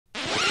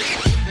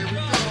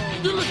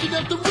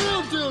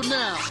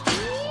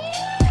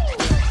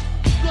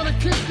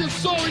your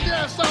sorry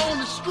ass out on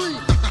the street. Say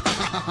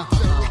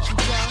what you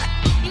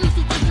got. You used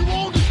to think you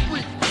owned the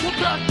street. Well,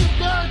 pack your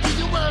bags and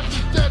your ass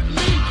is dead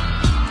meat.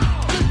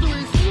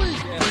 Victory sweet.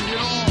 Bring it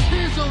on.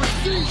 Here's your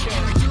receipt.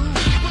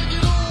 Bring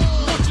it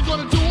on. What you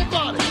gonna do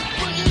about it?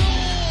 Bring it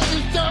on.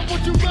 Is that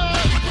what you got?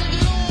 Bring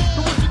it on. So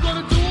what you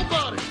gonna do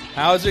about it?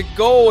 How's it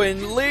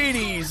going,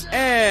 ladies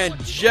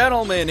and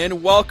gentlemen,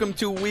 and welcome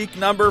to week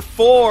number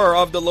 4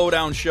 of the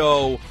Lowdown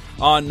Show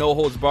on No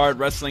Holds Barred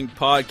Wrestling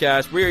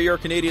Podcast. We are your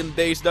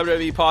Canadian-based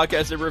WWE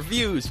podcast that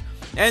reviews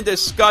and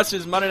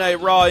discusses Monday Night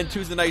Raw and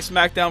Tuesday Night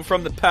Smackdown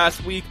from the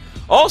past week.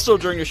 Also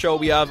during the show,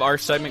 we have our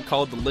segment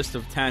called The List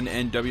of 10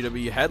 and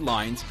WWE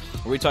Headlines,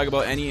 where we talk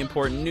about any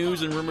important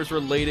news and rumors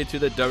related to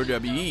the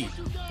WWE.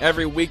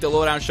 Every week, the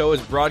Lowdown Show is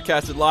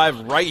broadcasted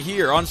live right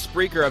here on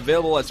Spreaker,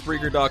 available at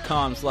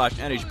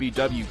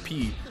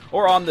Spreaker.com/NHBWP,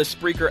 or on the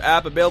Spreaker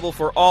app, available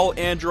for all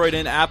Android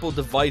and Apple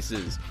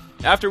devices.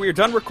 After we are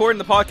done recording,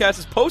 the podcast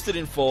is posted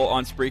in full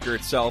on Spreaker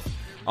itself,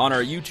 on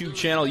our YouTube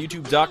channel,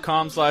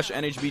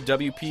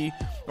 youtube.com/NHBWP,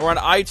 or on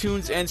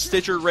iTunes and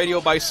Stitcher Radio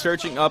by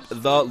searching up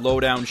The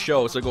Lowdown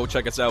Show. So go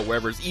check us out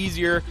wherever it's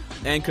easier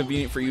and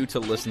convenient for you to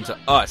listen to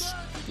us.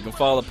 You can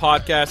follow the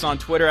podcast on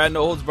Twitter at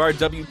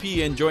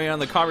NoHoldsBarredWP and join in on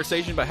the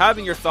conversation by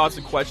having your thoughts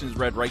and questions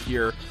read right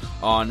here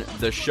on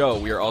the show.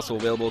 We are also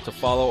available to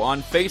follow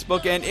on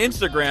Facebook and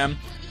Instagram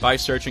by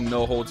searching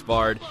No Holds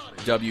Barred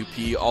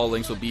WP. All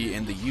links will be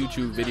in the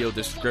YouTube video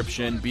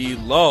description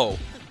below.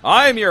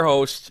 I am your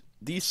host,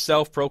 the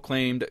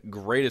self-proclaimed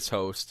greatest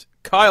host,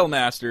 Kyle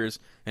Masters,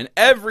 and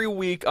every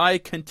week I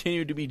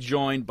continue to be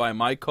joined by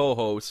my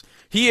co-host.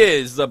 He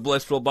is the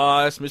blissful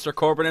boss, Mr.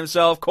 Corporate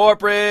himself,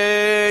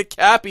 Corporate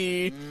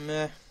Cappy.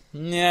 Meh.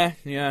 Yeah.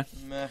 Meh.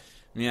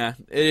 Yeah,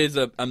 it is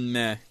a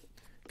meh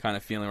kind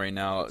of feeling right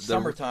now.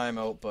 Summertime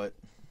out, but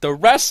The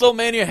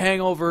WrestleMania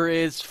hangover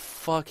is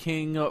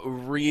fucking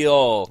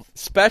real,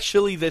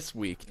 especially this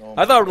week. Oh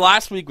I thought God.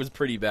 last week was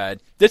pretty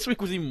bad. This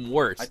week was even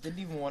worse. I didn't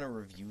even want to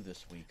review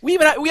this week. We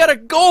had a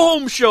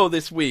go-home show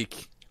this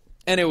week,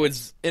 and it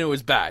was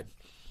bad.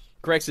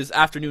 Greg says,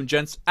 afternoon,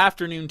 gents.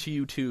 Afternoon to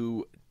you,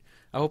 too.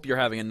 I hope you're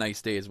having a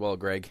nice day as well,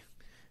 Greg.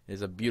 It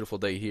is a beautiful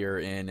day here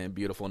in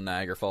beautiful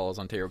Niagara Falls,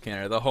 Ontario,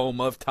 Canada, the home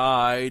of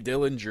Ty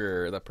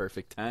Dillinger, the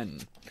perfect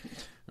 10.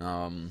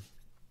 But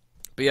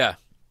yeah,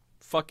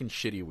 fucking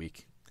shitty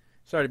week.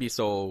 Sorry to be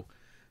so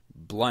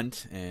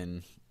blunt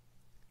and,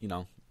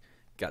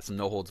 got some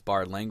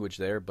no-holds-barred language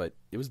there, but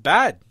it was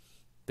bad.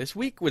 This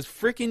week was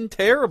freaking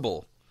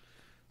terrible.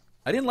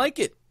 I didn't like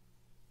it.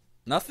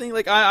 Nothing,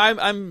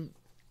 I'm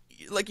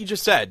like you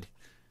just said,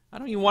 I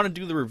don't even want to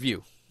do the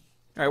review.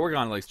 All right, we're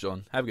gone, ladies and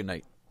gentlemen. Have a good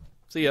night.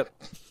 See ya.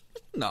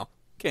 No,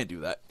 can't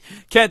do that.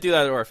 Can't do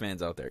that to our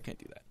fans out there. Can't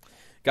do that.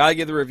 Gotta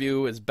give the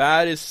review. As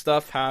bad as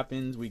stuff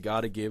happens, we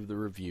gotta give the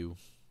review.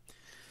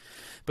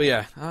 But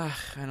yeah, I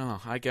don't know.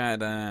 I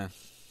got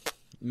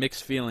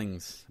mixed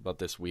feelings about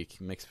this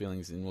week. Mixed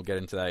feelings, and we'll get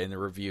into that in the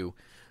review.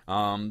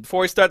 Before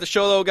we start the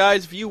show, though,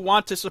 guys, if you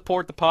want to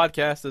support the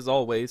podcast, as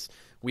always,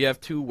 we have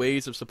 2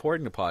 ways of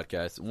supporting the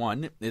podcast.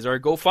 One is our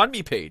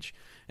GoFundMe page,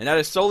 and that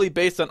is solely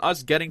based on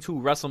us getting to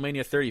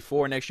WrestleMania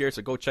 34 next year,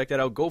 so go check that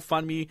out,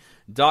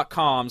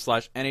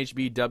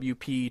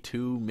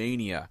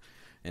 GoFundMe.com/NHBWP2Mania.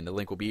 And the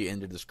link will be in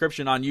the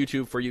description on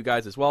YouTube for you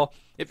guys as well.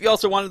 If you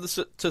also wanted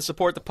to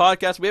support the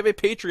podcast, we have a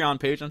Patreon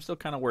page I'm still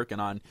kind of working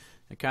on.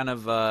 I kind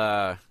of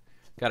got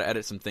to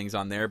edit some things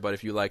on there, but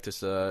if you like to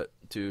support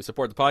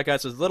the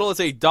podcast as little as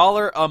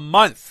 $1 a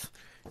month,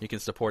 you can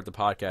support the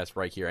podcast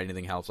right here.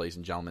 Anything helps, ladies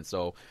and gentlemen.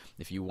 So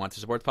if you want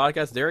to support the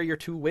podcast, there are your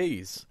 2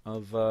 ways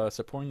of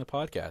supporting the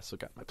podcast. So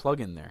got my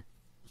plug in there.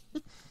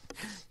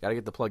 Got to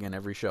get the plug in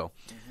every show.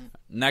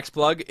 Mm-hmm. Next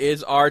plug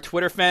is our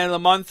Twitter Fan of the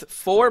Month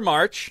for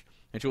March,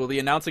 which will be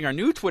announcing our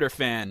new Twitter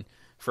fan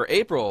for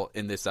April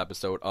in this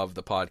episode of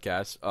the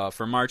podcast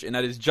for March, and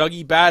that is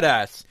Juggy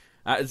Badass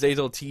at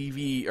Zazel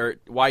TV or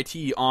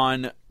YT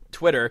on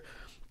Twitter.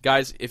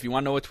 Guys, if you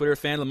want to know what Twitter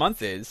Fan of the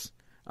Month is,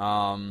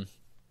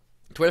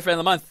 Twitter Fan of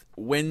the Month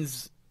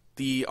wins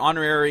the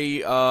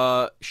honorary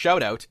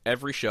shout-out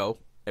every show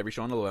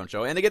on the Lowdown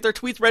Show, and they get their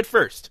tweets read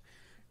first,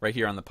 right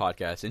here on the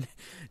podcast. And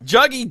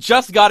Juggy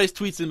just got his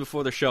tweets in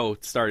before the show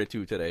started,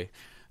 too, today.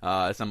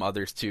 Some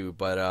others, too,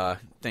 but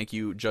thank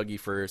you, Juggy,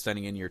 for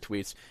sending in your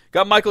tweets.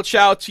 Got Michael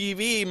Chow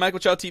TV. Michael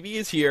Chow TV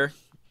is here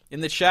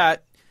in the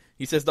chat.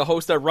 He says the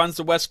host that runs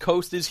the West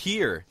Coast is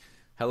here.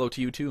 Hello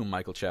to you, too,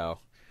 Michael Chow.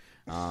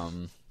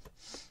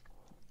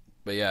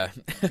 But yeah,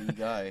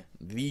 the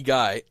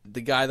guy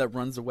that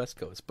runs the West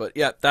Coast. But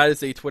yeah, that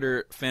is a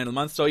Twitter Fan of the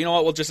Month. So you know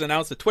what? We'll just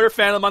announce the Twitter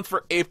Fan of the Month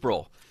for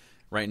April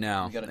right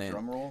now. You got a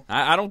drum roll?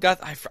 I don't got.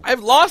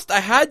 I've lost. I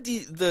had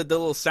the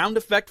little sound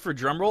effect for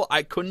drum roll.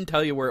 I couldn't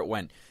tell you where it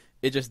went.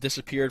 It just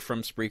disappeared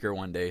from Spreaker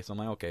one day. So I'm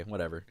like, okay,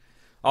 whatever.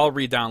 I'll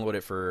re-download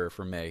it for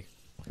May.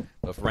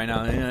 But for right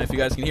now, if you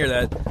guys can hear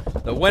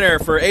that, the winner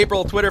for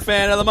April Twitter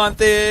Fan of the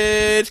Month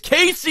is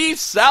Casey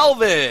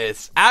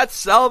Salvis at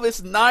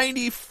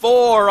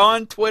Salvis94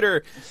 on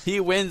Twitter. He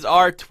wins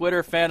our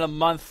Twitter Fan of the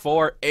Month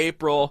for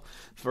April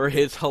for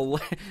his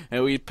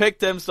and we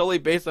picked him solely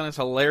based on his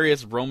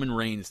hilarious Roman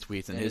Reigns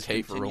tweets and his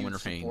hate for Roman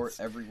Reigns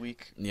Every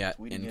week. Yeah,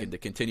 and the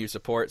continued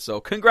support.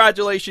 So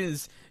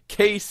congratulations,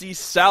 Casey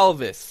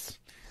Salvis,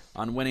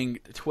 on winning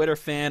Twitter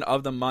Fan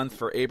of the Month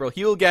for April.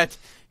 He will get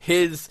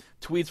his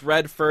tweets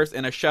read first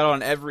and a shout out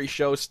on every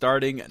show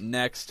starting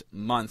next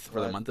month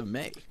for the month of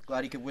May.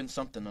 Glad he could win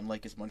something,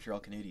 unlike his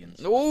Montreal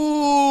Canadiens. Ooh!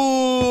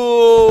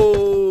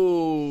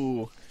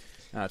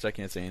 Gosh, I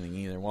can't say anything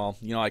either. Well,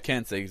 I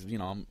can say,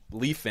 I'm a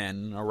Leaf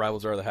fan. Our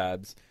rivals are the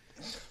Habs.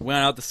 Went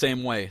out the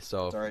same way,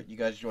 so. It's all right. You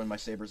guys join my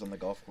Sabres on the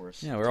golf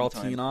course. Yeah, we're all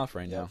teeing off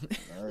right now.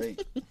 All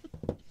right.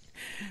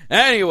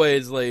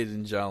 Anyways, ladies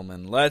and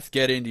gentlemen, let's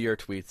get into your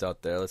tweets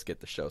out there. Let's get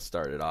the show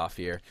started off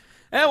here.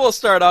 And we'll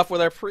start off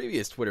with our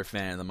previous Twitter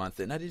Fan of the Month,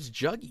 and that is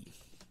Juggy.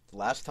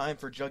 Last time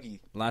for Juggy.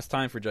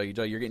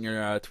 Juggy, you're getting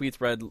your tweets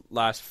read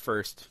last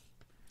first,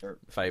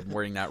 if I'm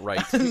wording that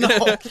right.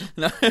 No.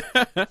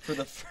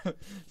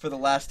 For the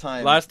last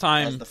time. As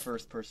the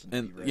first person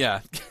to be read.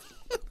 Yeah.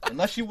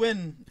 Unless you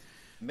win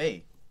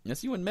May.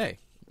 Yes, you win May.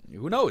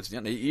 Who knows?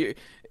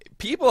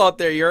 People out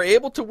there, you're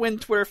able to win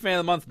Twitter Fan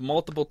of the Month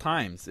multiple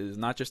times. It is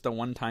not just a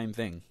one-time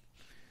thing.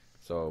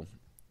 So,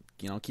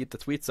 keep the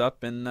tweets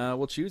up, and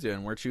we'll choose you.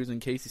 And we're choosing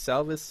Casey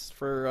Salvis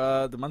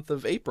for the month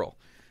of April.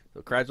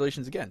 So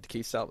congratulations again to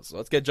Casey Salvis. So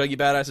let's get Juggy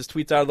Badass's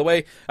tweets out of the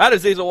way. Out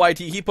of Zazel YT,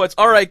 he puts,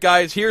 all right,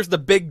 guys, here's the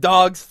big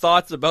dog's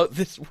thoughts about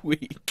this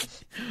week.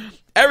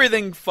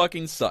 Everything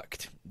fucking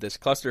sucked. This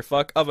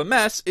clusterfuck of a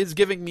mess is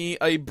giving me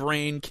a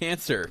brain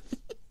cancer.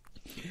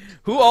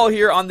 Who all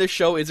here on this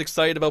show is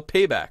excited about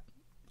Payback?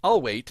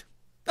 I'll wait.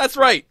 That's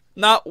right.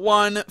 Not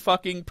one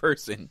fucking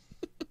person.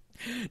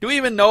 Do we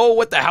even know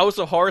what the House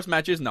of Horrors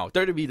match is? No,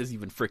 WWE doesn't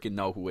even freaking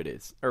know who it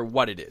is or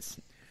what it is.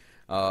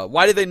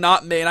 Why did they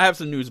not make? And I have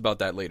some news about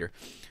that later.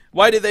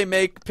 Why did they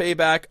make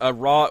Payback a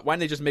Raw? Why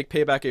didn't they just make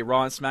Payback a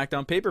Raw and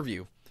SmackDown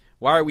pay-per-view?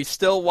 Why are we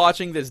still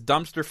watching this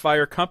dumpster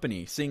fire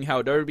company? Seeing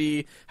how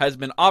WWE has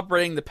been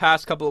operating the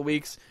past couple of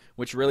weeks,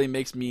 which really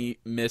makes me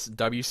miss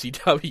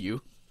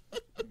WCW. Oh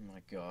my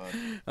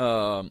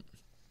god.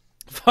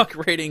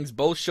 Fuck ratings.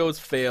 Both shows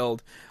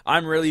failed.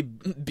 I'm really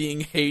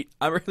beginning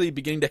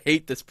to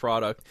hate this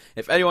product.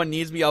 If anyone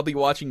needs me, I'll be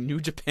watching New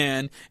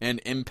Japan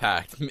and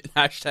Impact.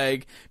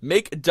 Hashtag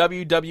make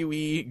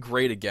WWE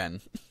great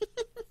again.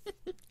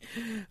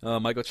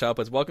 Michael Chow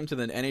says, welcome to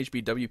the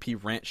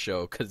NHBWP rant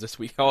show, because this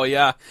week, oh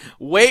yeah,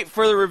 wait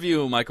for the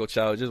review, Michael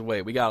Chow, just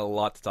wait, we got a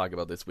lot to talk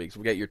about this week, so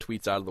we'll get your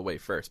tweets out of the way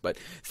first, but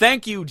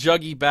thank you,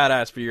 Juggy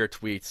Badass, for your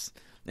tweets,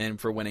 and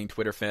for winning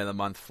Twitter Fan of the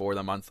Month for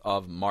the month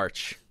of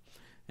March.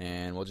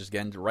 And we'll just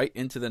get right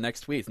into the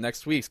next tweets.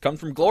 Next tweets come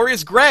from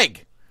Glorious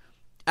Greg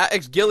at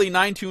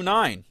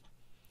xgilly929.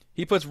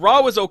 He puts,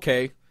 Raw was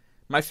okay.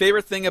 My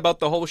favorite thing about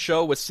the whole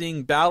show was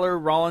seeing Balor,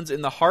 Rollins,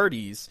 and the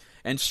Hardys,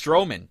 and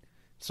Strowman.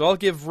 So I'll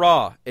give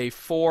Raw a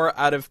 4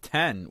 out of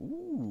 10.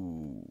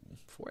 Ooh,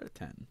 4 out of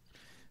 10.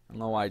 I don't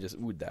know why I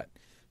just oohed that.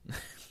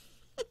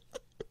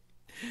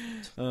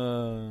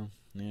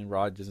 And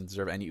Raw doesn't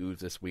deserve any oohs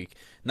this week.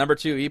 Number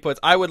 2, he puts,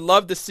 I would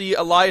love to see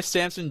Elias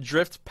Sampson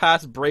drift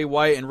past Bray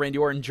Wyatt and Randy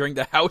Orton during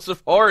the House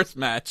of Horrors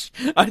match.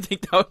 I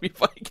think that would be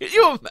funny. Can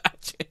you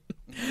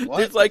imagine?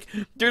 What?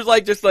 There's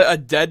just a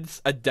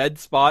dead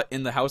spot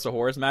in the House of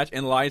Horrors match,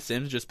 and Elias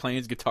Sampson just playing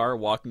his guitar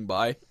walking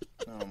by.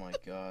 Oh my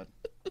god.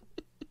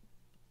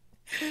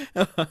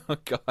 Oh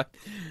god.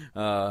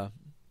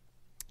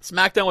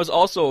 SmackDown was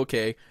also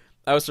okay.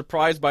 I was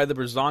surprised by that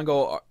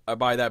Breezango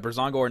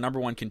are number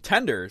 1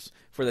 contenders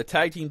for the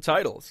tag team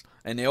titles.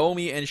 And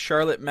Naomi and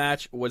Charlotte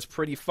match was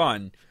pretty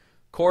fun.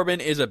 Corbin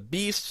is a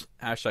beast.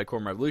 Hashtag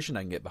Corbin Revolution.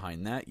 I can get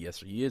behind that. Yes,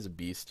 he is a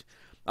beast.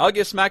 I'll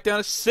give SmackDown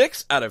a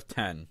 6 out of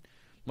 10.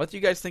 What do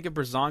you guys think of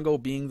Breezango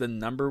being the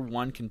number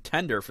 1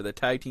 contender for the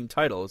tag team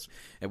titles?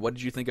 And what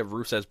did you think of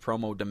Rusev's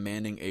promo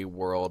demanding a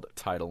world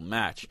title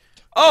match?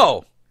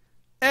 Oh!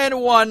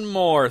 And one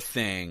more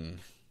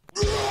thing.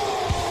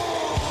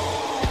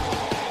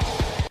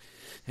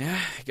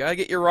 Yeah, gotta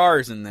get your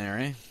RARs in there,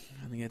 eh?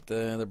 Gotta get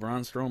the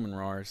Braun Strowman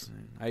RARs.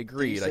 I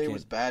agreed. Did you say it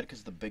was bad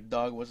because the big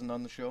dog wasn't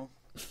on the show?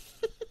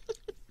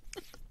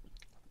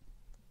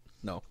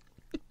 No.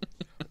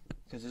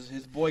 Because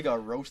his boy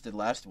got roasted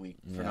last week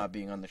for not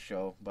being on the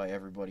show by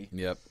everybody.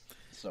 Yep.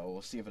 So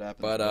we'll see if it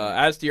happens. But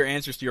as to your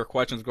answers to your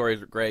questions,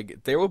 Greg,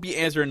 they will be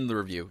answered in the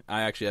review.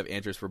 I actually have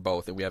answers for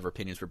both, and we have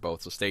opinions for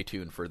both, so stay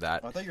tuned for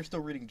that. Oh, I thought you were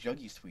still reading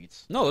Juggy's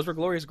tweets. No, those were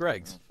Glorious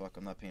Greg's. Oh, fuck,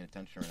 I'm not paying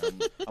attention right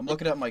now. I'm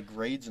looking at my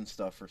grades and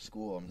stuff for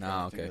school. I'm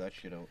trying to figure that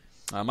shit out.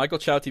 Michael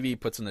Chow TV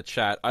puts in the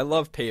chat, I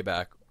love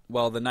Payback.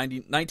 Well, the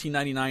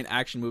 1999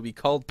 action movie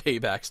called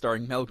Payback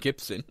starring Mel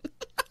Gibson.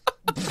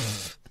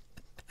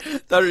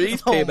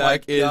 WWE's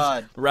Payback is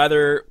I'd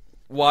rather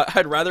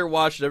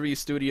watch WWE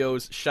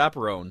Studios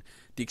Chaperone,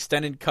 the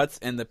extended cuts,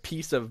 and the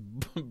piece of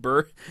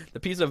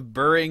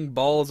burring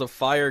balls of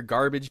fire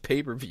garbage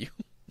pay-per-view.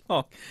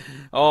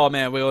 Oh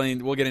man,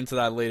 we'll get into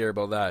that later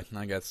about that.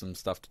 I got some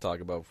stuff to talk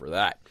about for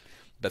that.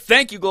 But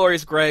thank you,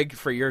 Glorious Greg,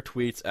 for your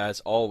tweets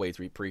as always.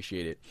 We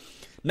appreciate it.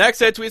 Next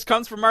set of tweets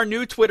comes from our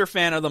new Twitter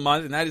fan of the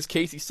month, and that is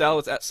Casey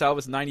Salvis at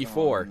Salvis94.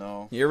 Oh,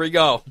 no. Here we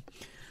go.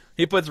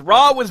 He puts,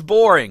 Raw was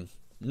boring.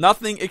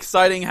 Nothing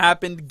exciting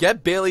happened.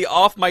 Get Bayley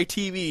off my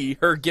TV.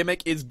 Her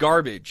gimmick is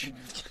garbage.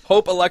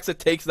 Hope Alexa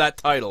takes that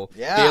title.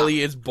 Yeah. Bayley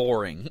is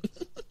boring.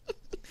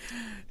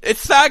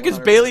 It's sad because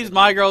Bayley's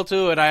my girl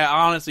too, and I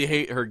honestly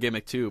hate her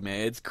gimmick too,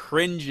 man. It's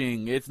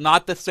cringing. It's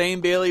not the same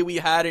Bayley we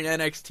had in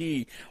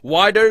NXT.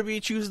 Why WWE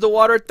choose to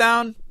water it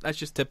down? That's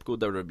just typical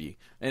WWE,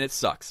 and it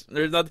sucks.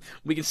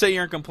 We can sit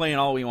here and complain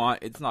all we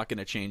want. It's not going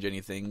to change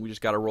anything. We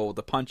just got to roll with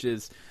the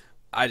punches.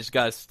 I just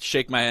got to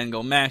shake my head and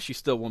go, man, she's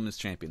still women's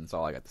champion. That's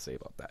all I got to say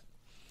about that.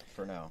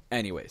 For now.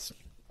 Anyways.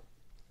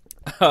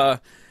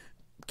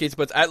 Casey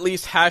puts, at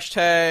least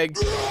hashtag...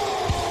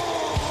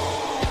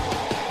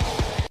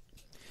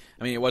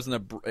 I mean, it wasn't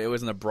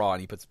a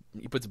brawn. He puts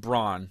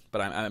brawn,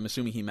 but I'm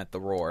assuming he meant the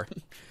roar.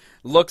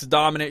 Looks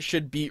dominant.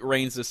 Should beat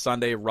Reigns this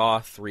Sunday.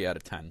 Raw 3 out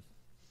of 10.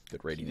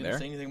 Good rating there. He didn't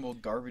say anything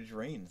about garbage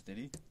Reigns, did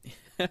he?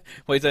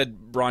 Well, he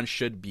said Braun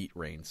should beat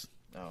Reigns.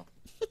 Oh.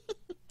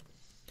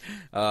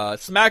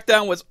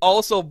 SmackDown was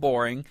also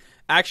boring.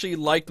 Actually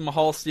liked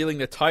Mahal stealing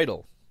the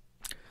title.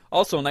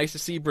 Also nice to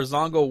see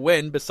Breezango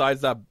win.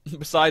 Besides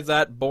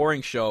that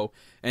boring show,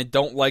 and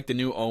don't like the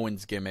new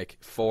Owens gimmick.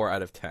 4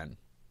 out of 10.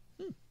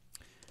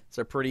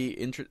 So pretty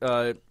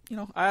I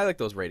like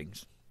those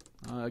ratings.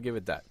 I'll give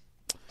it that.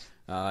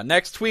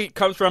 Next tweet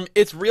comes from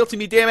It's Real to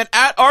Me, damn it,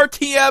 at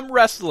RTM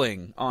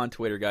Wrestling on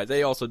Twitter, guys.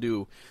 They also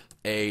do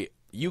a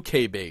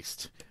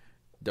UK-based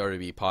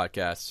WWE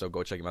podcast, so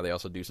go check them out. They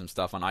also do some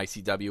stuff on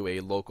ICW, a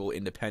local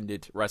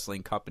independent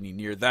wrestling company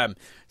near them.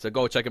 So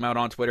go check them out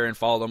on Twitter and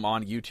follow them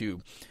on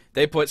YouTube.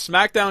 They put,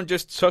 SmackDown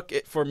just took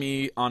it for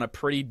me on a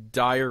pretty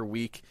dire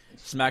week.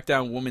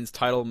 SmackDown Women's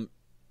title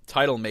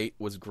mate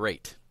was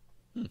great.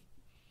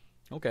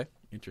 Okay,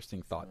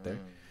 interesting thought there.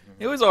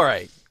 It was all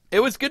right. It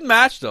was a good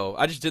match, though.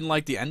 I just didn't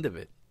like the end of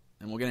it.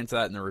 And we'll get into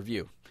that in the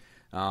review.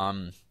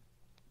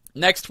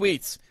 Next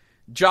tweets.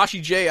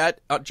 Joshy J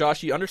at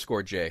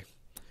Joshy_J.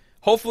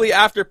 Hopefully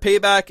after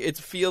Payback, it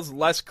feels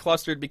less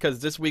clustered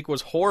because this week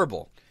was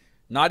horrible.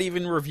 Not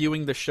even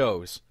reviewing the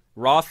shows.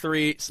 Raw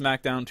 3,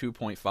 SmackDown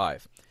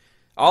 2.5.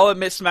 I'll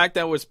admit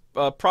SmackDown was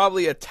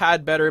probably a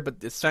tad better,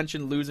 but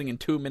Ascension losing in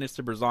 2 minutes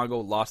to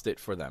Breezango lost it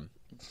for them.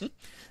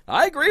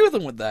 I agree with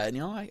him with that.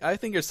 I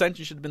think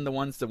Ascension should have been the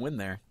ones to win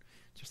there.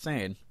 Just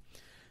saying.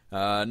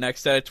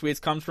 Next set of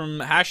tweets comes from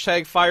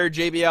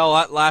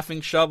 #FireJBL at Laughing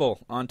Shovel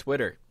on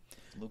Twitter.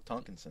 Luke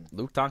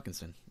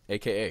Tonkinson,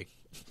 a.k.a.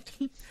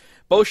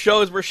 Both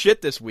shows were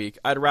shit this week.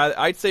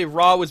 I'd say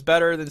Raw was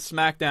better than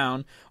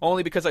SmackDown,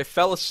 only because I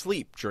fell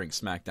asleep during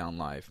SmackDown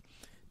Live.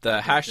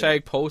 The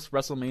 #post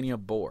WrestleMania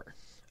bore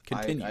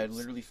continues. I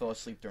literally fell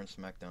asleep during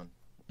SmackDown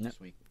this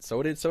week.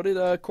 So did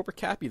Corporate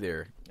Cappy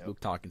there, yep. Luke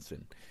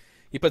Tonkinson.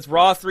 He puts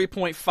Raw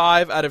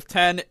 3.5 out of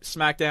 10,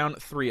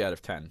 SmackDown 3 out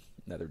of 10.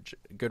 Another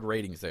good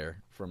ratings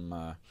there from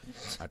our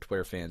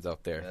Twitter fans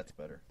out there. Yeah, that's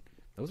better.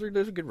 Those are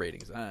good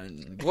ratings.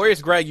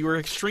 Glorious Greg, you were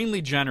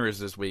extremely generous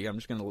this week. I'm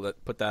just going to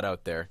put that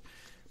out there.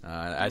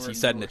 As he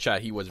said in the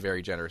chat, he was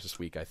very generous this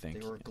week, I think.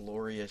 They were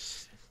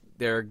glorious.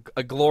 They're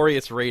a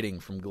glorious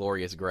rating from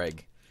Glorious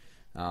Greg.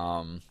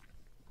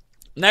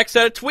 Next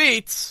set of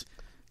tweets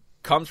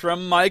comes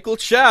from Michael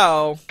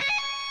Chow.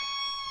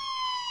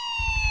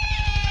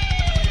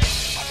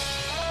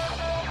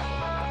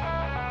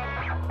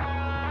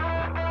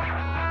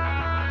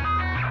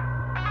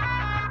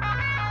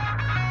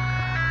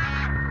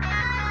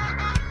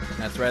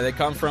 That's right, they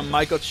come from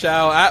Michael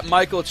Chow at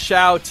Michael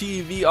Chow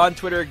TV on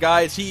Twitter,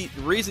 guys. The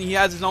reason he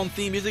has his own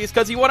theme music is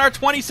because he won our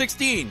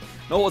 2016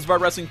 No Holds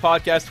Barred Wrestling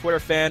Podcast Twitter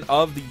Fan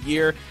of the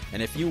Year.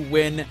 And if you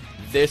win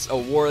this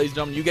award, ladies and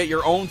gentlemen, you get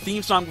your own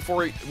theme song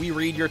before we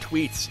read your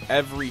tweets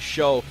every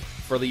show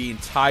for the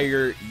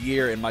entire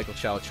year. And Michael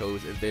Chow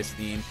chose this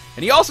theme.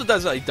 And he also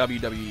does a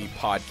WWE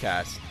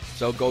podcast.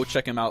 So go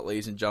check him out,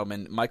 ladies and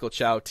gentlemen. Michael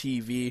Chow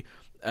TV.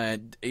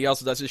 And he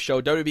also does his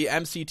show, WWE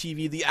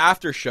MCTV, The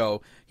After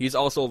Show. He's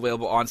also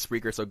available on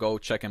Spreaker, so go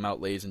check him out,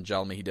 ladies and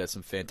gentlemen. He does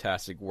some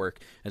fantastic work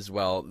as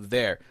well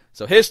there.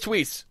 So his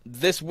tweets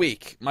this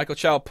week, Michael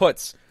Chow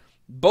puts,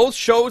 both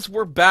shows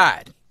were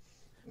bad.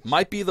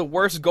 Might be the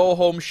worst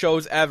go-home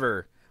shows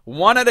ever.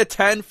 1 out of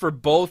 10 for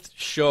both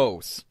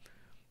shows.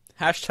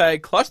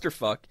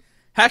 #clusterfuck.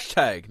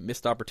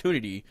 #missed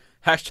opportunity.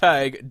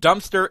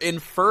 #dumpster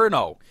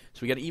inferno. So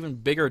we got an even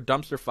bigger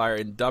dumpster fire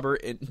in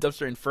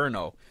Dumpster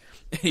Inferno.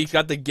 He's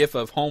got the gif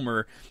of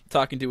Homer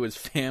talking to his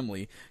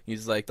family.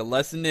 He's like, the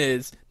lesson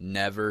is,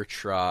 never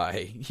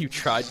try. You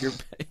tried your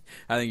best.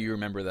 I think you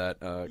remember that,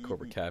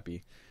 Corporate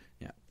Cappy.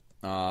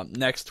 Yeah.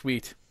 Next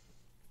tweet.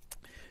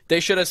 They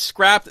should have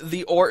scrapped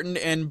the Orton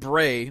and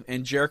Bray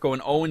and Jericho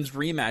and Owens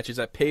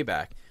rematches at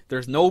Payback.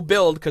 There's no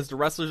build because the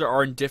wrestlers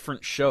are in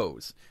different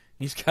shows.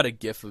 He's got a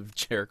gif of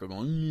Jericho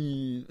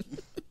going,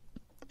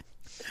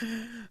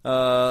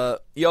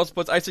 He also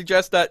puts, I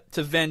suggest that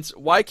to Vince,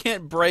 why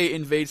can't Bray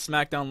invade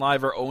SmackDown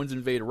Live or Owens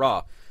invade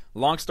Raw?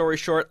 Long story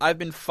short, I've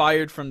been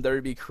fired from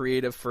WWE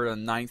Creative for the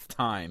 9th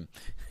time.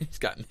 He's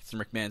got Mr.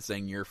 McMahon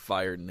saying you're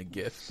fired in the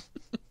GIF.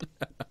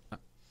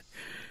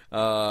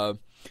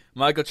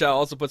 Michael Chow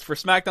also puts, for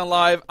SmackDown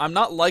Live, I'm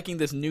not liking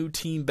this new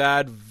Team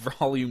Bad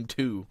Volume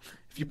 2.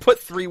 If you put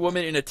 3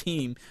 women in a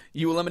team,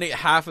 you eliminate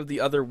half of the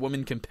other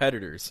women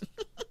competitors.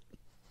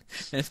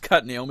 And it's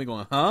got Naomi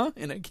going, huh?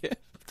 In a GIF.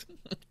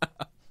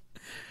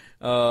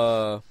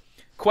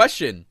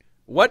 Question.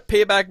 What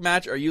payback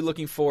match are you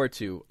looking forward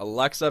to?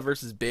 Alexa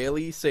versus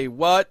Bayley? Say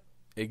what?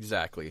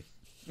 Exactly.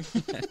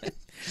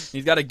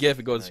 He's got a GIF.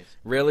 It goes, nice.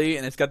 Really?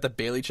 And it's got the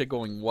Bayley chick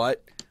going,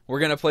 what? We're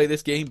going to play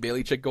this game.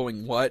 Bayley chick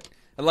going, what?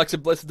 Alexa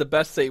Bliss is the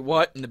best. Say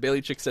what? And the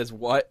Bayley chick says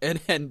what? And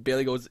then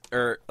Bayley goes,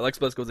 or Alexa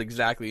Bliss goes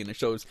exactly. And it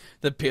shows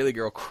the Bayley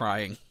girl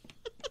crying.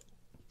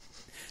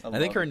 I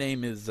think her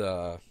name is,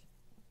 oh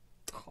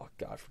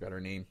God, I forgot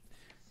her name.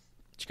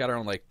 She got her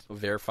own, like,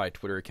 verified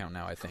Twitter account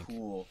now, I think.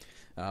 Cool.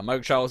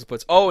 Michael Shaw also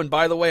puts, oh, and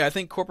by the way, I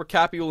think Corporate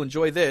Cappy will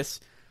enjoy this.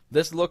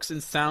 This looks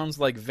and sounds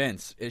like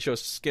Vince. It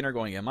shows Skinner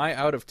going, am I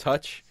out of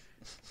touch?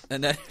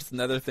 And then there's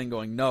another thing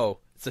going, no,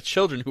 it's the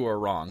children who are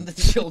wrong. The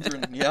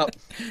children, yep.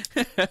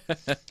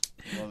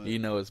 He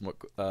knows,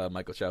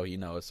 Michael Chow, he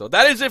knows. So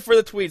that is it for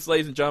the tweets,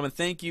 ladies and gentlemen.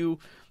 Thank you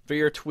for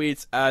your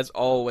tweets, as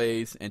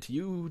always. And to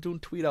you who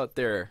don't tweet out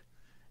there,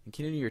 and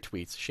continue your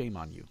tweets, shame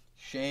on you.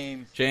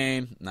 Shame.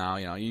 No,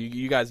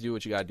 you guys do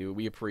what you gotta do.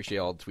 We appreciate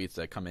all the tweets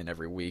that come in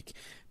every week.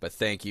 But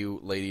thank you,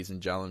 ladies and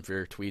gentlemen, for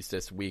your tweets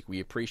this week. We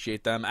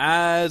appreciate them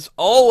as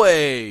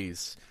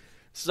always.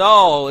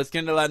 So let's get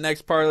into that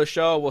next part of the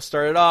show. We'll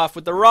start it off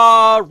with the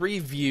Raw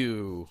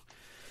review.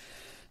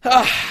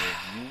 God,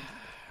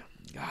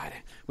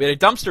 we had a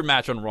dumpster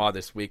match on Raw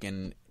this week,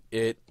 and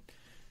it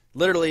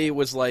literally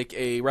was like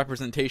a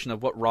representation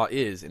of what Raw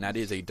is, and that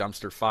is a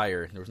dumpster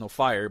fire. There was no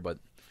fire, but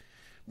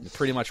it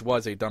pretty much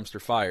was a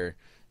dumpster fire.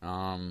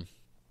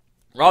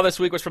 Raw this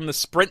week was from the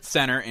Sprint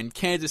Center in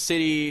Kansas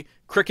City,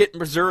 Cricket,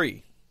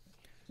 Missouri.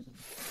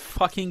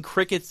 Fucking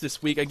crickets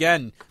this week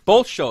again.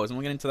 Both shows, and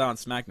we'll get into that on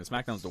SmackDown.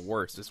 SmackDown's the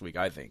worst this week,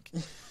 I think.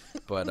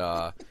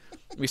 But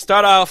we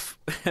start off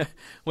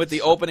with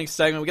the opening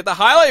segment. We get the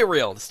highlight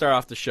reel to start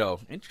off the show.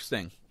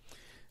 Interesting.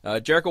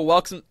 Jericho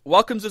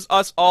welcomes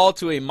us all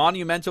to a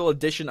monumental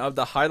edition of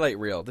the highlight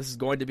reel. This is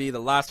going to be the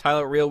last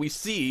highlight reel we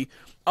see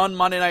on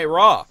Monday Night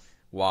Raw.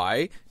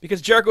 Why?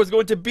 Because Jericho is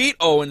going to beat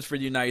Owens for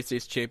the United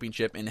States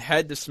Championship and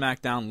head to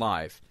SmackDown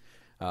Live.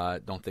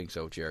 Don't think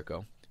so,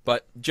 Jericho.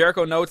 But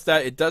Jericho notes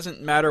that it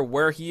doesn't matter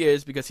where he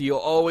is because he'll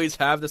always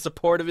have the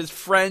support of his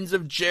friends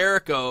of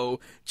Jericho.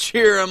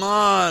 Cheer him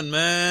on,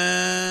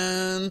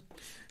 man!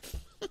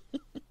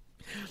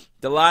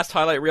 The last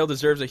highlight reel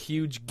deserves a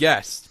huge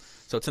guest.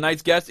 So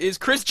tonight's guest is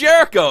Chris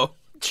Jericho.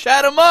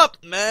 Chat him up,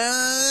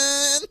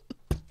 man!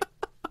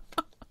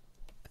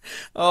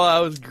 Oh, that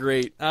was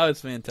great. That was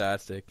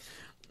fantastic.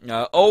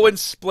 Owens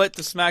split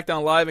to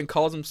SmackDown Live and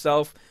calls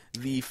himself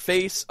the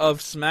face of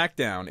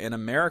SmackDown in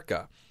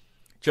America.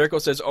 Jericho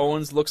says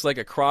Owens looks like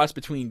a cross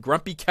between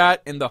Grumpy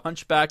Cat and the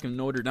Hunchback of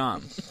Notre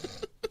Dame.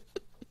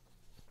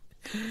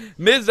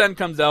 Miz then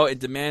comes out and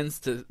demands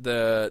to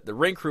the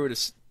ring crew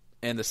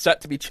and the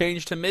set to be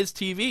changed to Miz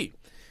TV.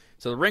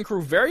 So the ring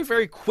crew very,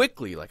 very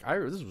quickly,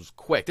 this was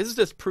quick. This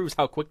just proves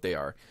how quick they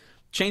are.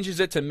 Changes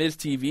it to Miz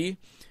TV.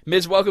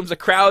 Miz welcomes the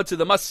crowd to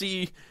the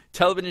must-see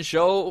television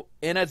show,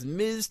 and as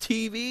Miz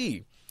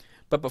TV.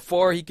 But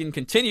before he can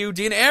continue,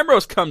 Dean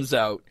Ambrose comes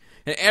out.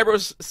 And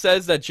Ambrose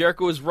says that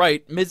Jericho is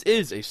right. Miz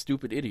is a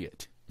stupid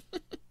idiot.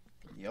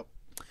 Yep.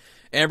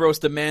 Ambrose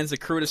demands the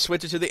crew to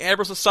switch it to the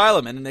Ambrose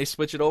Asylum, and then they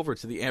switch it over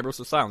to the Ambrose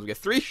Asylum. We get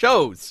 3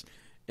 shows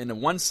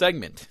in one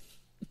segment.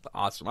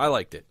 Awesome. I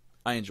liked it.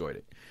 I enjoyed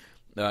it.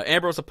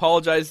 Ambrose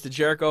apologized to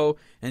Jericho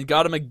and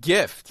got him a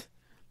gift.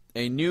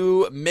 A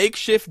new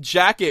makeshift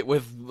jacket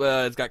with,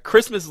 it's got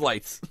Christmas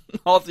lights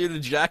all through the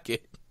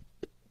jacket.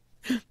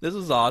 This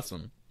is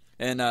awesome.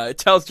 And it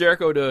tells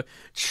Jericho to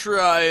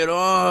try it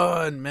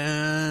on,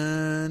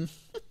 man.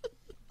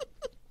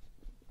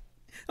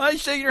 Why are you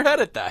shaking your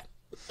head at that?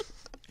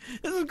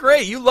 This is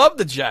great. You love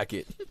the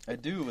jacket. I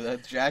do.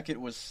 That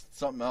jacket was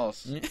something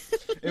else.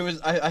 It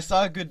was. I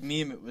saw a good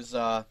meme. It was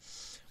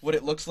what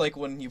it looks like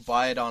when you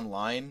buy it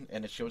online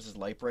and it shows his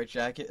light bright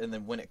jacket, and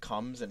then when it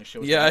comes and it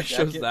shows it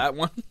shows that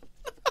one.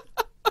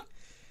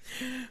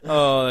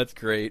 Oh, that's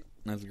great.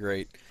 That's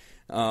great.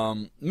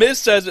 Miz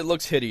says it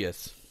looks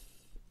hideous.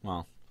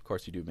 Well, of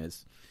course you do,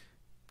 Miz.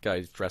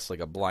 Guy's dressed like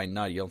a blind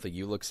nut. You don't think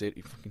you look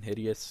fucking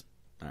hideous?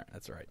 All right,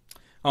 that's all right.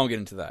 I won't get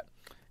into that.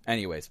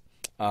 Anyways,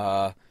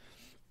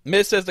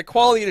 Miz says the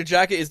quality of the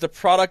jacket is the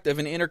product of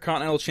an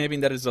Intercontinental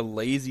Champion that is a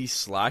lazy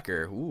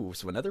slacker. Ooh,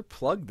 so another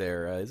plug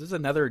there. Is this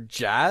another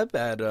jab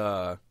at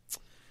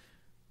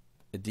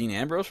Dean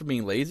Ambrose for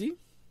being lazy?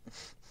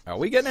 Are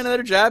we getting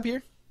another jab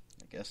here?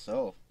 I guess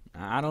so.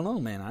 I don't know,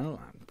 man.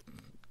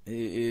 It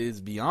is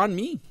beyond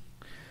me.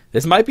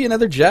 This might be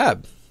another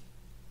jab.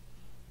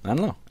 I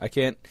don't know. I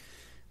can't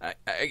I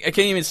can't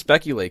even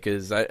speculate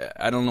because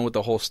I don't know what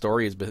the whole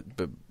story is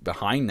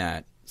behind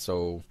that.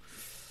 So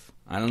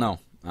I don't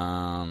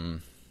know.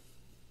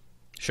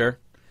 Sure.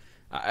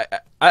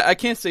 I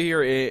can't sit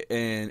here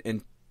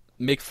and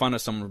make fun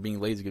of someone for being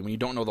lazy when you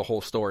don't know the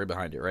whole story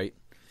behind it, right?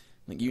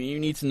 Like you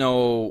need to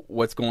know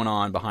what's going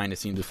on behind the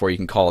scenes before you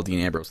can call Dean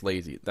Ambrose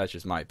lazy. That's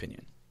just my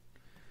opinion.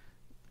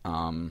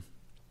 I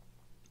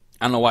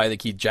don't know why they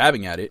keep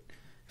jabbing at it.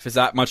 If it's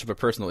that much of a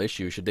personal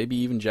issue, should they be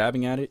even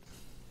jabbing at it?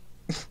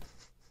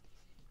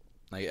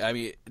 Like, I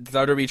mean,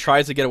 WWE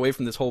tries to get away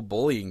from this whole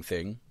bullying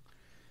thing,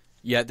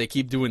 yet they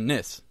keep doing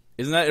this.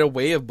 Isn't that a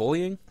way of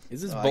bullying?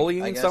 Is this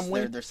bullying in some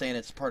way? They're saying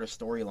it's part of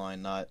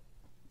storyline, not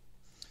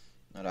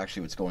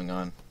actually what's going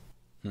on.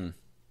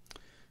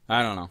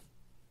 I don't know.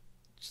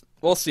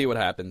 We'll see what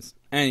happens.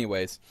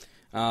 Anyways,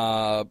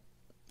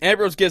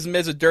 Ambrose gives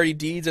Miz a dirty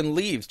deeds and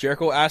leaves.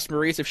 Jericho asks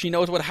Maurice if she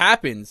knows what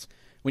happens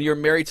when you're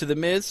married to the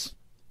Miz,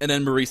 and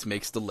then Maurice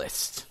makes the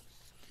list.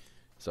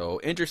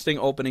 So, interesting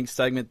opening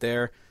segment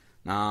there.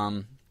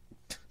 Again,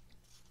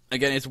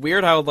 it's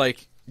weird how,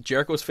 like,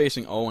 Jericho's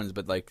facing Owens,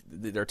 but, like,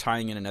 they're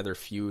tying in another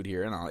feud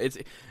here. I don't know. It's,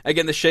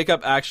 again, the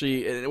shakeup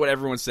actually, what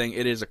everyone's saying,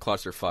 it is a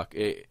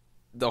clusterfuck.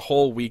 The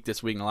whole week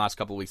this week and the last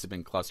couple of weeks have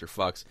been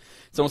clusterfucks.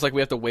 It's almost like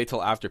we have to wait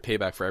till after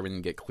Payback for everything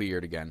to get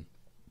cleared again.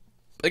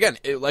 Again,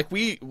 like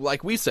we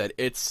said,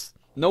 it's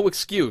no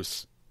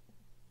excuse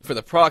for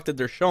the product that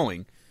they're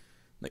showing.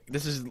 Like,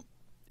 this is,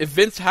 if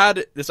Vince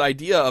had this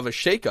idea of a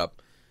shakeup,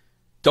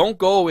 don't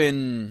go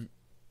in,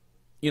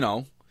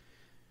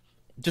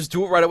 just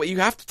do it right away. You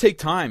have to take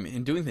time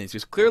in doing things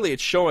because clearly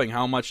it's showing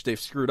how much they've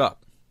screwed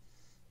up.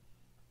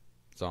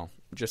 So,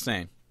 just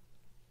saying.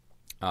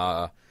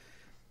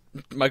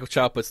 Michael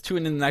Chow puts,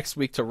 tune in next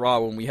week to Raw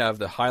when we have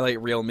the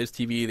highlight reel, Miz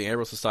TV, the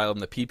Ambrose Asylum,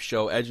 the Peep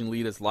Show, Edge and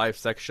Lita's live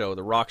sex show,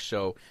 the Rock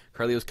Show,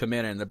 Carlito's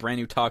Commander, and the brand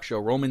new talk show,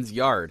 Roman's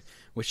Yard,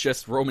 which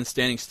just Roman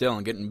standing still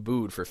and getting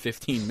booed for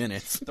 15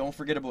 minutes. Don't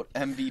forget about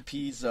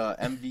MVP's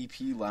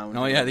MVP Lounge.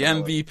 Oh, yeah, the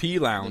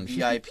MVP Lounge. The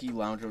VIP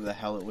Lounge, whatever the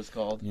hell it was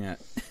called. Yeah.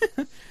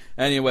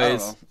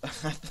 Anyways.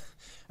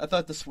 I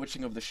thought the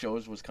switching of the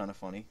shows was kind of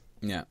funny.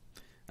 Yeah.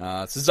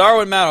 Cesaro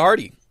and Matt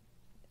Hardy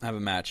have a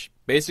match.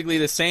 Basically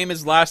the same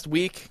as last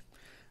week.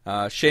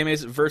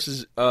 Sheamus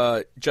versus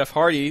Jeff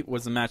Hardy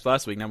was the match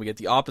last week. Now we get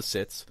the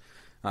opposites.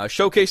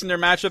 Showcasing their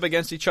matchup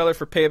against each other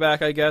for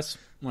Payback, I guess.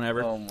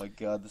 Whenever. Oh my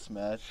god, this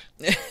match.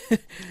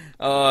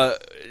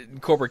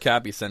 Cobra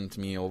Cappy sent it to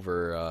me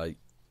over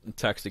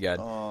text again.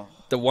 Oh.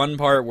 The one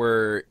part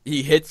where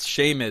he hits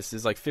Sheamus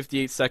is like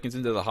 58 seconds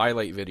into the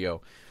highlight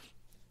video.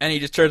 And he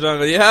just turns around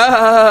and goes,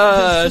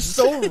 yeah. It's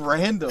so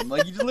random.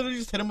 Like, you literally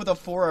just hit him with a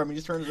forearm and he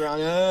just turns around.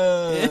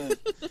 Yeah.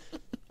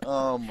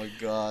 Oh my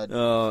god.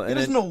 He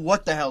doesn't know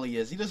what the hell he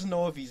is. He doesn't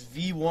know if he's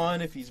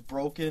V1, if he's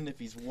broken, if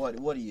he's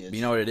what he is.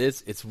 You know what it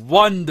is? It's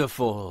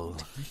wonderful.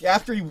 Yeah,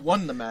 after he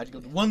won the match, he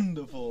goes,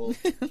 wonderful.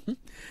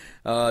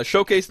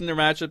 Showcasing their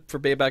matchup for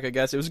Payback, I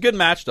guess. It was a good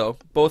match, though.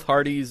 Both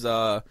Hardys,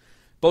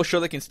 both show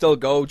they can still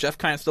go. Jeff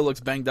kind of still looks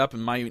banged up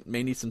and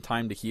may need some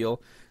time to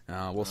heal.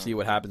 We'll see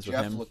what happens with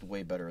him. Jeff looked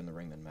way better in the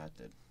ring than Matt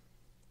did.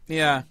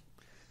 Yeah.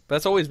 But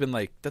that's always been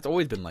like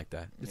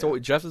that.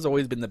 Jeff has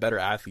always been the better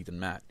athlete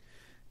than Matt.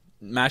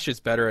 Matt's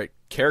just better at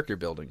character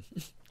building.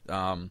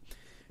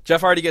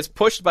 Jeff Hardy gets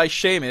pushed by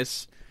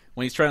Sheamus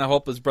when he's trying to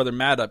help his brother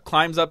Matt up,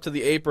 climbs up to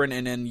the apron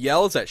and then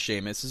yells at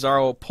Sheamus.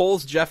 Cesaro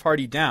pulls Jeff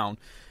Hardy down.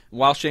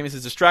 While Sheamus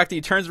is distracted,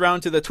 he turns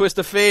around to the twist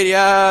of fate.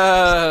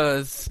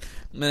 Yes!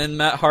 And then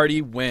Matt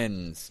Hardy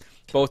wins.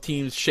 Both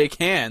teams shake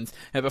hands,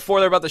 and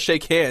before they're about to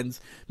shake hands,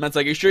 Matt's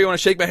like, "Are you sure you want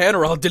to shake my hand,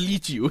 or I'll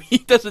delete you?" He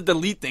does a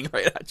delete thing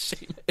right at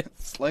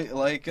Sheamus.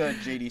 Like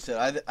JD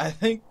said, I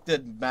think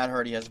that Matt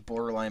Hardy has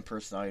borderline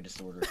personality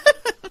disorder.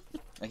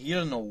 Like, he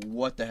doesn't know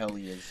what the hell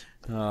he is.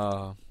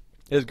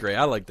 It was great.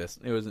 I like this.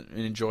 It was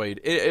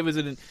It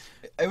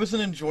was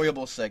an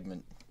enjoyable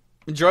segment.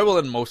 Enjoyable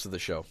than most of the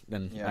show,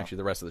 actually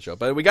the rest of the show.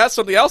 But we got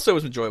something else that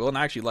was enjoyable and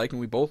I actually liked, and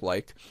we both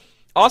liked.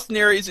 Austin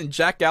Aries and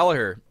Jack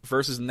Gallagher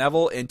versus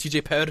Neville and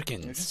TJ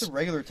Perkins. It was just a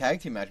regular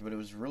tag team match, but it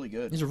was really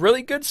good. It was a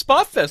really good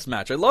spot fest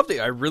match. I loved it.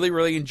 I really,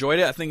 really enjoyed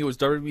it. I think it was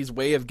WWE's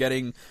way of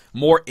getting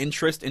more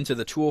interest into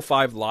the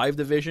 205 Live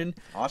division.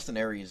 Austin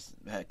Aries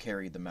had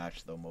carried the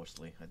match, though,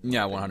 mostly.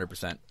 Yeah,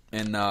 100%.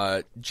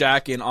 And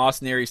Jack and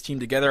Austin Aries teamed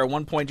together at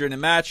one point during the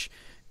match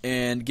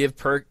and give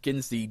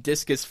Perkins the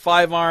Discus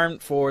 5-arm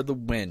for the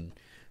win.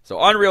 So,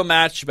 unreal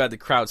match, but the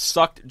crowd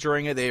sucked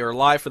during it. They were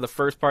live for the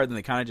first part, then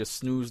they kind of just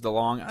snoozed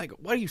along. I go,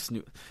 why do you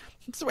snooze?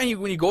 It's when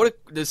you go to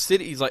the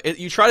cities, like,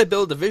 you try to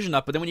build a division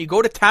up, but then when you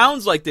go to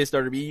towns like this,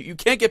 WWE, you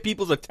can't get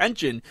people's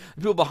attention,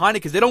 people behind it,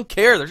 because they don't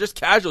care. They're just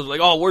casuals.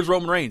 Like, oh, where's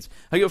Roman Reigns?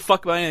 I don't give a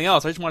fuck about anything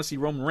else. I just want to see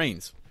Roman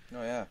Reigns.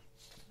 Oh, yeah.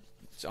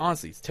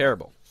 Honestly, it's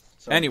terrible.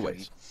 So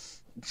Anyways.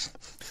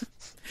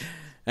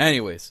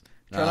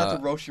 Try not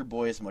to roast your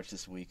boy as much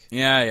this week.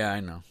 Yeah,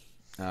 I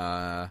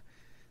know.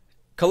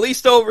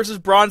 Kalisto versus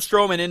Braun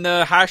Strowman in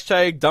the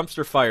hashtag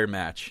dumpster fire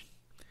match.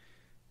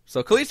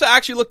 So Kalisto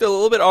actually looked a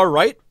little bit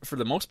alright for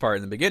the most part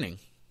in the beginning.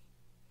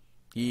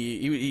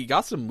 He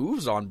got some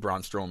moves on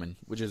Braun Strowman,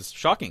 which is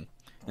shocking.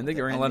 didn't think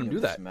they were going to let him do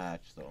that.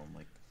 Match, though, I'm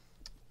like,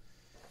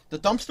 the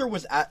dumpster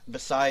was at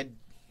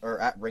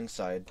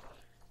ringside.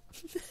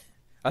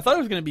 I thought it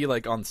was going to be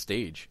like on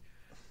stage.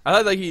 I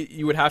thought like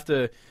you would have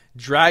to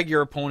drag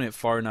your opponent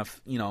far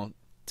enough,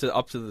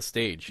 up to the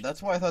stage.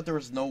 That's why I thought there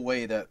was no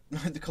way that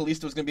the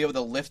Kalisto was going to be able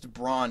to lift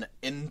Braun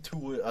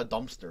into a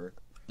dumpster.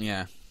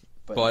 Yeah.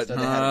 But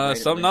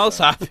something else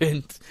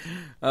happened.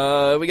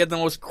 We get the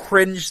most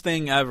cringe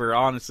thing ever,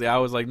 honestly. I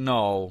was like,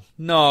 no.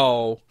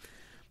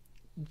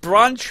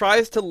 Braun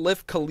tries to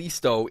lift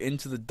Kalisto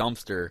into the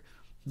dumpster.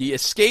 He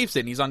escapes it,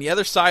 and he's on the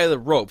other side of the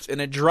ropes,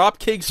 and it drop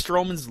kicks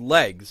Strowman's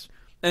legs.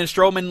 And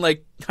Strowman,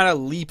 kind of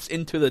leaps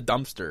into the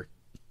dumpster.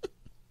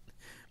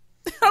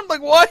 I'm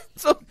like, what?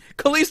 So,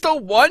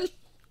 Kalisto won?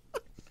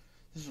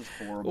 This was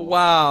horrible.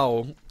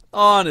 Wow.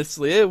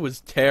 Honestly, it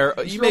was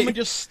terrible. Strowman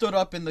just stood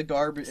up in the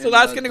garbage. So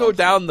that's going to go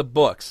down the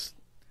books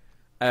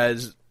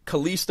as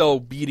Kalisto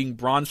beating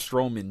Braun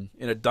Strowman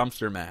in a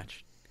dumpster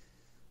match.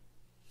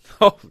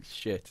 Oh,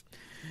 shit.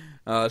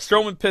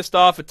 Strowman, pissed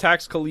off,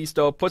 attacks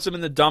Kalisto, puts him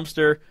in the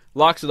dumpster,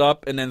 locks it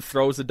up, and then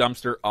throws the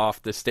dumpster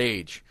off the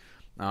stage.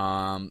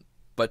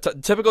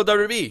 But typical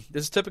WWE.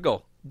 This is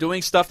typical.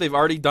 Doing stuff they've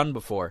already done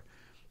before.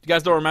 If you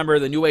guys don't remember,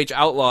 the New Age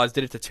Outlaws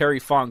did it to Terry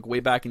Funk way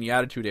back in the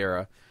Attitude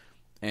Era.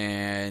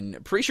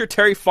 And pretty sure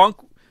Terry Funk,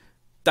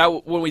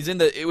 when he was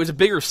it was a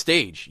bigger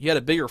stage. He had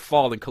a bigger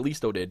fall than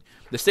Kalisto did.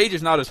 The stage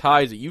is not as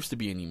high as it used to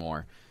be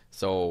anymore.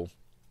 So,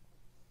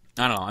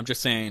 I don't know. I'm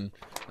just saying,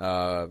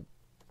 it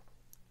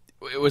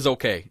was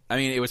okay. I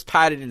mean, it was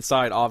padded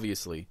inside,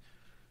 obviously.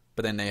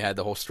 But then they had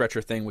the whole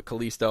stretcher thing with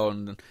Kalisto.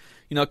 And,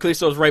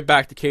 Kalisto's right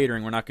back to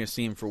catering. We're not going to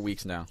see him for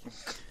weeks now.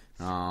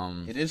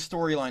 It is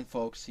storyline,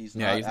 folks. He's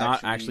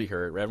not actually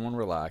hurt. Everyone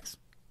relax.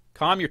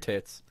 Calm your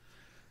tits.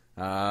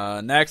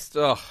 Next,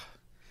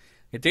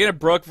 Dana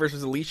Brooke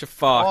versus Alicia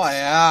Fox. Oh,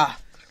 yeah.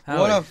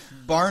 What a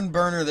barn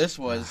burner this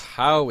was.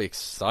 How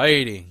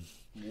exciting.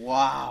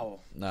 Wow.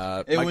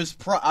 I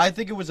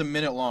think it was a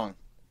minute long.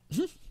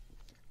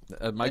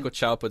 Michael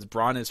Chow puts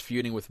Braun is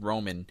feuding with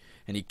Roman,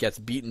 and he gets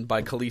beaten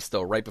by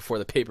Kalisto right before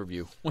the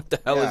pay-per-view. What the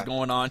hell is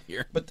going on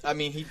here? But, I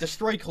mean, he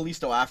destroyed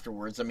Kalisto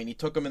afterwards. I mean, he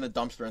took him in the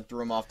dumpster and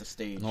threw him off the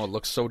stage. Oh, it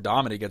looks so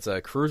dominant against a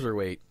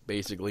cruiserweight,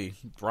 basically.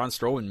 Braun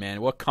Strowman, man.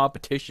 What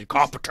competition.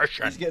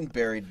 He's getting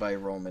buried by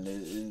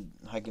Roman.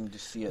 I can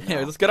just see it now.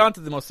 Yeah, let's get on to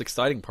the most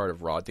exciting part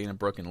of Raw, Dana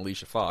Brooke and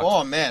Alicia Fox.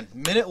 Oh, man.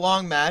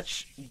 Minute-long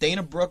match.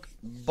 Dana Brooke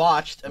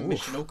botched a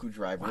Michinoku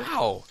driver.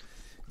 Wow.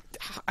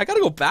 I gotta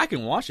go back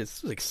and watch this.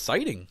 This was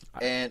exciting.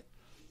 And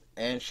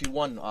she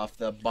won off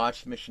the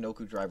botched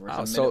Michinoku driver.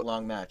 It's a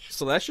minute-long match.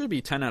 So that should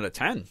be 10 out of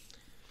 10.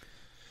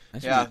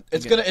 Yeah,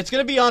 it's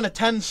gonna be on a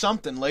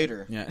 10-something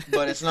later. Yeah.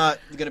 But it's not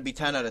gonna be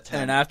 10 out of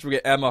 10. And after we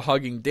get Emma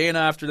hugging Dana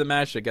after the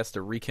match, I guess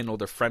to rekindle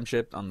their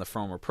friendship on the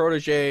former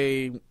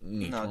protege.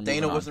 No,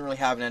 Dana wasn't really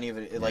having any of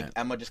it.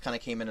 Emma just kind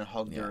of came in and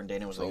hugged her, and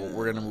Dana was so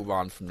we're gonna move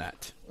on from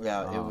that.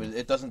 Yeah,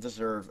 it doesn't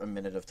deserve a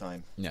minute of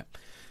time. Yeah,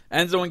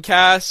 Enzo and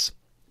Cass.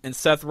 And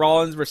Seth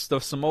Rollins versus the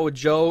Samoa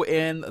Joe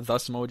and the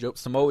Samoa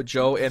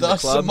Joe and the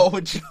club.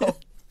 Samoa Joe.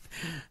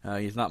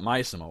 He's not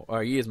my Samoa.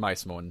 Or he is my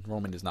Samoan.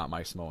 Roman is not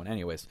my Samoan.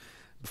 Anyways,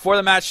 before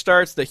the match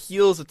starts, the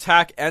heels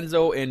attack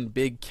Enzo and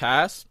Big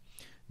Cass.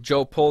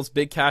 Joe pulls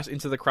Big Cass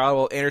into the crowd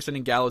while Anderson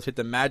and Gallows hit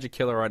the Magic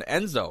Killer on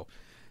Enzo.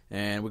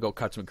 And we go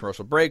cut to a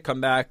commercial break, come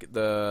back.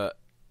 The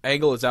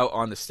Angle is out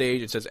on the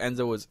stage and says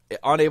Enzo was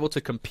unable to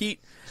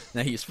compete.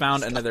 Now he's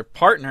found another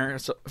partner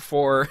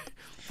for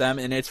them,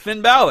 and it's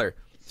Finn Balor.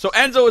 So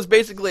Enzo is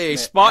basically a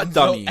spot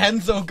dummy.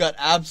 Enzo got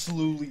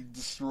absolutely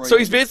destroyed. So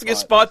he's basically a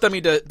spot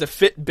dummy to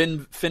fit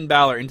Finn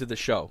Balor into the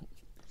show.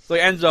 So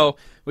Enzo,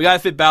 we gotta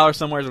fit Balor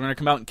somewhere. So we're gonna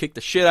come out and kick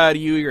the shit out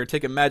of you. You're gonna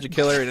take a Magic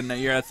Killer, and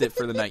then that's it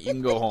for the night. You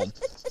can go home.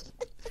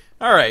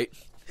 All right.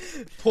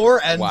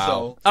 Poor Enzo.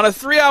 Wow. On a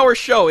 3-hour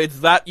show, it's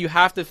that you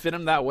have to fit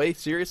him that way?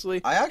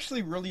 Seriously? I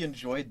actually really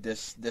enjoyed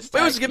this.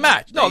 But it was a good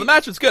match. No, the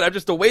match was good.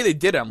 Just the way they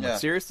did it. I'm like,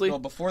 seriously? No,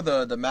 before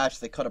the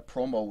match, they cut a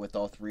promo with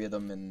all three of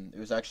them, and it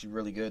was actually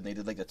really good. And they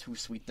did like a Too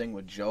Sweet thing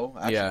with Joe.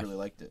 I actually really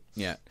liked it.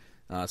 Yeah.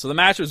 So the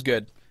match was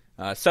good.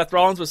 Seth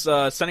Rollins was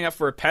setting up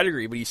for a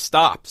pedigree, but he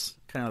stops.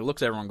 Kind of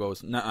looks at everyone and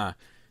goes, nuh-uh,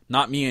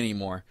 not me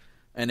anymore.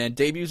 And then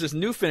debuts this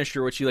new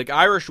finisher, which he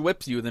Irish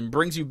whips you, then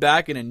brings you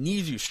back and then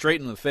knees you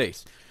straight in the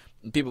face.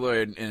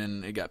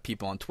 And you got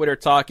people on Twitter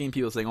talking,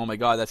 people saying, oh my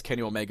god, that's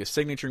Kenny Omega's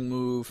signature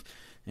move,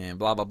 and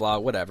blah, blah, blah,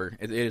 whatever.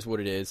 It is what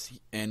it is.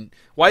 And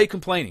why are you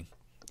complaining?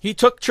 He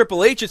took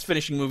Triple H's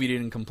finishing move, he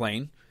didn't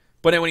complain.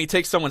 But then when he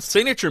takes someone's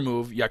signature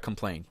move, you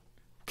complain.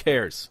 Who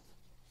cares?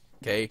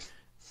 Okay?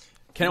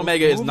 Kenny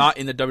Omega is not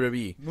in the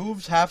WWE.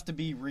 Moves have to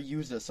be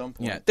reused at some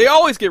point. Yeah, they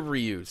always get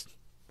reused.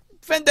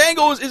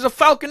 Fandango is a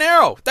Falcon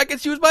Arrow. That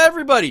gets used by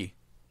everybody.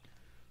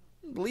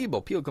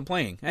 Unbelievable. People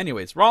complaining.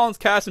 Anyways, Rollins,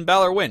 Cass, and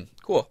Balor win.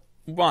 Cool.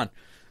 Move on.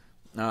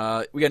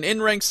 We got an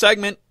in-ring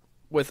segment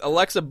with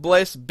Alexa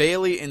Bliss,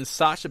 Bayley, and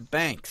Sasha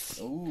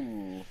Banks.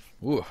 Ooh.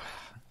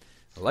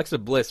 Alexa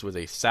Bliss was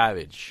a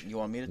savage. You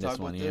want me to talk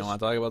about this? You want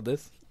to talk about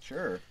this?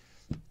 Sure.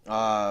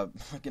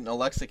 Fucking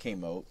Alexa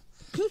came out,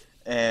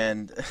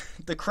 and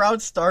the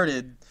crowd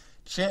started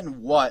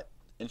chanting "what"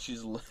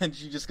 and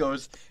she just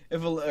goes, "Are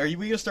we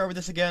gonna start with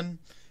this again?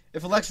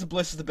 If Alexa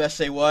Bliss is the best,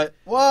 say what?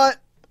 What?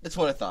 That's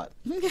what I thought."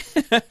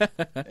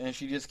 And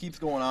she just keeps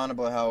going on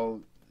about how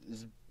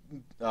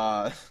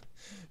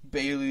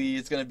Bayley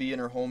is gonna be in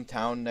her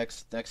hometown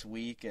next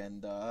week,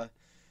 and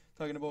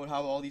talking about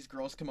how all these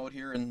girls come out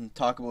here and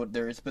talk about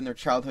it's been their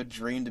childhood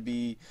dream to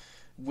be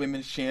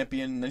women's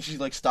champion. And then she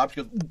like stopped.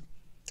 She goes,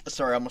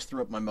 "Sorry, I almost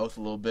threw up my mouth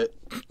a little bit."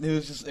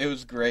 It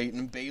was great.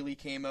 And Bayley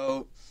came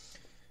out,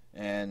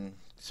 and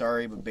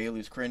sorry, but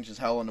Bayley's cringe as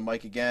hell on the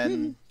mic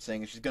again,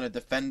 saying she's gonna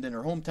defend in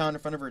her hometown in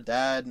front of her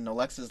dad. And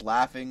Alexa's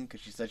laughing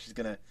because she said she's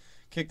gonna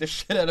kick the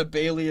shit out of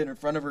Bayley in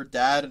front of her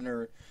dad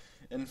and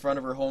in front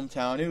of her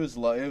hometown. It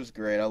was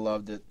great. I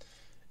loved it.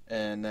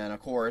 And then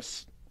of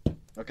course,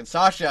 fucking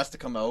Sasha has to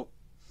come out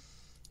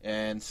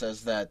and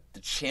says that the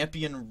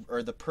champion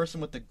or the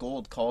person with the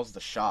gold calls the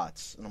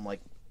shots. And I'm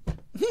like,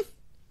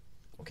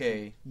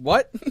 okay,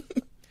 what?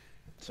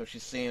 So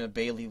she's saying that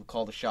Bayley would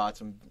call the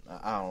shots, and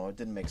I don't know, it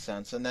didn't make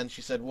sense. And then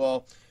she said,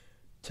 "Well,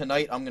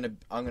 tonight I'm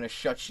gonna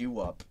shut you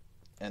up."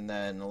 And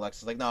then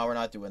Alexa's like, "No, we're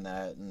not doing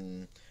that."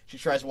 And she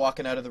tries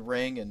walking out of the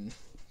ring, and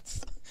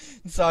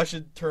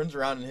Sasha turns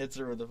around and hits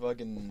her with a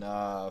fucking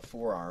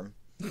forearm.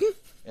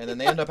 And then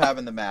they end up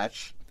having the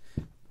match.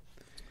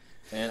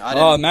 And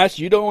a match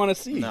you don't want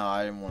to see. No,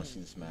 I didn't want to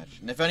see this match.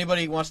 And if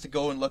anybody wants to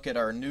go and look at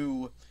our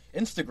new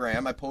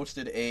Instagram, I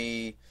posted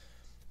a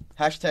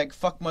hashtag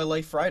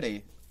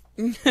 #FuckMyLifeFriday.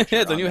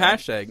 It's a new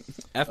hashtag.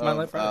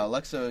 #FMyLifeFriday.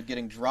 Alexa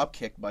getting drop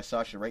kicked by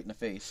Sasha right in the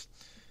face.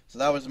 So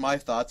that was my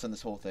thoughts on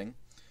this whole thing.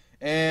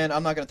 And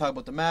I'm not going to talk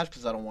about the match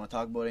because I don't want to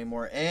talk about it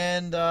anymore.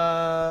 And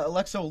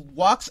Alexa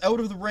walks out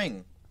of the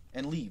ring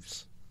and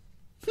leaves.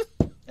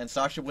 And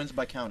Sasha wins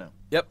by countout.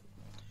 Yep.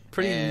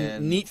 Pretty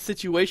neat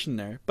situation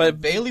there.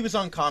 But Bayley was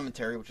on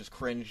commentary, which is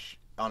cringe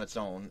on its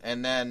own.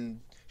 And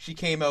then she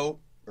came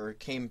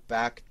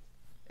back,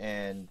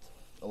 and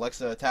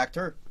Alexa attacked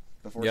her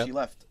before she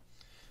left.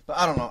 But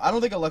I don't know. I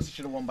don't think Alexa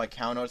should have won by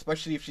countout,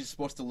 especially if she's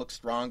supposed to look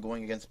strong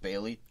going against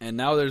Bayley. And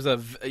now there's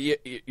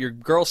your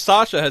girl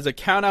Sasha has a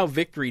countout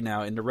victory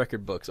now in the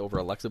record books over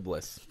Alexa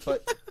Bliss.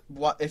 But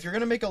if you're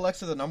going to make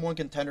Alexa the #1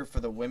 contender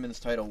for the women's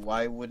title,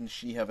 why wouldn't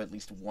she have at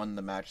least won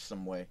the match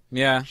some way?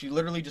 Yeah. She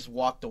literally just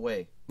walked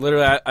away.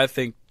 Literally, I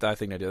think they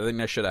did. I think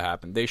that should have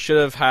happened. They should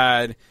have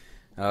had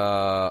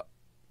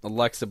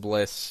Alexa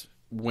Bliss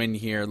win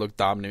here, look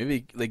dominant.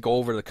 Maybe they go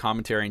over the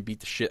commentary and beat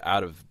the shit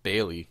out of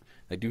Bayley.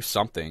 They do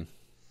something.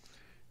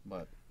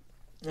 But,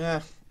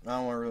 I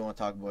don't really want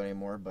to talk about it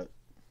anymore, but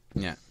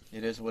yeah,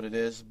 it is what it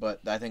is. But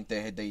I think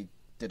they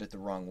did it the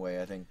wrong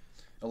way. I think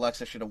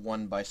Alexa should have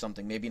won by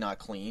something, maybe not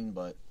clean,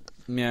 but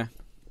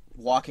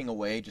walking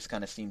away just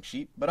kind of seemed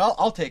cheap. But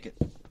I'll take it.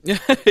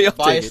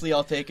 Biasly,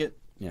 I'll take it.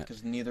 Yeah,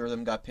 because neither of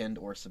them got pinned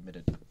or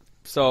submitted.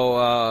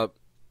 So,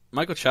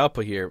 Michael Chow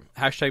put here,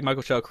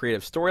 #Michael Chow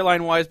Creative.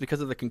 Storyline-wise,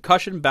 because of the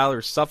concussion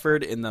Balor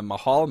suffered in the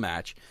Mahal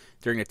match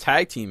during a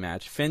tag team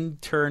match, Finn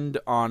turned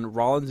on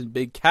Rollins and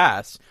Big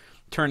Cass,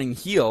 turning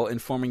heel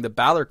and forming the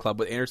Balor Club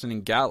with Anderson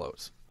and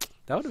Gallows.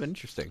 That would have been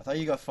interesting. I thought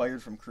you got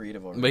fired from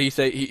Creative already.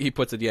 But he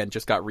puts at the end,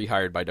 just got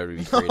rehired by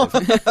WWE Creative.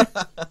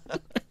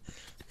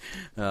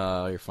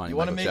 You're funny. You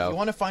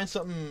want to find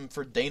something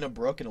for Dana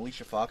Brooke and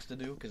Alicia Fox to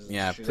do?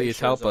 Please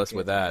help us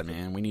with that,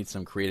 man. We need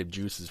some creative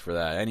juices for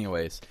that.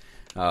 Anyways,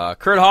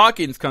 Kurt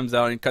Hawkins comes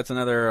out and cuts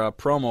another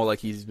promo like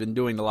he's been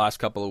doing the last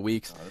couple of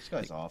weeks. Oh, this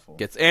guy's awful.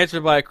 Gets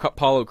answered by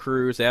Apollo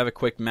Crews. They have a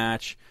quick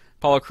match.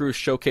 Apollo Crews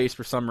showcased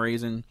for some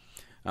reason.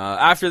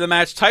 After the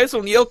match, Titus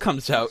O'Neil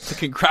comes out to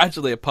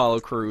congratulate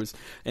Apollo Crews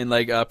and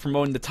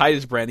promoting the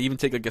Titus brand. They even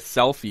take a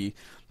selfie.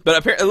 But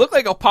apparently, it looked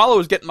like Apollo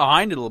was getting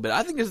behind it a little bit.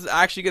 I think this is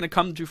actually going to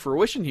come to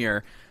fruition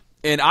here.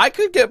 And I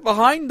could get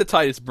behind the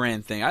Titus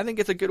brand thing. I think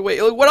it's a good way.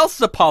 What else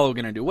is Apollo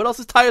going to do? What else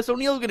is Titus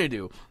O'Neil going to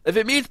do? If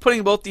it means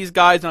putting both these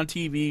guys on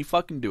TV,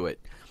 fucking do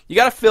it. You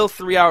got to fill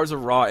 3 hours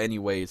of Raw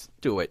anyways.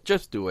 Do it.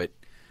 Just do it.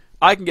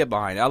 I can get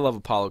behind it. I love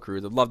Apollo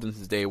Crews. I've loved him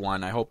since day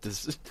one. I hope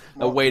this is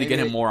a way to get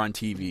him more on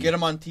TV. Get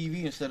him on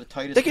TV instead of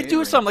Titus. They could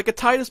do something like a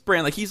Titus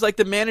brand. Like he's like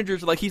the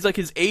manager's, like he's like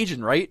his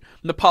agent, right?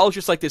 And Apollo's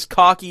just like this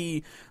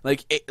cocky,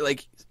 like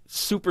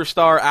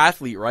superstar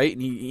athlete, right?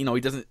 And he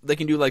doesn't. They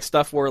can do like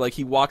stuff where like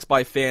he walks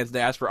by fans, and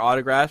they ask for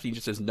autographs, and he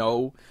just says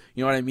no.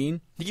 You know what I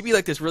mean? He could be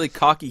like this really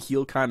cocky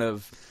heel kind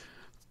of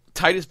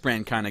Titus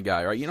brand kind of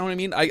guy, right? You know what I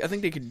mean? I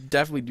think they could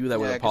definitely do that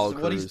with Apollo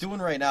Crews. What he's doing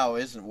right now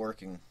isn't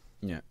working.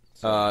 Yeah.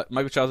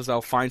 Michael Chow says,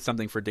 I'll find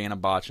something for Dana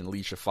Botch and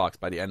Alicia Fox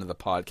by the end of the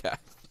podcast.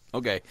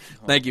 Okay.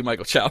 Thank you,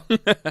 Michael Chow.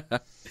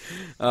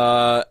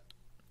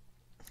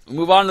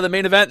 Move on to the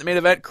main event. The main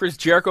event, Chris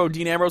Jericho and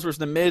Dean Ambrose versus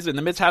The Miz. And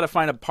The Miz had to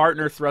find a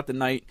partner throughout the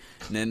night.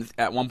 And then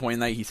at one point in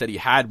the night, he said he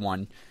had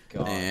one.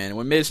 God. And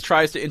when Miz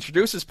tries to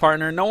introduce his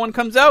partner, no one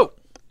comes out.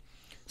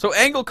 So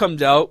Angle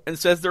comes out and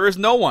says there is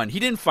no one. He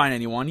didn't find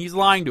anyone. He's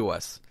lying to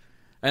us.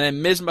 And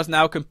then Miz must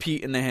now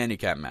compete in the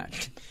handicap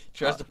match.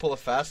 Tries to pull a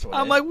fast one.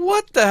 I'm like,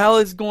 what the hell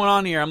is going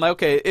on here? I'm like,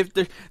 okay,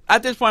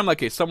 at this point, I'm like,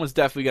 okay, someone's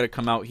definitely got to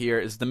come out here.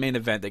 It's the main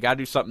event. They got to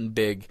do something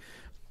big.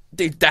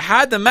 They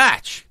had the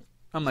match.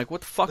 I'm like,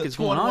 what the fuck is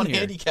going on here?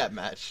 handicap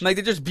match. Like,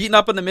 they're just beating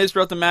up on the Miz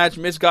throughout the match.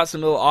 Miz got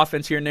some little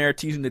offense here and there,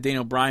 teasing the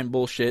Daniel Bryan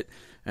bullshit,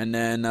 and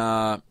then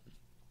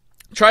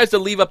tries to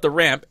leave up the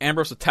ramp.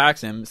 Ambrose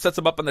attacks him, sets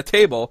him up on the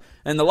table,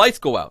 and the lights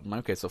go out. I'm like,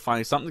 okay, so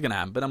finally something's gonna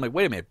happen. But I'm like,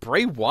 wait a minute,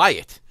 Bray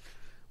Wyatt?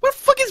 What the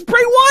fuck is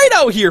Bray Wyatt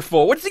out here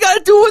for? What's he got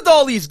to do with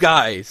all these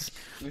guys?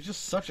 It was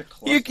just such a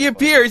cluster. He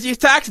appears, he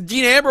attacks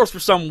Dean Ambrose for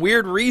some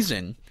weird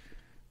reason,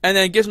 and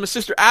then gives him his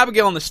sister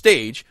Abigail on the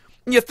stage.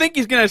 And you think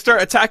he's going to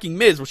start attacking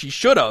Miz, which he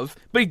should have,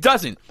 but he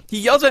doesn't. He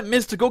yells at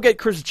Miz to go get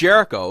Chris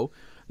Jericho.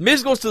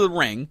 Miz goes to the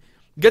ring,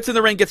 gets in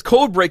the ring, gets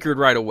code-breakered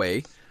right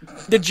away.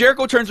 Then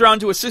Jericho turns around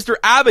to his sister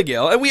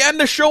Abigail, and we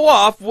end the show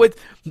off with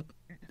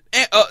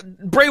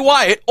Bray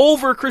Wyatt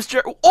over Chris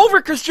Jericho.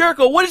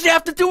 What does he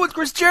have to do with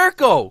Chris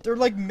Jericho? They're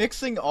like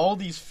mixing all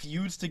these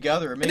feuds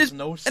together. It makes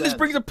no sense. And this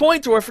brings a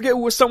point to, I forget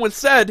who someone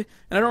said,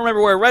 and I don't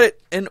remember where I read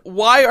it, and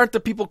why aren't the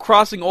people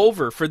crossing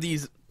over for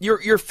these?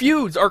 Your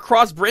feuds are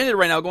cross-branded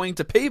right now going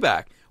to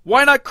Payback.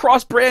 Why not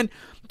cross-brand?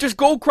 Just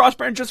go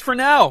cross-brand just for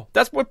now.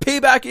 That's what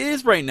Payback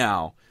is right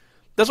now.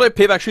 That's why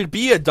Payback should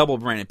be a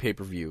double-branded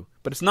pay-per-view,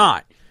 but it's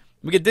not.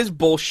 We get this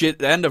bullshit at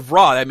the end of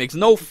Raw that makes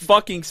no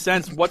fucking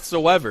sense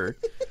whatsoever.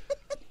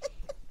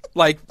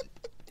 Like,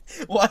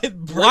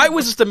 why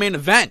was this the main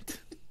event?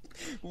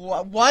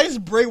 Why is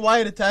Bray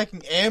Wyatt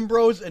attacking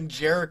Ambrose and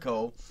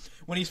Jericho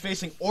when he's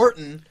facing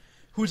Orton,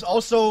 who's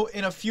also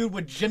in a feud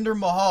with Jinder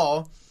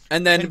Mahal?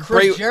 And then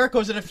Chris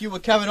Jericho's in a feud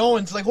with Kevin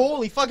Owens. Like,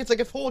 holy fuck, it's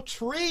like a whole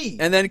tree.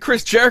 And then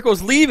Chris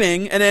Jericho's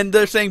leaving, and then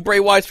they're saying Bray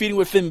Wyatt's feuding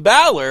with Finn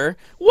Balor.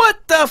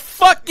 What the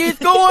fuck is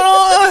going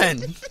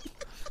on?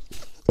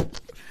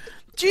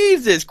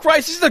 Jesus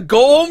Christ, this is a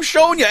go-home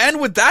show and you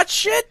end with that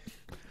shit?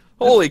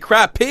 Holy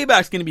crap,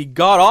 Payback's going to be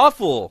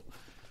god-awful.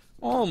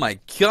 Oh my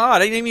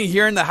god, I ain't even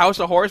hearing the House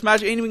of Horrors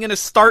match. I ain't even going to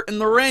start in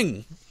the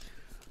ring.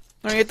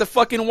 I'm going to get the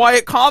fucking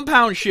Wyatt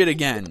compound shit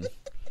again.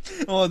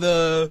 Oh,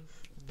 the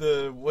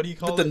what do you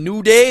call it? The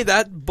New Day,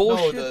 that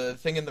bullshit? No, the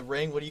thing in the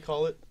ring, what do you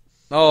call it?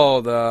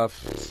 Oh, the...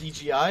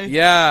 CGI?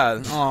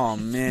 Yeah. Oh,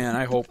 man,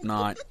 I hope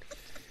not.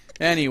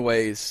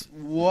 Anyways.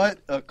 What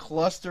a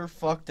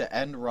clusterfuck to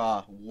end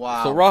Raw.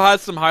 Wow. So Raw had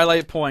some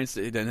highlight points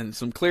and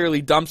some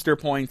clearly dumpster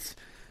points.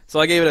 So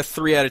I gave it a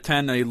 3 out of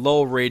 10, a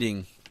low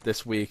rating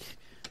this week.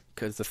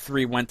 Because the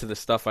 3 went to the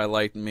stuff I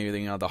liked.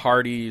 Maybe, the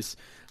Hardys,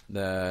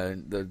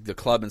 the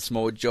Club and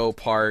Samoa Joe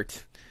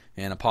part,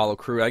 and Apollo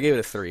Crew. I gave it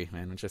a 3,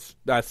 man.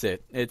 That's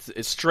it.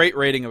 It's straight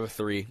rating of a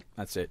 3.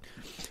 That's it.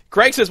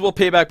 Greg says, will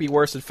Payback be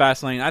worse than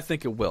Fastlane? I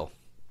think it will.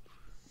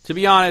 To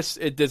be honest,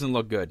 it doesn't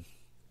look good.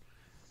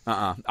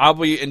 I'll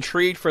be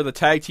intrigued for the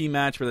tag team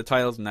match for the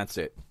titles, and that's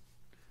it.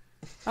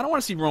 I don't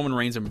want to see Roman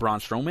Reigns and Braun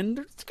Strowman.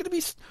 It's gonna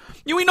be.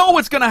 We know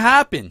what's gonna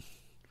happen.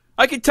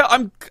 I can tell.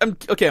 I'm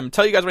gonna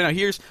tell you guys right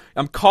now.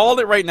 I'm calling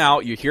it right now.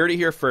 You heard it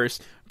here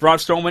first. Braun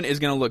Strowman is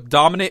gonna look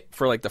dominant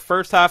for like the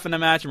first half of the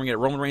match, and we're gonna get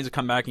Roman Reigns to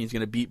come back, and he's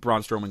gonna beat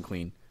Braun Strowman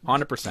clean,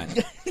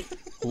 100%,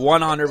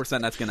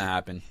 100%. That's gonna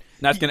happen. And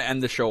that's gonna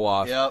end the show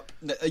off. Yep.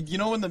 You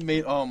know when the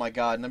main. Oh my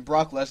god! And then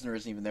Brock Lesnar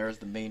isn't even there as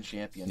the main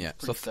champion. Yeah.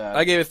 Pretty sad.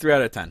 I gave it 3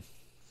 out of 10.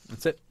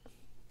 That's it.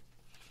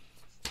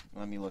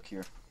 Let me look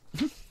here.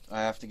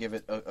 I have to give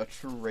it a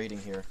true rating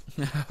here.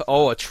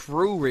 Oh, a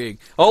true rating.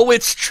 Oh,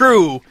 it's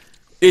true.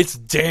 It's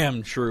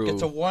damn true.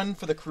 It's a 1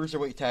 for the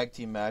Cruiserweight Tag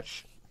Team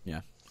match.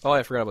 Yeah. Oh,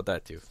 I forgot about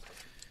that, too.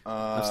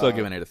 I'm still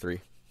giving it a 3.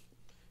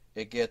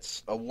 It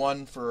gets a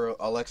 1 for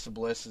Alexa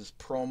Bliss's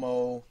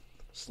promo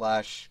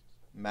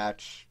 /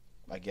 match,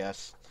 I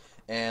guess.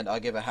 And I'll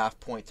give a half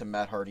point to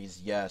Matt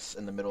Hardy's yes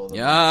in the middle of the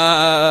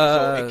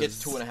match. So it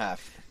gets 2.5.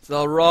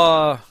 So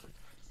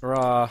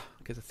Raw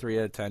gets a 3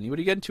 out of 10. What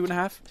are you getting?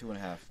 2.5?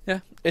 2.5. Yeah,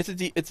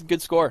 it's a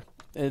good score.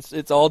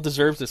 It's all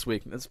deserves this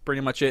week. That's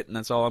pretty much it, and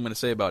that's all I'm going to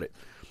say about it.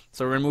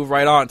 So we're going to move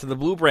right on to the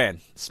blue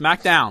brand,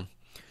 Smackdown,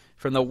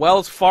 from the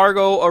Wells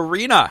Fargo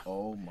Arena.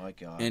 Oh my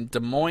god! In Des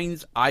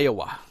Moines,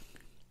 Iowa.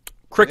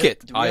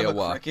 Cricket, Do we Iowa. have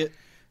a cricket?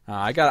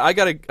 I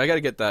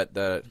gotta get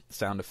that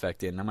sound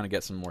effect in. I'm gonna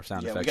get some more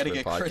sound effects for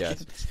the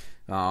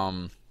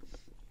podcast.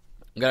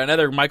 Got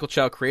another Michael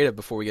Chow creative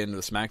before we get into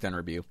the SmackDown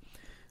review.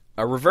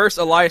 A reverse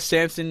Elias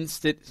Sampson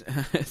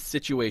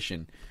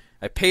situation.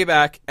 At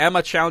Payback,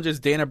 Emma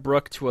challenges Dana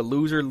Brooke to a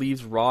loser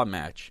leaves Raw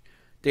match.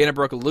 Dana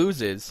Brooke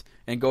loses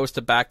and goes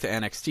back to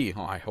NXT.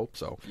 Oh, I hope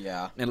so.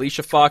 Yeah. And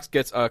Alicia Fox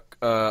gets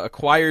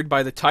acquired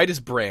by the Titus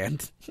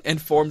brand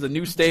and forms a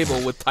new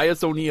stable with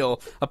Titus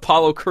O'Neil,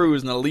 Apollo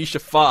Crews, and Alicia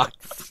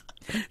Fox.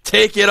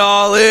 Take it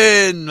all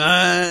in,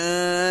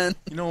 man.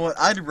 You know what?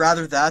 I'd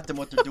rather that than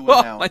what they're doing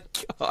now. Oh my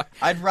god.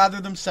 I'd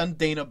rather them send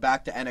Dana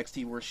back to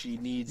NXT where she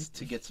needs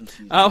to get some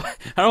season. I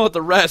don't know what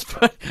the rest,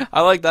 but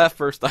I like that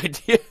first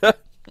idea.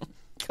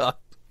 God.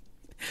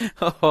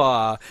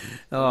 What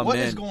man.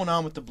 is going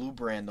on with the blue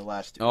brand the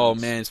last 2 Oh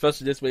weeks? man,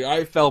 especially this week.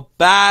 I felt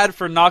bad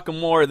for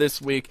Nakamura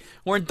this week.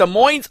 We're in Des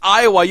Moines,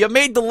 Iowa. You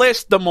made the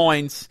list, Des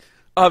Moines,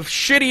 of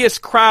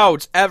shittiest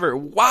crowds ever.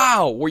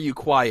 Wow, were you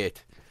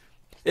quiet?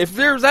 If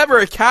there's ever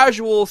a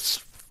casual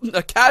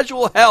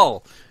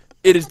hell,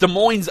 it is Des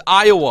Moines,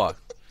 Iowa.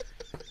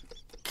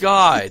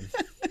 God.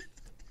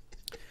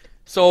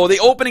 So the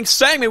opening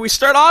segment, we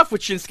start off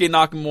with Shinsuke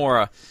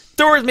Nakamura.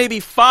 There was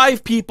maybe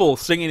 5 people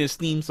singing his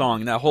theme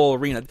song in that whole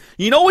arena.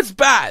 You know what's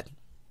bad?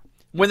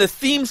 When the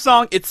theme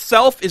song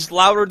itself is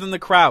louder than the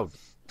crowd.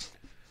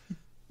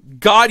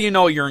 God, you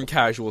know you're in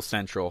Casual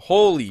Central.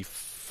 Holy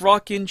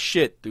fucking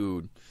shit,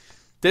 dude.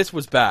 This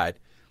was bad.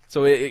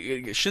 So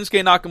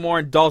Shinsuke Nakamura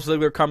and Dolph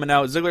Ziggler coming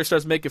out. Ziggler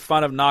starts making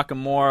fun of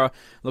Nakamura,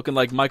 looking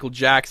like Michael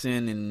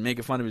Jackson and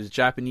making fun of his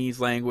Japanese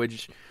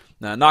language.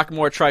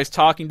 Nakamura tries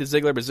talking to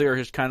Ziggler, but Ziggler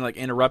just kind of like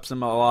interrupts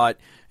him a lot.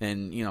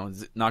 And, you know,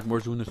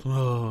 Nakamura's doing this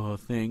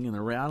thing in the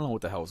ring. I don't know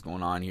what the hell is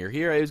going on here.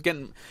 It's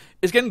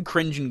getting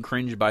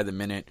cringe by the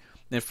minute.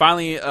 And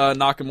finally,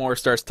 Nakamura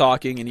starts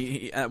talking, and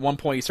he at one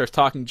point he starts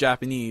talking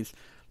Japanese.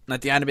 And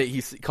at the end of it,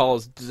 he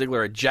calls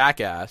Ziggler a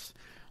jackass.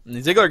 And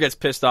Ziggler gets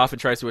pissed off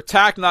and tries to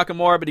attack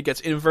Nakamura, but he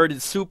gets inverted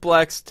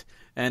suplexed,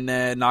 and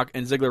then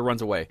Ziggler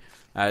runs away.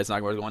 As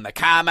Nakamura's going, the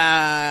come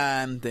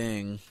on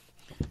thing.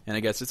 And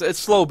I guess it's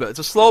slow build. It's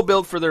a slow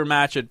build for their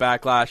match at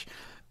Backlash.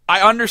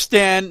 I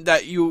understand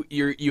that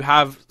you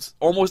have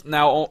almost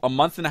now a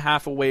month and a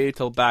half away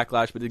till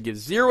Backlash, but it gives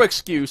zero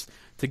excuse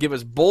to give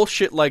us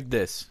bullshit like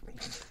this.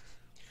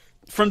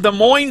 From Des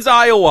Moines,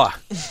 Iowa.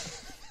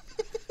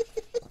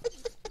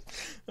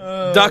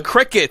 The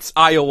Crickets,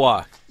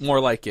 Iowa. More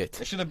like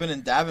it. It should have been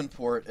in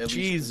Davenport. At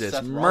Jesus,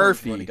 least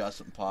Murphy. He got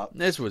some pop.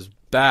 This was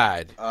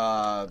bad.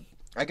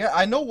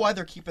 I know why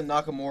they're keeping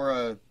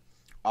Nakamura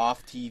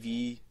off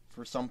TV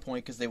for some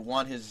point, because they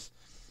want his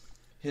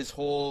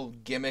whole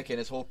gimmick and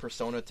his whole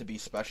persona to be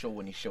special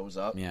when he shows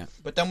up. Yeah.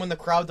 But then when the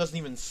crowd doesn't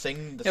even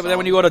sing the song. But then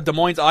when you go to Des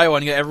Moines, Iowa,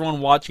 and you get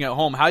everyone watching at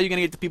home, how are you going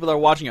to get the people that are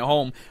watching at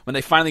home when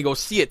they finally go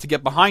see it to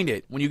get behind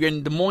it? When you get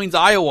in Des Moines,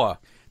 Iowa.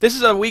 This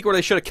is a week where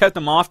they should have kept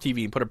them off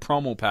TV and put a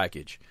promo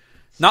package.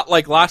 Not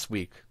like last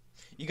week.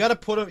 You got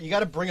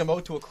to bring them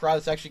out to a crowd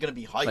that's actually going to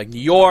be hyped. Like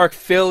New York,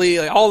 Philly,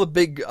 like all the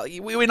big.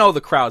 We know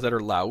the crowds that are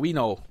loud. We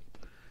know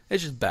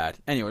it's just bad.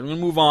 Anyway, we're gonna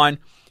move on.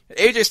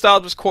 AJ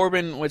Styles vs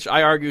Corbin, which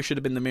I argue should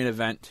have been the main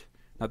event,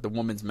 not the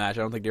women's match.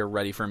 I don't think they're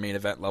ready for a main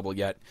event level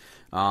yet.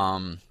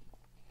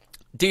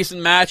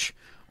 Decent match.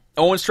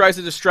 Owens tries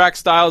to distract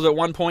Styles at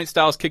one point.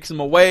 Styles kicks him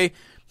away.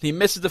 He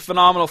misses the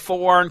phenomenal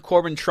forearm.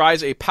 Corbin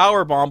tries a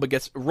power bomb, but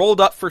gets rolled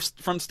up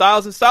from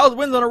Styles, and Styles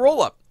wins on a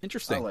roll up.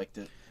 Interesting. I liked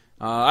it.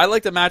 I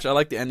like the match. I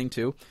like the ending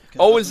too.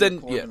 Owens then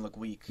Corbin look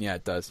weak. Yeah,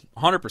 it does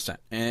 100%,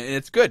 and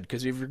it's good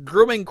because if you're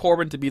grooming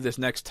Corbin to be this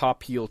next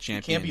top heel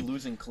champion, you can't be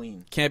losing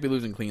clean. Can't be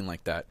losing clean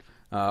like that.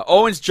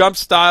 Owens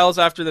jumps Styles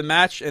after the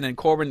match, and then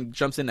Corbin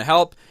jumps in to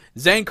help.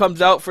 Zayn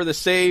comes out for the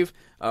save.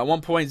 At one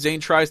point, Zayn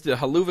tries to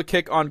haluva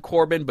kick on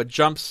Corbin, but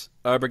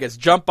gets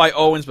jumped by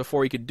Owens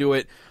before he could do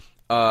it.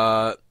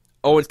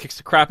 Owens kicks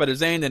the crap out of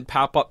Zayn, then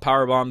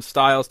powerbomb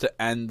Styles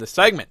to end the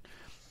segment.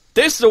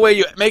 This is the way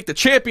you make the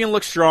champion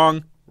look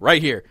strong. Right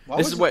here.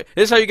 This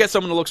is how you get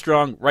someone to look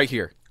strong. Right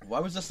here. Why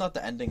was this not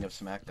the ending of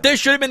SmackDown? This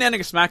should have been the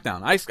ending of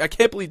SmackDown. I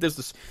can't believe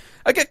this.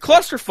 I get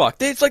clusterfucked.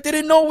 It's like they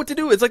didn't know what to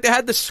do. It's like they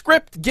had the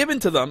script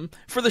given to them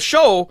for the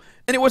show,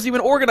 and it wasn't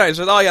even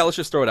organized. Oh yeah, let's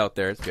just throw it out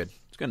there. It's good.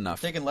 It's good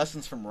enough. Taking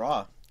lessons from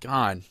Raw.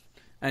 God.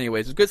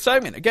 Anyways, it's a good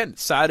segment. Again,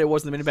 sad it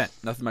wasn't the main event.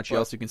 Nothing much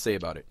else you can say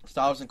about it.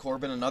 Styles and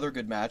Corbin, another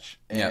good match,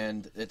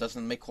 and it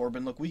doesn't make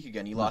Corbin look weak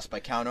again. He lost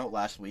by countout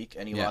last week,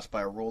 and he lost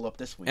by a roll-up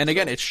this week. And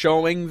again, it's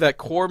showing that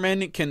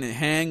Corbin can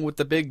hang with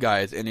the big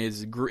guys and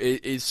is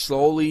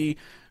slowly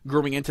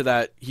grooming into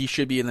that he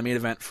should be in the main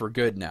event for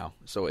good now.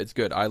 So it's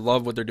good. I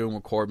love what they're doing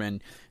with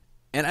Corbin.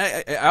 And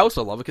I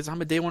also love it because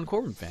I'm a Day One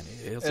Corbin fan.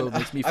 It also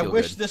makes me feel good. I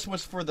wish this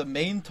was for the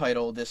main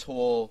title, this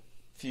whole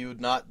feud,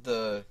 not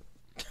the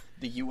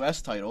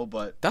U.S. title,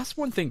 but that's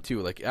one thing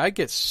too. Like I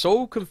get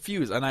so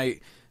confused, and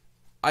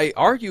I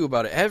argue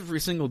about it every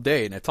single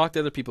day, and I talk to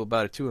other people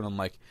about it too, and I'm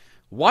like,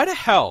 why the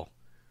hell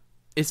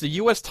is the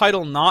U.S.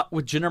 title not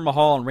with Jinder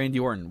Mahal and Randy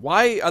Orton?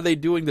 Why are they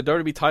doing the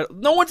WWE title?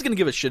 No one's gonna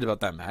give a shit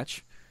about that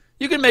match.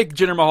 You can make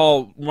Jinder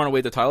Mahal run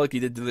away the title like he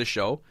did to this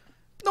show.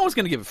 No one's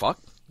gonna give a fuck.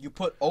 You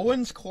put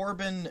Owens,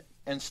 Corbin,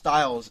 and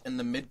Styles in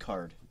the mid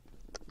card.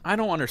 I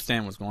don't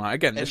understand what's going on.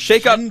 Again, the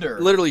shake-up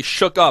literally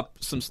shook up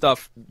some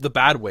stuff the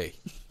bad way.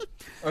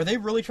 Are they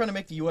really trying to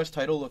make the U.S.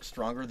 title look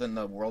stronger than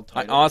the world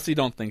title? I honestly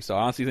don't think so.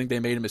 I honestly think they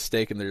made a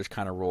mistake and they're just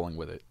kind of rolling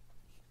with it.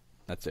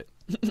 That's it.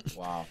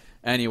 Wow.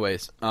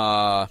 Anyways. It's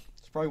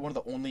probably one of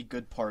the only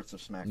good parts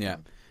of SmackDown. Yeah.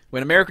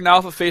 When American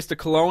Alpha faced the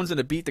Colones in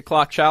a Beat the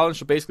Clock challenge,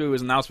 so basically it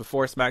was announced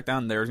before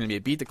SmackDown there was going to be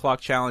a Beat the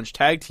Clock challenge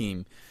tag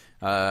team,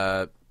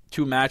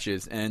 2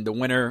 matches, and the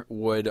winner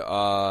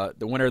of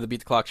the Beat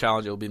the Clock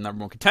challenge will be the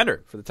number 1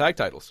 contender for the tag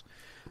titles.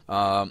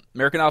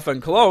 American Alpha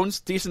and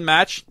Colones, decent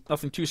match,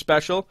 nothing too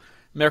special.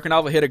 American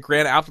Alpha hit a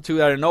grand amplitude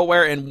out of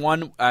nowhere and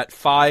won at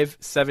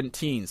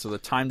 5:17. So the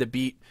time to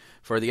beat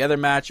for the other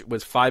match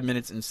was 5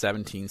 minutes and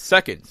 17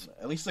 seconds.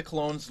 At least the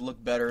Colones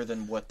look better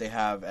than what they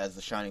have as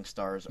the Shining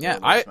Stars. Yeah,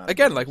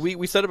 like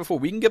we said it before,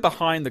 we can get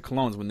behind the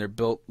Colones when they're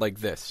built like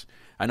this.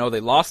 I know they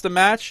lost the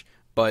match,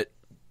 but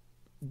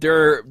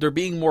they're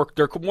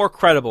more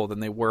credible than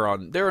they were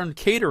on. They're on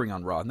catering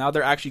on Raw. Now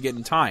they're actually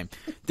getting time.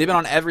 They've been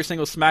on every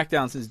single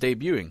SmackDown since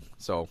debuting.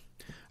 So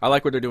I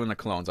like what they're doing to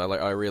the Colones.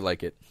 I really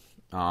like it.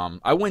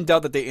 I wouldn't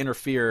doubt that they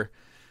interfere,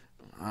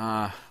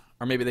 or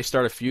maybe they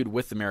start a feud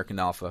with American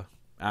Alpha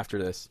after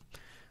this.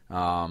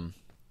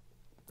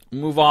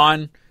 Move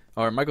on.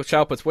 Or Michael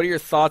Chow puts, what are your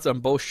thoughts on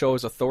both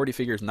shows' authority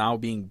figures now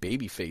being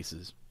baby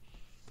faces?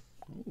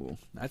 Ooh,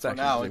 that's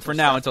actually for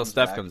now until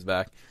Steph comes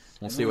back.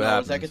 We'll see what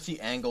happens. I could see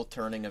Angle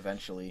turning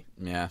eventually.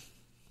 Yeah.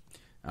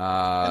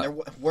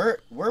 And where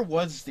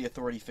was the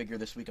authority figure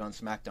this week on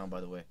SmackDown,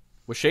 by the way?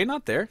 Was Shane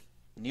not there?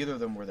 Neither of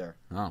them were there.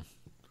 Oh.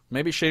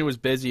 Maybe Shane was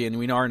busy, and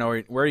we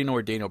already know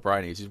where Daniel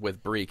Bryan is. He's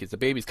with Brie, because the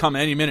baby's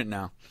coming any minute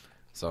now.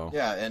 So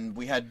yeah, and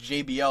we had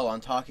JBL on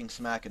Talking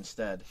Smack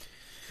instead.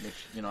 Which,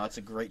 that's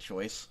a great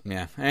choice.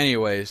 Yeah.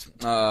 Anyways,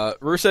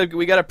 Rusev,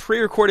 we got a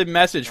pre-recorded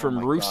message from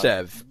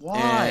Rusev. God.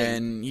 Why?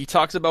 And he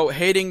talks about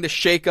hating the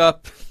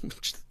shakeup.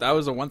 That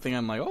was the one thing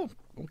I'm like, oh,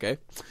 okay.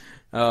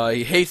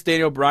 He hates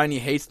Daniel Bryan. He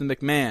hates the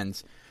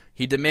McMahons.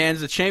 He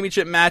demands a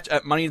championship match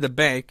at Money in the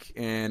Bank,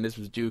 and this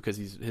was due because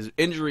his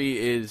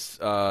injury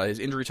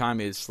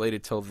time is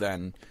slated till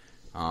then.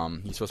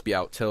 He's supposed to be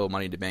out till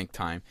Money in the Bank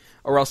time,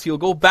 or else he'll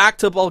go back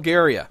to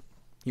Bulgaria.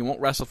 He won't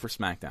wrestle for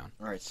SmackDown.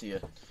 All right, see ya.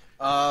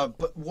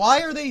 But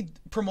why are they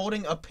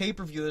promoting a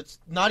pay-per-view that's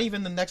not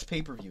even the next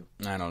pay-per-view?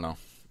 I don't know.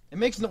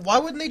 Why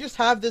wouldn't they just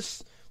have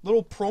this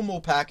little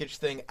promo package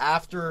thing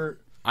after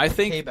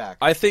Payback?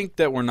 I think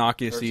that we're not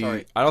going to see...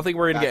 I don't think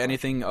we're going to get Backlash.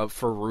 anything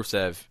for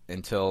Rusev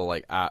until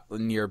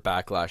near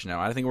Backlash now.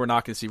 I think we're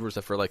not going to see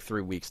Rusev for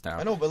 3 weeks now.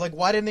 I know, but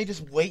why didn't they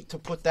just wait to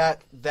put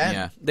that then?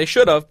 Yeah, they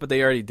should have, but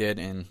they already did,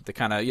 and they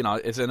kind of,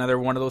 it's another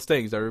one of those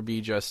things that would be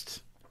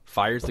just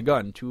fires the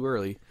gun too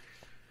early.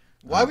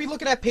 Why are we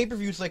looking at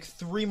pay-per-views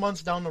 3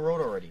 months down the road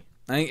already?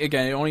 I think,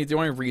 again, the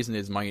only reason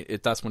is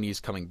that's when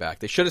he's coming back.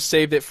 They should have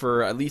saved it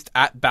for at least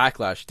at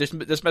Backlash.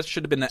 This match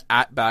should have been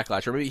at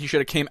Backlash, or maybe he should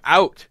have came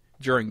out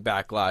during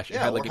Backlash and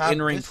had an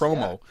in-ring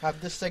promo. Yeah,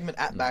 have this segment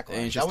at Backlash.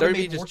 And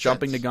just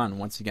jumping the gun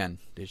once again.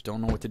 They just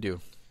don't know what to do.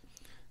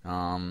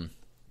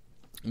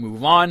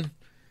 Move on.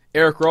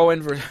 Eric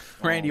Rowan versus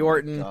Randy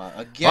Orton.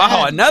 Again.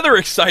 Wow, another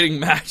exciting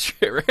match.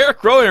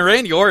 Eric Rowan and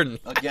Randy Orton.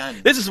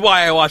 Again. This is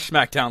why I watch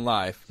SmackDown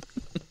Live.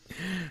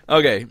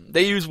 Okay,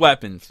 they use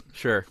weapons.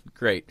 Sure,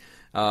 great.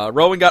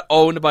 Rowan got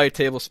owned by a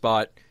table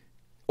spot.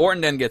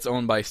 Orton then gets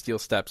owned by a steel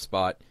step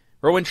spot.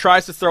 Rowan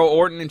tries to throw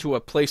Orton into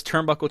a placed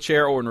turnbuckle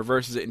chair. Orton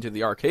reverses it into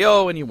the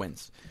RKO, and he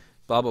wins.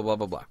 Blah, blah, blah,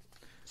 blah, blah.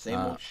 Same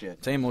old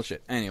shit. Same old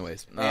shit.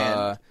 Anyways,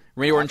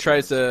 Randy Orton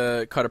tries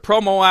to cut a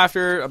promo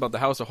after about the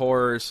House of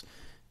Horrors.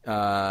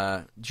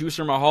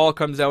 Juicer Mahal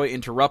comes out and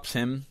interrupts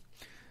him.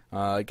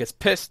 Gets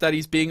pissed that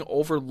he's being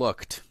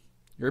overlooked.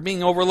 You're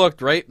being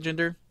overlooked, right,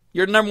 Jinder?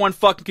 You're the number one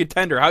fucking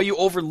contender. How are you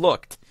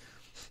overlooked?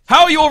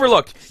 How are you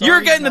overlooked? You're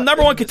getting the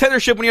number one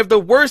contendership when you have the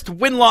worst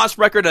win-loss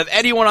record of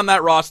anyone on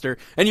that roster,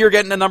 and you're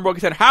getting the number one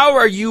contender. How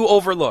are you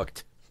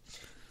overlooked?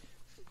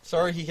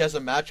 Sorry, he has a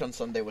match on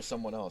Sunday with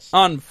someone else.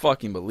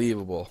 Unfucking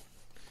believable.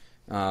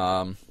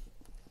 Michael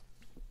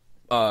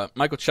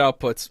Chow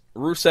puts,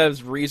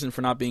 Rusev's reason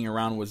for not being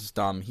around was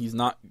dumb. He's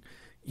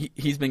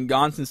been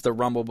gone since the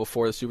Rumble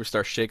before the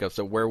Superstar shakeup,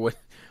 so where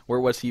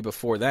was he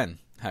before then?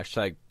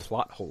 Hashtag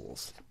plot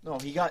holes. No,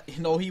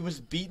 he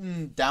was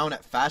beaten down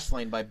at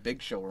Fastlane by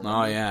Big Show. Remember?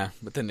 Oh yeah,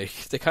 but then they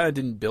kind of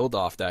didn't build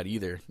off that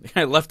either. They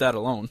kind of left that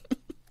alone.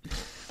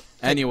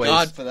 Anyways,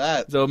 thank God for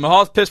that. So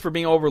Mahal's pissed for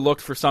being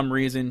overlooked for some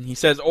reason. He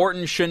says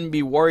Orton shouldn't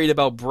be worried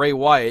about Bray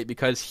Wyatt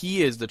because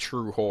he is the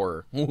true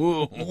horror.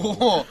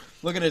 Whoa,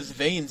 look at his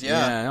veins.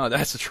 Yeah, no,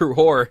 that's the true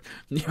horror.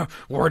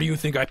 Where do you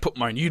think I put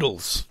my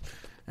needles?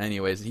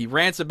 Anyways, he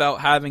rants about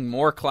having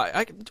more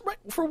class.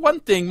 For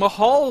one thing,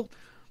 Mahal,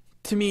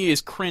 to me,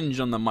 is cringe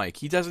on the mic.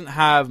 He doesn't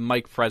have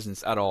mic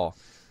presence at all.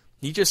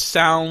 He just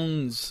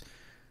sounds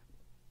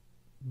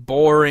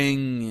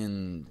boring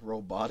and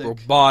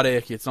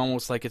robotic. It's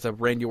almost like it's a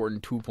Randy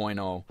Orton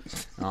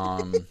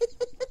 2.0.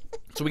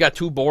 So we got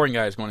two boring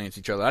guys going against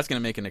each other. That's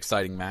going to make an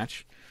exciting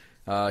match.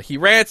 He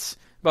rants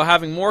about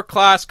having more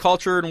class,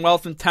 culture, and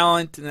wealth and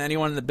talent than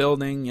anyone in the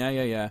building.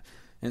 Yeah.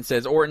 And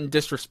says Orton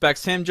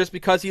disrespects him just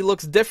because he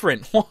looks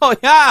different. Well,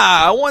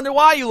 yeah, I wonder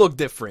why you look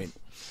different.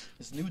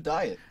 His new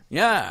diet.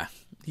 Yeah.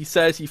 He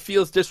says he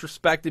feels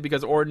disrespected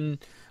because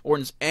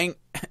Orton's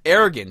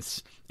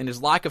arrogance and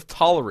his lack of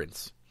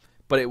tolerance,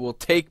 but it will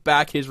take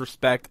back his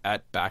respect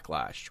at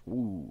Backlash.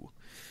 Ooh.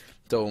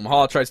 So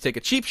Mahal tries to take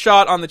a cheap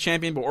shot on the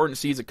champion, but Orton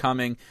sees it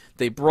coming.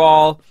 They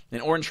brawl,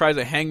 and Orton tries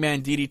a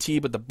hangman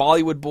DDT, but the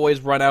Bollywood boys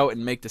run out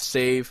and make the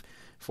save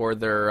for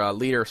their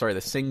leader,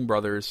 the Singh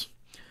brothers.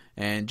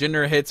 And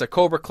Jinder hits a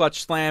Cobra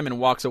Clutch Slam and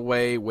walks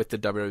away with the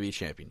WWE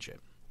Championship.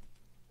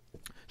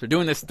 So they're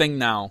doing this thing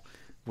now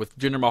with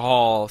Jinder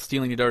Mahal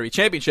stealing the WWE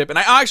Championship, and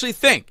I actually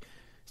think,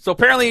 so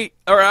apparently,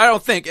 or I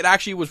don't think, it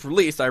actually was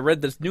released. I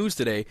read this news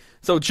today.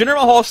 So Jinder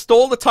Mahal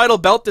stole the title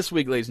belt this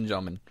week, ladies and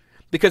gentlemen,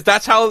 because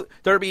that's how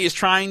WWE is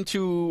trying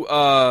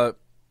to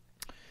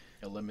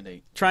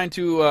eliminate. What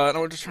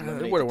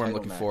am I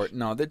looking for?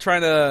 No, they're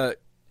trying to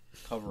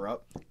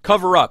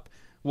cover up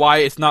why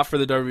it's not for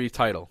the WWE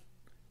title.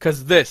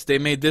 Because they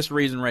made this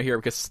reason right here.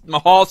 Because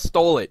Mahal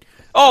stole it.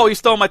 Oh, he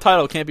stole my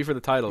title. Can't be for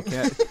the title.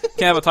 Can't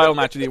have a title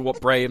match with you,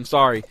 Bray. I'm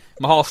sorry.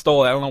 Mahal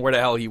stole it. I don't know where the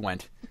hell he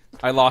went.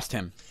 I lost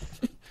him.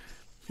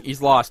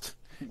 He's lost.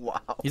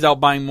 Wow. He's out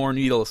buying more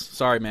needles.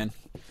 Sorry, man.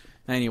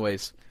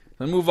 Anyways,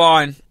 let's move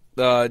on.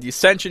 The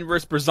Ascension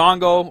versus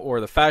Breezango,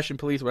 or the Fashion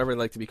Police, whatever they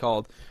like to be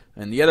called.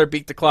 And the other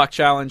Beat the Clock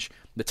challenge.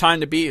 The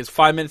time to beat is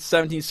 5 minutes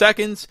 17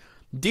 seconds.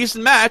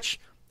 Decent match.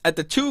 At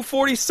the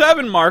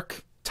 2:47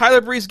 mark,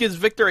 Tyler Breeze gives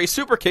Victor a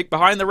super kick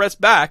behind the ref's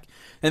back,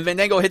 and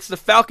Fandango hits the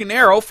Falcon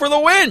Arrow for the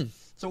win.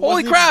 So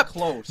holy crap!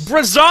 Close.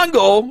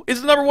 Breezango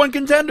is the number 1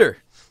 contender.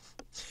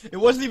 It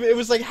wasn't even. It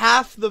was like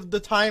half the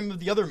time of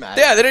the other match.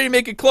 Yeah, they didn't even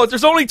make it close.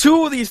 There's only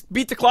 2 of these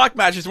Beat the Clock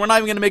matches. We're not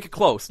even going to make it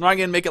close. We're not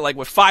going to make it like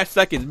with 5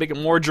 seconds, make it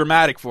more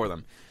dramatic for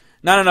them.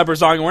 No,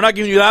 Breezango. We're not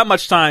giving you that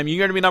much time. You're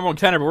going to be number 1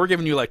 contender, but we're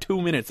giving you like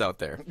 2 minutes out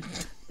there.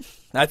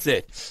 That's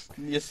it.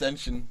 The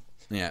Ascension.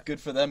 Yeah.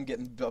 Good for them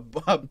getting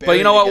But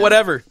you know what? Again.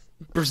 Whatever.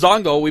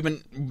 Breezango, we've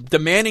been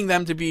demanding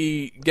them to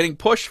be getting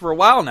pushed for a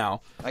while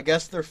now. I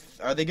guess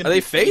are they going to Are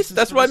they face?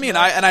 That's what I mean.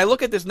 I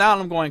look at this now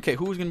and I'm going, okay,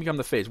 who's going to become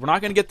the face? We're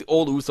not going to get the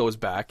old Usos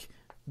back.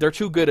 They're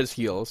too good as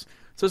heels.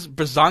 So is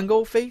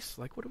Breezango face?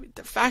 Like, what do we?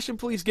 The Fashion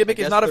Police gimmick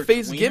is not a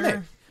face gimmick.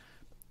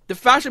 The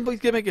Fashion Police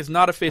gimmick is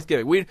not a face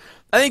gimmick.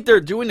 I think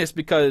they're doing this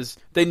because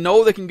they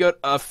know they can get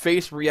a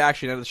face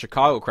reaction out of the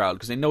Chicago crowd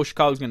because they know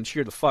Chicago's going to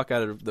cheer the fuck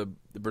out of the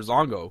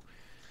Breezango.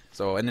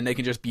 So, and then they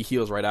can just be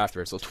heels right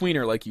after it. So,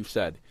 tweener, like you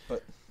said.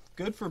 But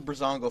good for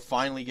Breezango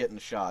finally getting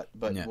a shot.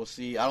 But we'll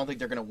see. I don't think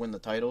they're going to win the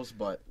titles,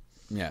 but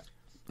yeah,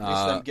 at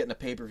least them getting a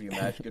pay-per-view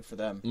match. Good for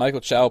them.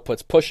 Michael Chow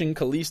puts pushing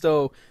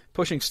Kalisto,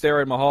 pushing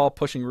Steroid Mahal,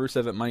 pushing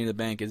Rusev at Money in the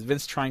Bank. Is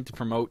Vince trying to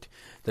promote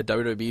the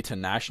WWE to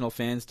national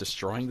fans,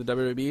 destroying the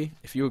WWE?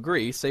 If you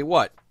agree, say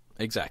what?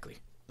 Exactly.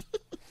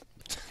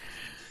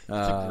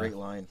 That's a great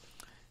line.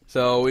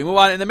 So we move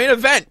on in the main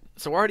event.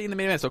 So we're already in the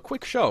main event. So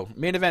quick show.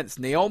 Main event's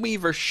Naomi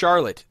versus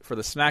Charlotte for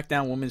the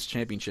SmackDown Women's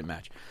Championship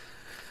match.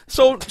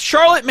 So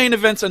Charlotte main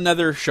event's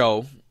another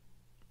show.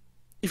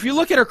 If you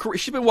look at her career,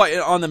 she's been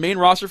on the main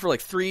roster for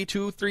like 3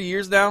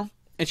 years now,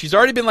 and she's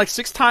already been like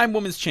 6-time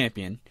women's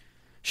champion.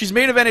 She's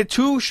main evented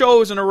 2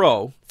 shows in a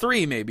row,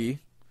 3 maybe,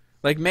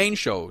 like main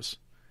shows.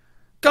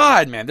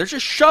 God, man, they're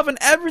just shoving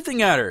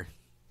everything at her.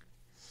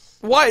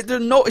 Why?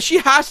 She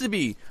has to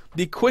be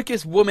the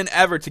quickest woman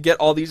ever to get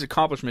all these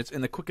accomplishments in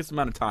the quickest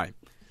amount of time.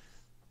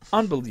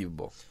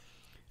 Unbelievable.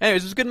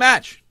 Anyways, it was a good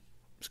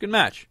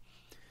match.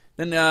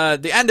 Then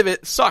the end of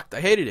it sucked. I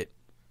hated it.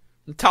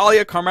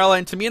 Natalya, Carmella,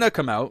 and Tamina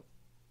come out.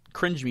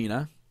 Cringe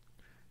Mina.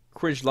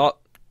 Cringe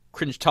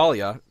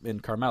Talia,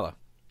 and Carmella.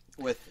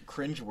 With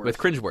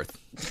Cringeworth.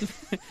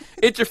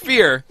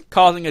 Interfere,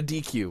 causing a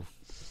DQ.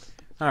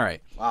 All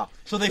right. Wow.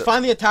 So they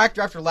finally attacked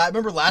her after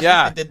remember last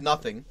week they did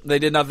nothing. They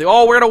did nothing.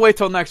 Oh, we're going to wait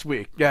till next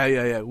week.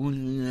 Yeah.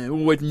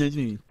 We'll wait till next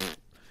week.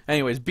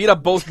 Anyways, beat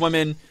up both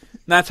women.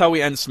 That's how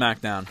we end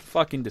SmackDown.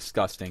 Fucking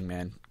disgusting,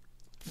 man.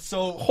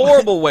 So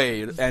horrible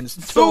way it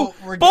ends.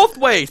 Both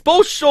ways.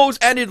 Both shows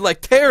ended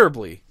like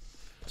terribly.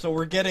 So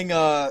we're getting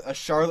a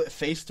Charlotte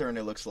face turn,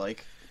 it looks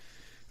like.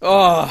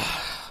 Oh.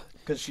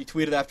 Because she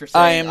tweeted after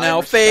saying, I am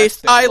now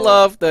face. I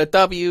love the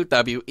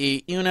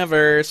WWE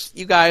universe.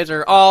 You guys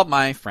are all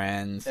my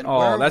friends. And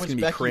that's going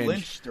to be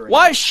cringe.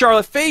 Why is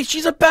Charlotte face?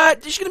 She's going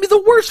to be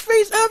the worst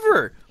face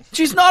ever.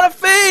 She's not a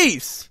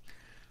face.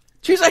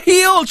 She's a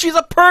heel. She's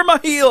a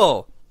perma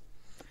heel.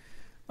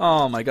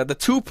 Oh my god, the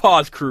Two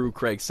Paws crew,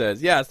 Craig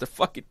says. Yeah, it's the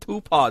fucking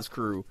Two Paws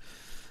crew.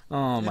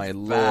 Oh my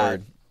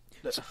lord.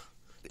 The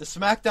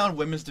SmackDown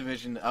women's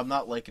division, I'm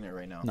not liking it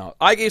right now. No,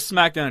 I gave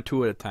SmackDown a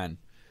 2 out of 10.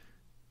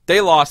 They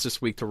lost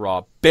this week to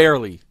Raw,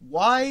 barely.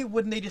 Why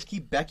wouldn't they just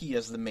keep Becky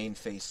as the main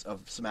face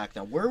of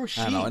SmackDown? Where was she?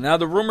 I don't know. And now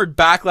the rumored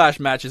Backlash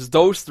match is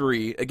those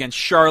 3 against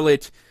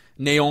Charlotte,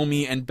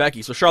 Naomi, and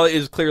Becky. So Charlotte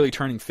is clearly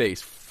turning face.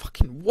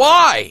 Fucking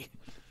why?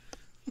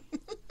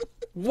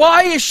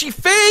 Why is she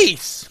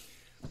face?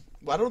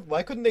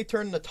 Why couldn't they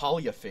turn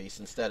Natalya face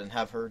instead and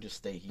have her just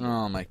stay here?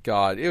 Oh my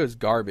god, it was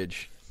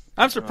garbage.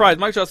 I'm surprised.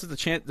 Mike Shaw said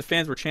the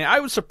fans were chanting.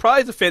 I was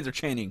surprised the fans are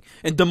chanting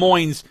in Des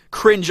Moines,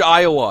 cringe,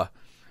 Iowa.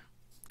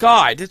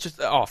 God, it's just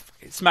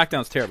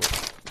SmackDown's terrible.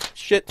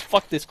 Shit,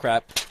 fuck this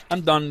crap.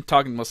 I'm done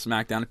talking about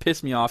SmackDown. It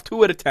pissed me off.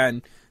 2 out of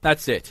 10.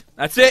 That's it.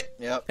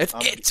 Yep. That's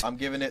it. I'm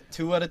giving it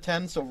 2 out of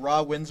 10. So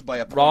Raw wins by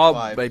a 0.5.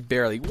 Raw by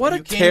barely. What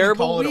a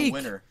terrible week.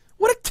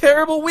 What a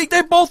terrible week.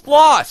 They both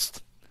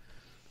lost.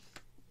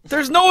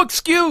 There's no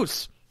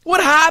excuse.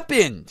 What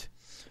happened?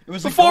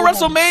 Before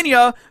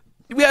WrestleMania,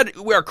 we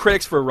are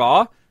critics for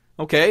Raw.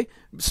 Okay,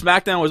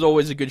 SmackDown was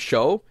always a good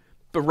show,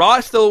 but Raw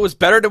still was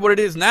better than what it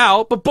is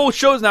now. But both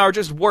shows now are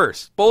just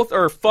worse. Both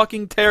are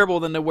fucking terrible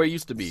than they were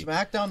used to be.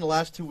 SmackDown the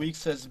last 2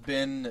 weeks has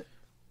been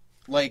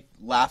like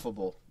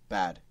laughable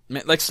bad.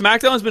 Man, like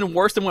SmackDown has been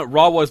worse than what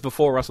Raw was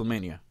before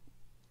WrestleMania.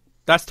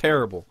 That's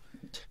terrible.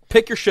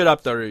 Pick your shit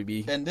up,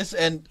 WWE.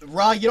 And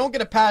Raw, you don't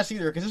get a pass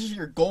either because this is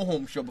your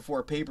go-home show before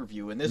a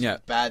pay-per-view, and this is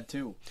bad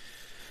too.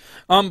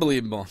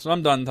 Unbelievable. So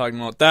I'm done talking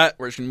about that.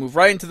 We're just going to move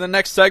right into the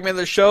next segment of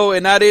the show,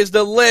 and that is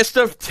the list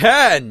of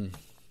 10.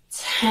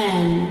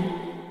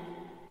 10.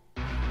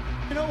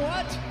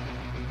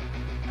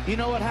 You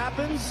know what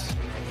happens?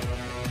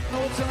 You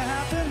know what's gonna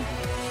happen?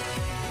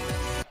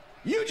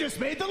 You just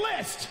made the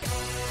list!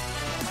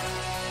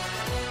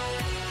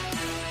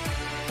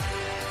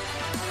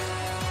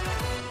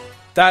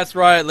 That's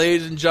right,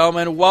 ladies and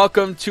gentlemen.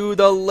 Welcome to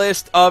the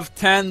List of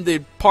 10, the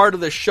part of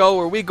the show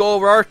where we go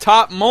over our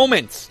top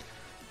moments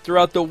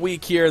throughout the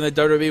week here in the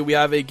WWE. We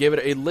have we give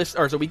it a list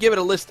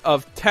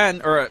of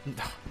 10, or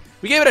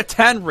we gave it a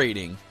 10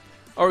 rating,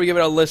 or we give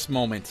it a list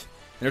moment.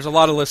 And there's a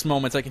lot of list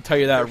moments, I can tell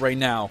you that right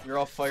now. You're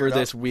all fired for up.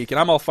 this week, and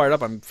I'm all fired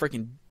up. I'm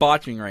freaking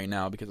botching right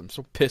now because I'm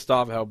so pissed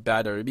off at how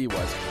bad WWE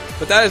was.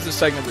 But that is the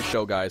segment of the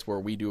show, guys, where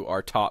we do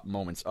our top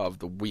moments of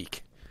the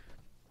week.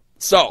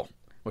 So,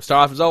 we'll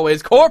start off as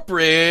always,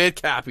 Corporate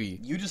Cappy.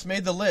 You just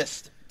made the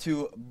list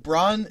to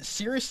Braun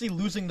seriously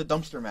losing the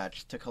dumpster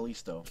match to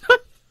Kalisto.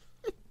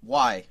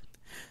 Why?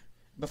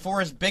 Before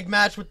his big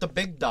match with the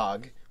big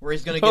dog, where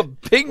he's going to get...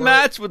 A big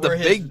match with the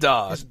big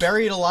dog. His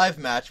buried alive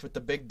match with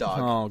the big dog.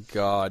 Oh,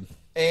 God.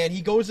 And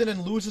he goes in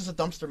and loses a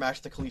dumpster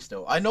match to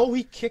Kalisto. I know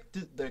he kicked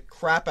the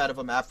crap out of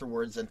him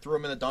afterwards and threw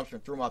him in the dumpster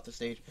and threw him off the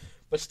stage.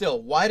 But still,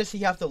 why does he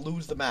have to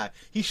lose the match?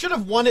 He should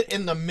have won it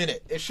in the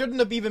minute. It shouldn't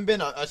have even been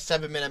a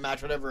 7-minute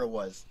match, whatever it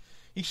was.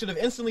 He should have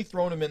instantly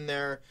thrown him in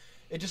there.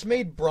 It just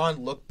made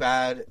Braun look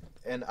bad.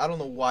 And I don't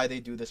know why they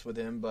do this with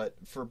him, but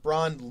for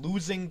Braun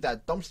losing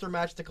that dumpster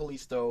match to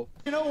Kalisto...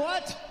 You know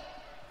what?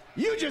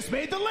 You just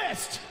made the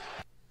list!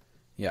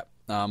 Yeah.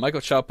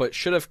 Michael Chow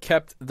should have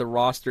kept the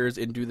rosters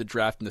and do the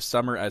draft in the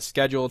summer as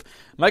scheduled.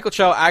 Michael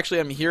Chow, actually,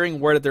 I'm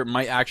hearing word that there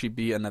might actually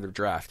be another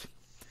draft.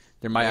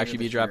 There might actually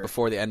be a draft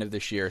before the end of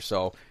this year.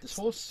 So this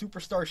whole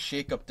superstar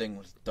shakeup thing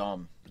was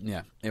dumb.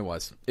 Yeah, it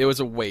was. It was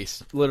a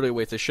waste. Literally a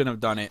waste. They shouldn't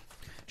have done it.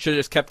 Should have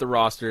just kept the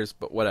rosters,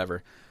 but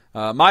whatever.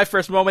 My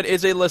first moment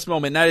is a list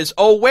moment. That is,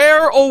 oh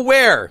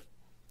where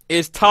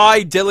is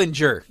Ty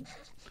Dillinger?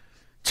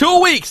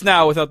 2 weeks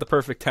now without the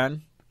perfect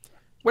 10.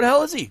 Where the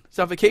hell is he? Is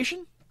he on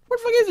vacation? Where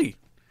the fuck is he?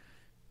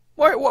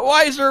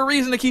 Why is there a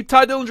reason to keep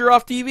Ty Dillinger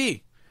off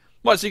TV?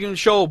 What, so you can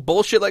show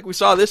bullshit like we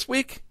saw this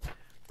week?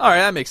 Alright,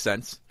 that makes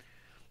sense.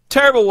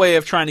 Terrible way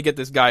of trying to get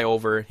this guy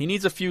over. He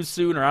needs a feud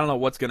soon, or I don't know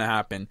what's going to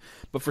happen.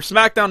 But for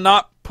SmackDown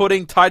not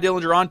putting Ty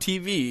Dillinger on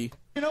TV...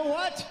 You know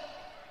what?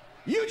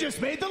 You just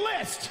made the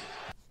list!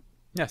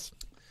 Yes.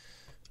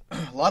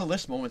 A lot of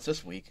list moments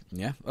this week.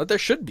 Yeah, well, there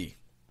should be.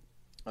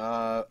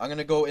 I'm going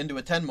to go into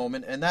a 10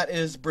 moment, and that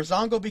is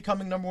Breezango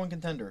becoming #1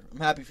 contender. I'm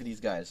happy for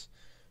these guys.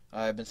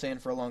 I've been saying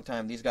for a long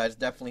time, these guys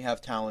definitely have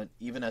talent.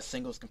 Even as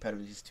singles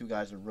competitors, these two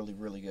guys are really,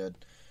 really good.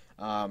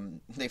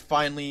 They've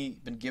finally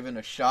been given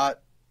a shot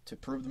to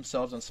prove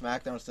themselves on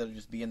SmackDown instead of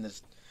just being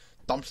this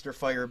dumpster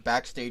fire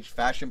backstage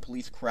fashion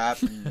police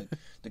crap and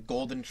the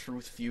Golden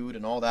Truth feud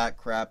and all that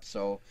crap.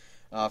 So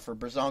for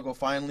Breezango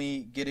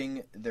finally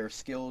getting their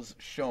skills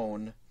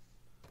shown.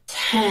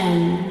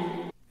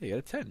 10. They get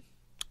a 10.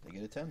 They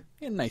get a 10.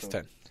 Yeah, nice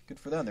 10. Good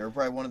for them. They were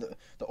probably one of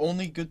the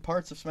only good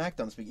parts of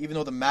SmackDown this week, even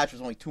though the match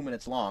was only 2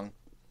 minutes long.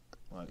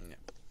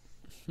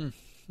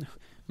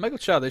 Michael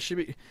Chow,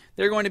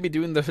 they're going to be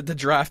doing the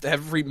draft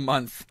every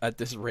month at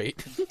this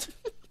rate.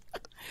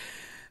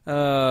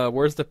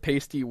 Where's the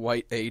pasty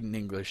white Aiden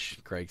English?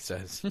 Craig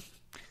says.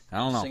 I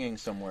don't know. Singing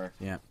somewhere.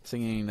 Yeah,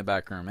 singing in the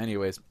back room.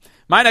 Anyways,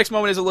 my next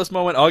moment is a list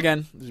moment. Oh,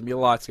 again, there's going to be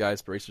lots,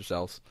 guys. Brace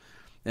yourselves.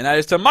 And that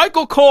is to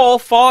Michael Cole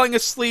falling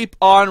asleep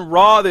on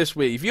Raw this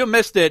week. If you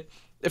missed it,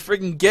 the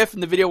freaking GIF in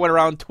the video went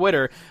around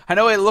Twitter. I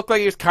know it looked like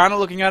he was kind of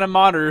looking at a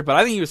monitor, but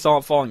I think he was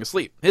falling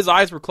asleep. His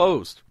eyes were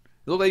closed.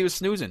 It looked like he was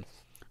snoozing.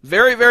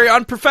 Very, very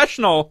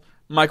unprofessional,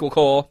 Michael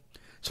Cole.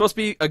 Supposed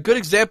to be a good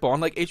example,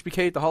 unlike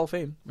HBK at the Hall of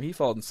Fame, where he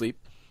fallen asleep.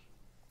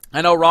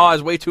 I know Raw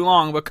is way too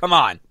long, but come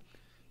on.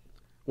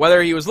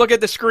 Whether he was looking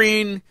at the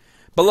screen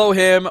below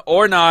him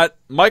or not,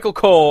 Michael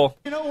Cole.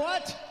 You know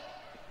what?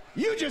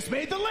 You just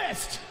made the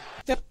list.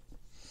 Yep.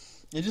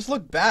 It just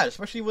looked bad,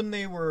 especially when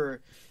the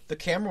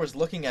camera was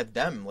looking at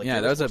them. Like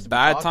yeah, that was a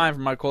bad time for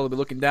Michael Cole to be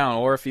looking down,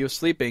 or if he was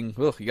sleeping,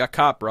 ugh, he got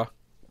caught, bro.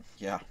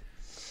 Yeah.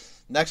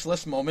 Next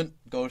list moment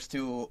goes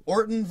to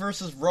Orton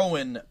versus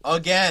Rowan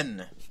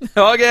again.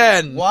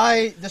 Again.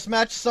 Why? This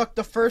match sucked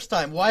the first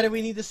time. Why do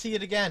we need to see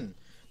it again?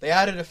 They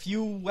added a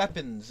few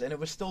weapons, and it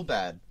was still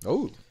bad.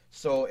 Oh.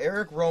 So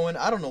Eric Rowan,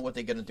 I don't know what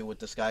they're gonna do with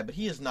this guy, but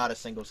he is not a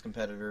singles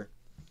competitor.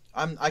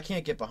 I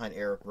can't get behind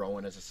Eric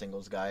Rowan as a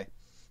singles guy.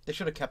 They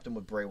should have kept him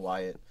with Bray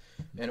Wyatt.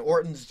 And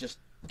Orton's just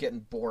getting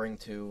boring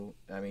too.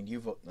 I mean,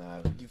 you've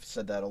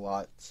said that a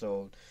lot.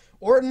 So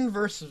Orton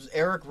versus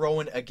Eric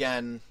Rowan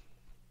again.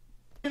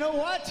 You know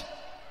what?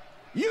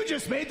 You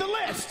just made the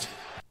list.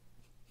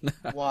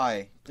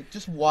 Why?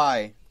 Just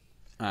why?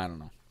 I don't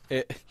know.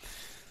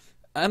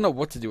 I don't know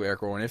what to do,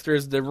 Eric Rowan. If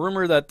there's the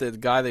rumor that the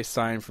guy they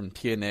signed from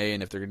TNA,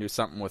 and if they're going to do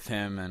something with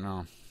him,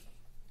 and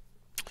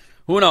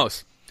who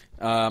knows?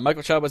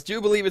 Michael Chavez, do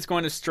you believe it's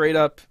going to straight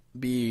up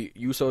be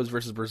Usos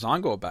versus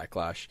Breezango at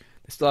Backlash?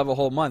 They still have a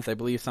whole month. I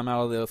believe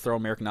somehow they'll throw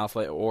American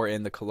Alpha or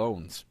in the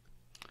Colognes.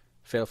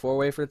 Fatal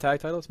 4-way for the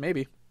tag titles?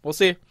 Maybe. We'll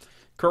see.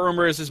 Current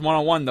rumor is his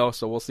one-on-one, though,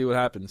 so we'll see what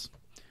happens.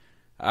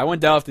 I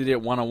wouldn't doubt if they did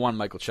it one-on-one,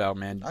 Michael Chow,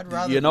 man. I'd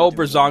rather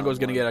Breezango's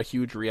going to get a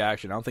huge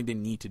reaction. I don't think they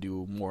need to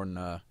do more than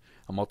a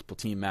multiple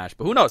team match.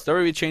 But who knows?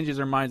 WWE changes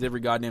their minds every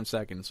goddamn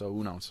second, so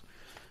who knows?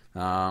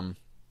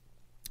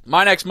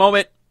 My next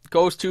moment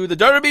goes to the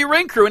WWE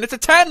Ring Crew, and it's a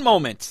 10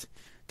 moment.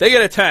 They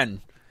get a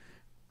 10.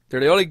 They're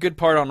the only good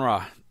part on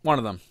Raw. One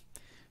of them.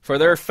 For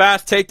their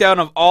fast takedown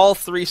of all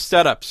 3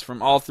 setups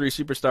from all 3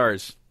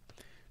 superstars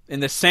in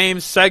the same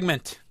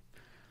segment.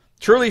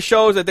 Truly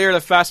shows that they are the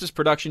fastest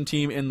production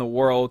team in the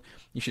world.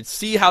 You should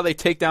see how they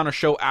take down a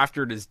show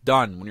after it is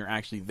done when you're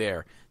actually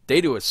there.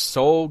 They do it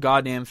so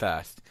goddamn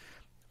fast.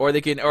 Or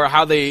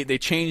how they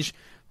change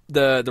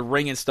the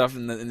ring and stuff,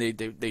 and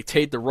they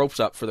tape the ropes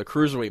up for the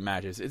cruiserweight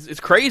matches. It's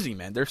crazy,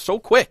 man. They're so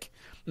quick.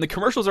 And the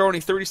commercials are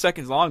only 30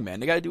 seconds long, man.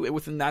 They got to do it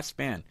within that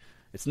span.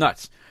 It's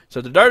nuts.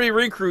 So the WWE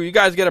Ring Crew, you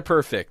guys get a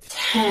perfect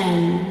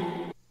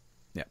 10.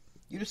 Yeah.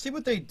 You just see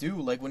what they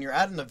do, like when you're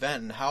at an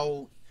event, and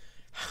how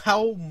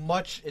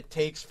much it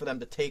takes for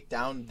them to take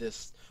down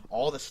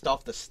all the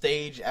stuff, the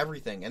stage,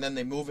 everything, and then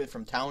they move it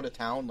from town to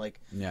town. Like,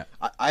 yeah.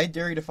 I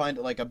dare you to find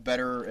like a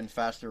better and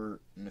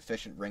faster and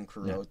efficient ring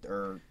crew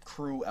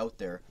crew out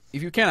there.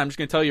 If you can, I'm just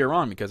going to tell you you're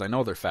wrong because I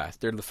know they're fast.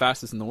 They're the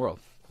fastest in the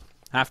world.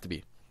 Have to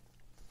be.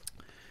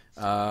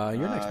 Your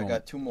next moment. I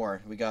got 2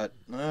 more.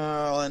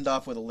 I'll end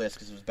off with a list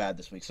because it was bad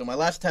this week. So my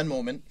last 10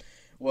 moment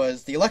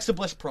was the Alexa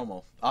Bliss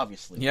promo,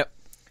 obviously. Yep.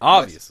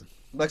 Obviously.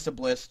 Alexa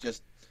Bliss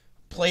just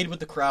played with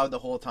the crowd the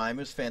whole time.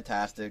 It was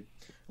fantastic.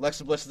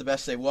 Alexa Bliss is the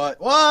best. Say what?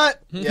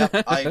 What? Yeah,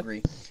 I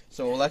agree.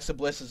 So Alexa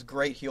Bliss's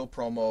great heel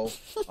promo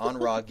on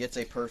Raw gets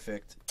a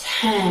perfect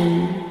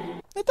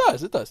 10. It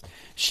does.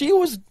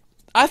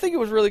 I think it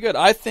was really good.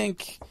 I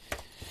think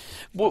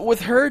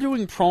with her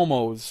doing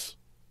promos,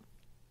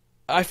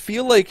 I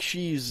feel like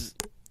she's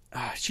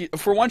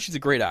a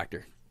great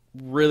actor.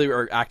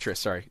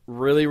 Actress.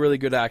 Really, really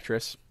good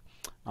actress.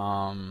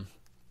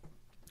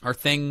 Her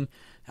thing,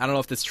 I don't know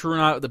if it's true or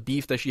not, the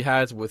beef that she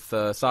has with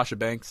Sasha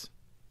Banks.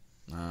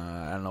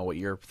 I don't know what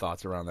your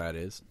thoughts around that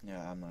is.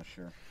 Yeah, I'm not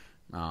sure.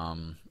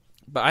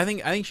 But I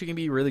think she can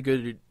be really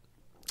good.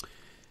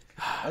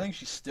 I think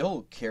she's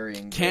still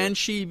carrying. Can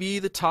she be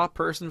the top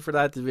person for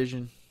that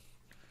division?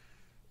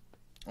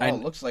 Well,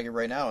 it looks like it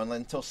right now, and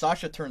until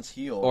Sasha turns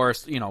heel, or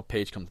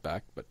Paige comes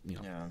back. But yeah,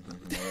 I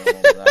don't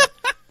know that.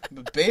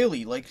 But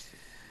Bayley, like,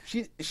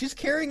 she's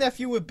carrying that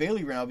feud with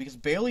Bayley right now because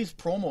Bayley's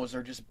promos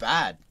are just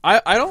bad.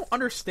 I don't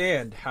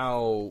understand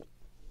how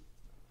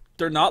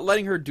they're not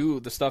letting her do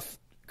the stuff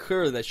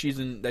clearly that she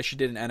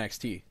did in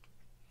NXT.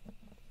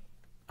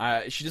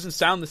 She doesn't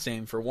sound the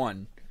same, for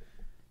one.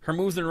 Her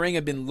moves in the ring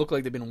look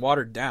like they've been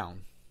watered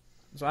down.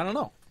 So I don't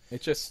know.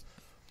 It's just,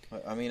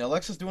 I mean,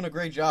 Alexa's doing a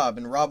great job,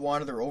 and Rob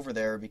wanted her over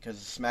there because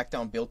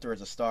SmackDown built her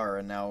as a star,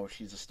 and now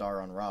she's a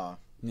star on Raw.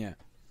 Yeah.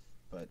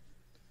 But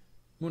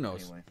who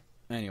knows?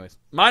 Anyways,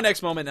 my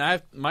next moment,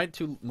 and my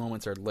 2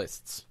 moments are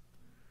lists.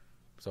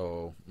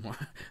 So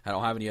I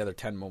don't have any other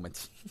 10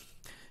 moments.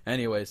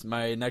 Anyways,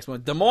 my next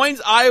one, Des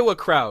Moines, Iowa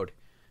crowd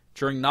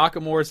during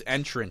Nakamura's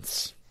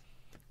entrance.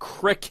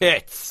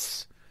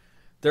 Crickets.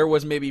 There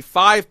was maybe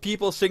 5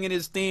 people singing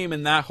his theme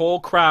in that whole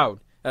crowd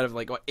out of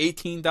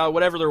 18,000,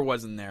 whatever there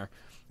was in there.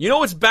 You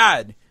know it's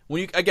bad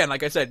when again,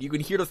 like I said, you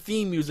can hear the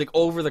theme music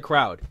over the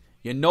crowd.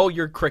 You know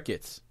you're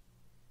crickets.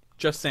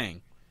 Just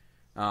saying.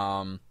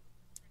 Again,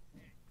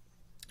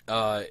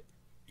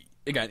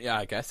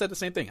 yeah, I said the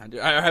same thing.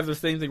 I have the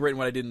same thing written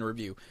what I did in the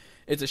review.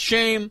 It's a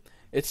shame.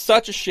 It's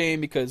such a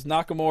shame because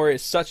Nakamura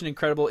is such an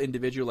incredible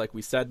individual, like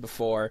we said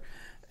before.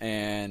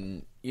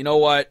 And you know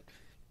what?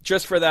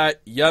 Just for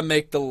that, you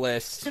make the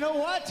list. You know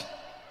what?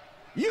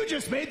 You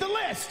just made the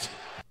list.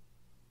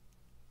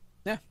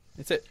 Yeah,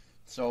 that's it.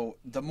 So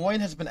Des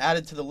Moines has been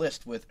added to the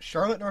list with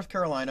Charlotte, North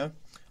Carolina,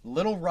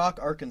 Little Rock,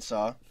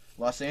 Arkansas,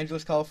 Los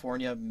Angeles,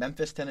 California,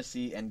 Memphis,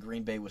 Tennessee, and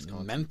Green Bay,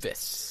 Wisconsin.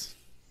 Memphis.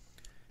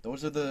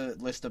 Those are the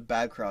list of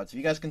bad crowds. If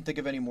you guys can think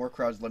of any more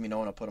crowds, let me know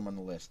and I'll put them on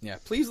the list. Yeah,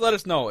 please let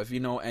us know if you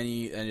know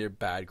any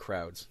bad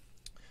crowds.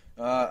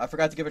 I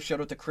forgot to give a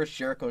shout out to Chris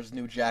Jericho's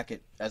new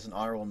jacket as an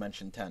honorable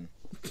mention 10.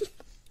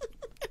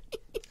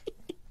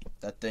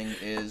 That thing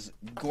is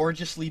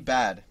gorgeously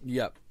bad.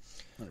 Yep.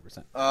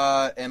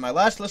 100%. And my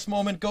last list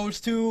moment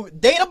goes to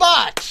Dana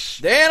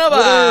Botch. Dana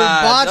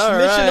Botch! Botch All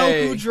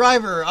Michinoku right.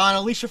 Driver on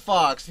Alicia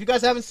Fox. If you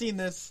guys haven't seen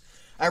this,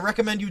 I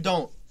recommend you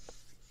don't.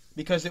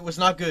 Because it was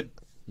not good.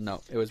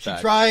 No, it was She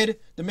bad. tried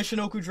the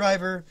Michinoku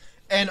Driver,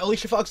 and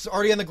Alicia Fox was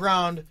already on the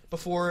ground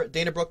before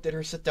Dana Brooke did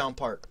her sit-down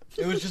part.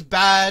 It was just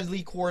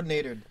badly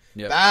coordinated.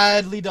 Yep.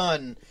 Badly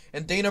done.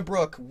 And Dana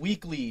Brooke,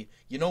 weekly,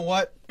 you know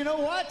what? You know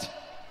what?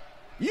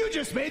 You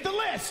just made the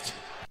list.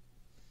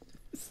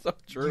 So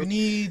true. You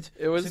need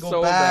It was to go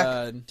so back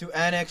bad. to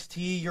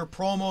NXT. Your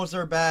promos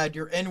are bad.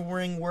 Your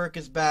in-ring work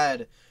is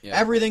bad. Yeah.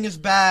 Everything is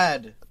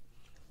bad.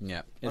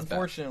 Yeah, it's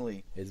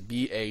Unfortunately. bad. It's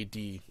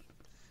BAD.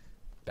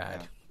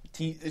 Bad. Yeah.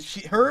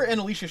 Her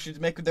and Alicia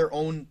should make their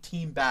own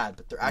team bad,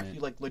 but they're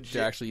actually legit.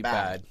 They're actually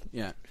bad.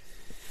 Yeah.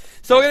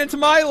 So I'll get into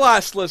my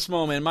last list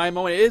moment. My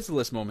moment is the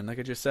list moment, like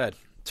I just said.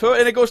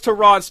 And it goes to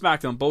Raw and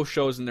SmackDown, both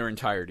shows in their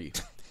entirety.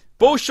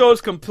 Both shows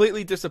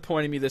completely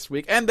disappointed me this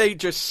week, and they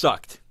just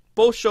sucked.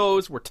 Both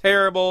shows were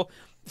terrible,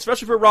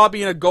 especially for Raw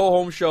being a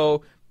go-home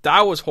show.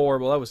 That was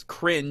horrible. That was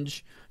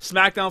cringe.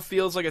 SmackDown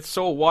feels like it's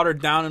so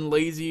watered down and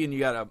lazy, and you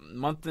got a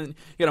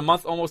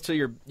month almost to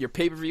your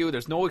pay-per-view.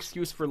 There's no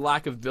excuse for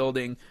lack of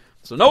building,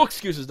 so no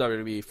excuses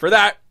WWE for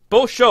that.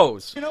 Both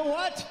shows. You know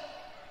what?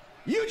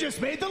 You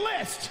just made the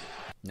list.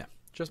 Yeah,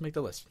 just make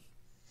the list.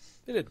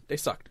 They did. They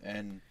sucked.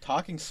 And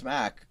Talking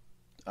Smack,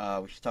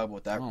 we should talk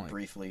about that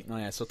briefly. Oh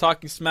yeah, so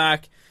Talking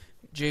Smack,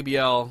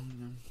 JBL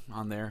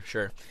on there,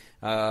 sure,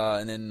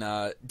 and then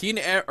not Dean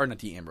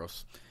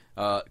Ambrose,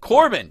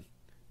 Corbin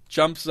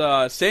jumps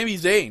Sami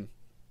Zayn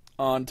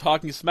on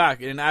Talking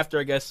Smack, and after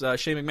I guess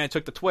Shane McMahon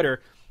took to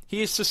Twitter,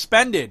 he is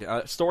suspended,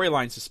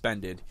 storyline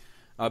suspended,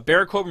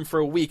 Baron Corbin for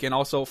a week, and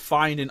also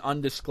fined an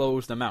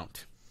undisclosed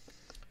amount.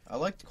 I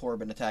liked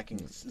Corbin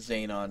attacking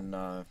Zayn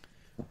on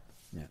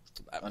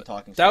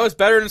Talking Smack. That was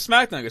better than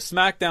SmackDown, because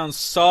SmackDown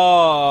sucked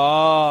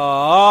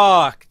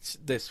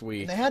this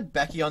week. And they had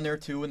Becky on there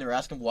too, and they were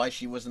asking why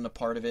she wasn't a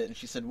part of it, and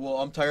she said, well,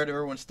 I'm tired of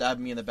everyone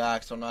stabbing me in the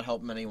back, so I'm not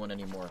helping anyone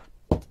anymore.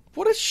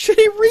 What a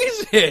shitty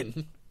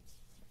reason!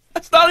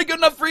 That's not a good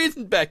enough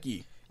reason,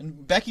 Becky.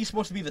 And Becky's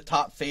supposed to be the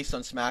top face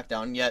on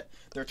SmackDown, yet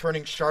they're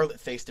turning Charlotte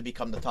face to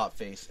become the top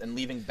face, and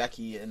leaving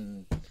Becky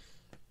on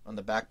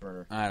the back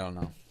burner. I don't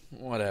know.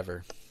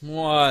 Whatever.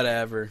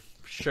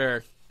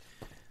 Sure.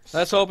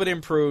 Let's hope it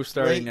improves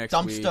starting next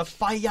week. Dumpster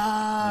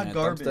fire!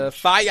 Garbage. Dumpster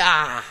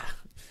fire!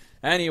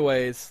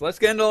 Anyways, let's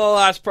get into the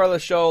last part of the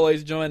show,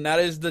 ladies and gentlemen. That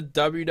is the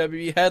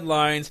WWE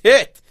Headlines.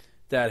 Hit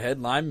that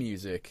headline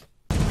music.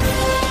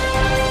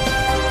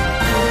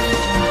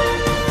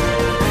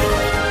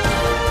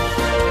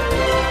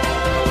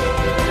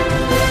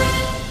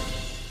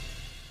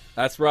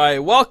 That's right.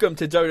 Welcome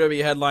to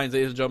WWE Headlines,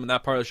 ladies and gentlemen.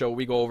 That part of the show,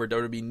 we go over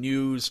WWE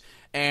news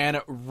and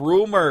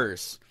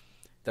rumors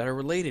that are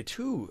related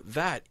to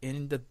that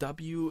in the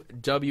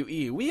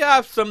WWE. We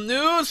have some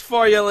news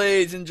for you,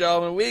 ladies and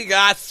gentlemen. We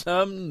got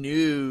some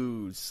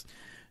news.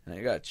 And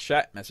I got a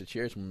chat message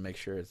here, so I'm going to make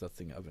sure it's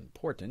nothing of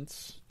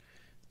importance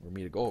for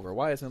me to go over.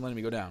 Why isn't it letting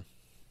me go down?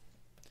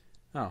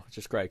 Oh, it's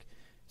just Greg. It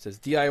says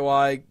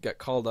DIY got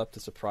called up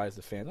to surprise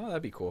the fans. Oh,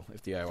 that'd be cool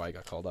if DIY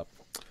got called up.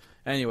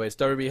 Anyways,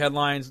 WWE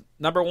headlines.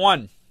 Number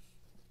 1,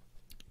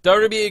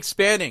 WWE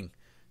expanding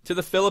to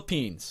the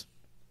Philippines.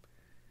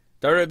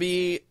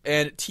 WWE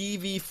and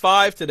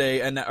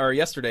TV5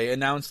 yesterday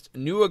announced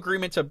new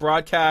agreement to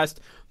broadcast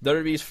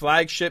WWE's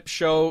flagship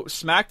show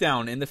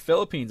Smackdown in the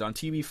Philippines on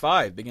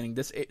TV5 beginning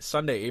this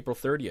Sunday, April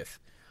 30th.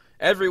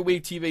 Every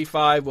week,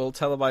 TV5 will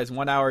televise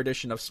 1-hour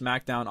edition of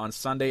Smackdown on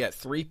Sunday at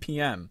 3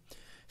 p.m.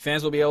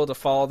 Fans will be able to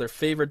follow their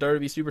favorite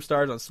WWE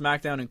superstars on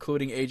SmackDown,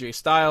 including AJ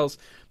Styles,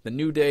 The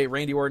New Day,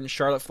 Randy Orton,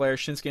 Charlotte Flair,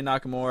 Shinsuke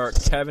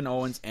Nakamura, Kevin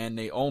Owens, and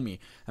Naomi.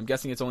 I'm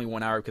guessing it's only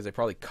 1 hour because they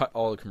probably cut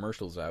all the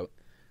commercials out.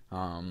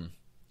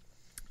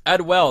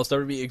 Ed Wells,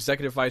 WWE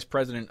Executive Vice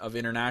President of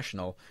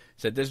International,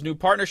 said this new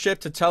partnership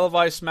to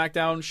televise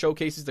SmackDown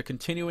showcases the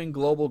continuing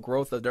global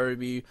growth of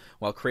WWE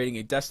while creating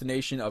a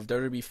destination of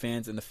WWE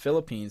fans in the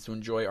Philippines to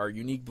enjoy our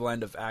unique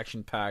blend of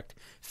action-packed,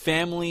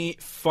 family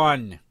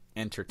fun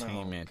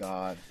entertainment. Oh,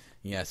 God.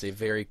 Yes, a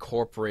very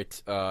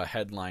corporate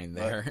headline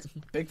there.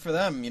 Big for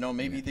them.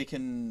 Maybe they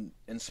can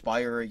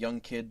inspire a young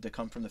kid to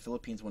come from the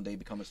Philippines one day,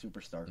 become a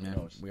superstar. Who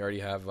knows? We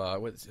already have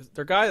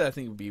their guy that I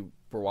think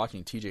we're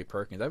watching, TJ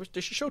Perkins. They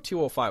should show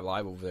 205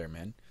 Live over there,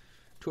 man.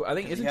 I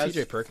think isn't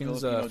TJ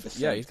Perkins?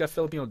 Yeah, he's got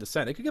Filipino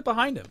descent. They could get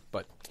behind him,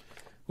 but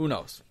who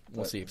knows?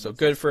 We'll see. So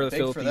good for the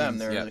Philippines. For them,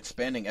 they're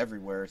expanding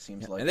everywhere. It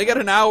seems like, and they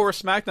got an hour of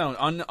SmackDown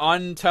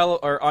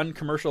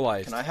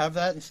uncommercialized. Can I have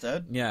that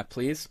instead? Yeah,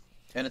 please.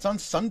 And it's on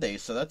Sunday,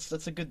 so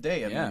that's a good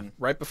day. I mean,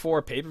 right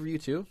before pay-per-view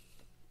too.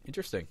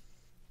 Interesting.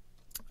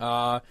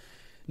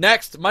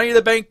 Next, Money in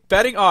the Bank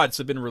betting odds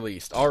have been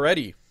released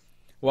already.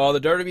 While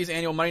the WWE's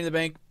annual Money in the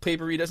Bank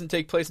pay-per-view doesn't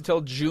take place until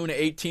June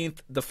 18th,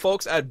 the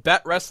folks at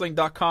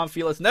BetWrestling.com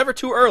feel it's never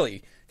too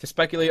early to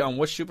speculate on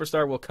which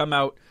superstar will come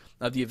out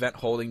of the event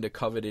holding the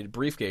coveted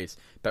briefcase.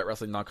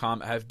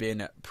 BetWrestling.com have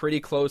been pretty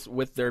close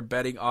with their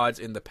betting odds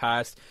in the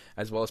past,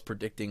 as well as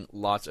predicting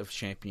lots of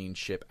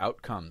championship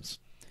outcomes.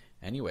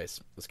 Anyways,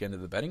 let's get into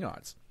the betting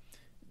odds.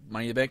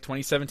 Money in the Bank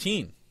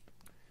 2017.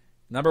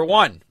 Number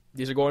 1.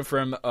 These are going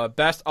from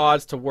best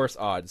odds to worst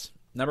odds.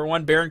 Number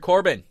 1, Baron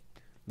Corbin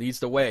leads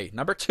the way.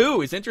 Number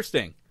 2 is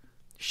interesting.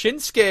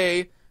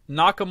 Shinsuke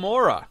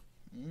Nakamura.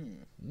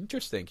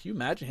 Interesting. Can you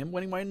imagine him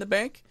winning Money in the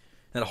Bank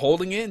and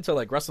holding it until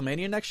like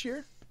WrestleMania next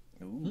year?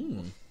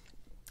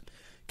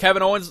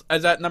 Kevin Owens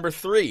is at number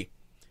 3.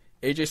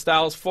 AJ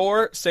Styles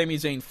 4. Sami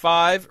Zayn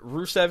 5.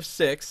 Rusev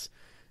 6.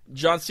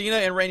 John Cena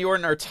and Randy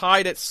Orton are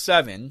tied at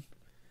 7.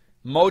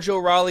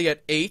 Mojo Rawley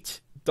at 8.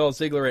 Dolph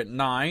Ziggler at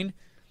 9.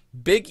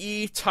 Big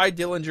E, Ty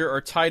Dillinger are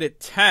tied at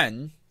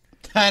 10.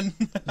 10?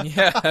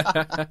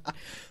 Yeah.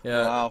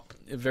 Wow.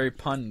 Very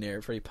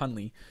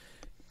punly.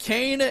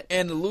 Kane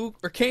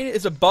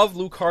is above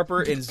Luke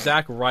Harper and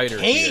Zack Ryder.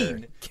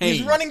 Kane.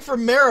 He's running for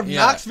mayor of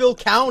Knoxville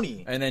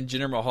County. And then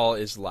Jinder Mahal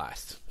is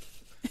last.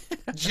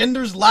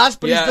 Jinder's last,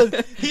 but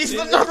he's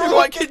the number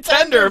one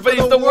contender, but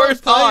he's the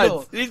worst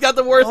odds. He's got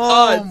the worst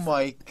odds. Oh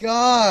my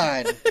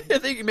god! I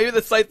think maybe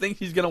the site thinks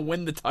he's gonna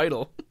win the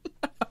title.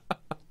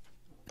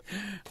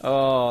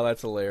 Oh,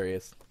 that's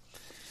hilarious.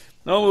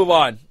 We'll move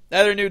on.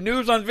 Other new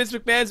news on Vince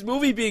McMahon's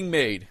movie being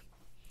made.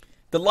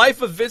 The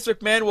life of Vince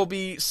McMahon will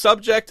be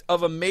subject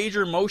of a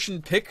major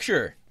motion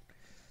picture,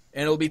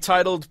 and it will be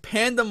titled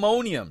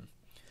Pandemonium,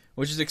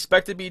 which is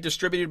expected to be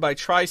distributed by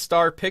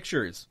TriStar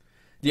Pictures.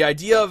 The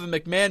idea of a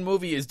McMahon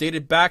movie is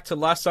dated back to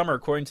last summer,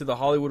 according to The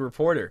Hollywood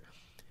Reporter,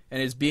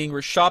 and is being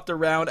shopped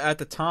around at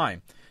the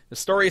time. The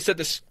story said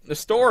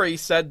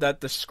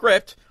that the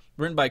script,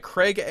 written by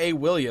Craig A.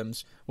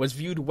 Williams, was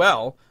viewed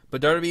well,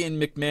 but WWE and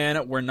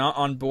McMahon were not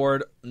on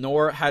board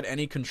nor had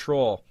any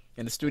control,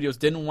 and the studios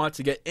didn't want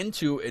to get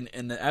into an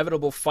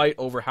inevitable fight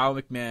over how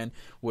McMahon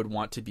would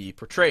want to be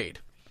portrayed.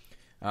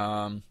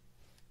 Andrew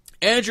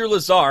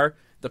Lazar,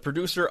 the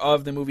producer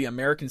of the movie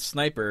American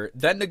Sniper,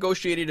 then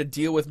negotiated a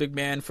deal with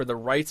McMahon for the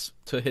rights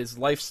to his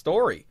life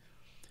story.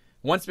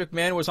 Once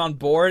McMahon was on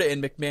board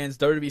and McMahon's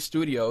WWE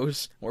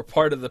studios were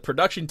part of the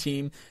production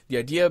team, the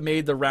idea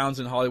made the rounds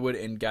in Hollywood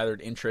and gathered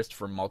interest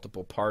from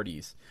multiple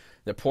parties.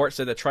 The report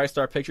said that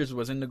TriStar Pictures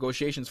was in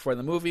negotiations for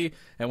the movie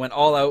and went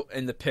all out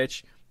in the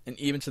pitch, and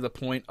even to the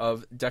point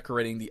of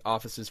decorating the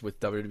offices with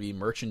WWE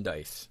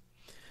merchandise.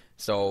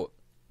 So,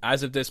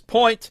 as of this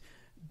point,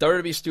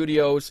 WWE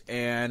Studios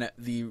and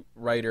the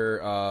writer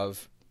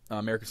of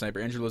American Sniper,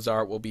 Andrew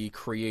Lazar, will be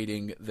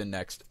creating the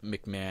next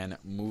McMahon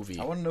movie.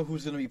 I want to know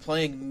who's going to be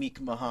playing Meek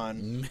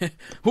Mahan.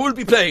 Who will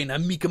be playing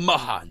Meek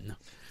Mahan?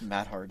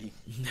 Matt Hardy.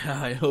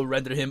 He'll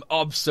render him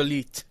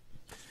obsolete.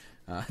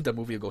 The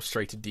movie will go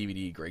straight to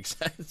DVD, Greg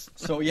says.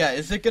 So, yeah,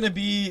 is it going to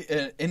be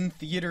an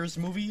in-theaters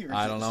movie, or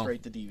I is don't it know.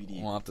 straight to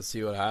DVD? We'll have to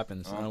see what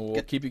happens.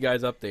 We'll keep you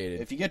guys updated.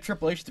 If you get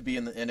Triple H to be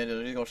in it,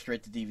 it'll go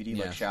straight to DVD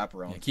like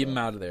Chaperone. Yeah, keep him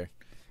out of there.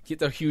 Keep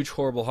the huge,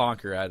 horrible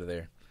honker out of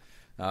there.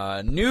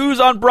 News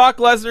on Brock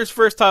Lesnar's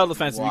first title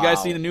defense. Wow. Have you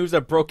guys seen the news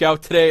that broke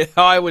out today?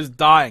 I was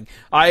dying.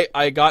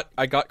 I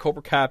got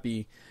Cobra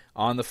Cappy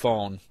on the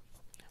phone,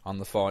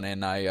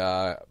 and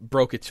I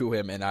broke it to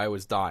him, and I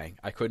was dying.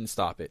 I couldn't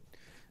stop it.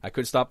 I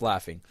couldn't stop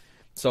laughing.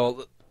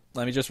 So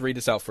let me just read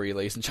this out for you,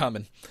 ladies and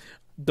gentlemen.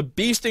 The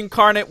Beast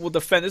Incarnate will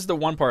defend. This is the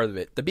one part of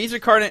it. The Beast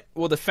Incarnate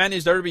will defend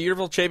his WWE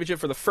Universal Championship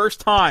for the first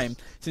time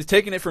since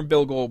taking it from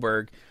Bill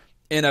Goldberg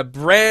in a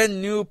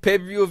brand new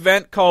pay-per-view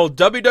event called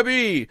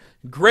WWE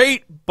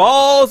Great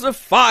Balls of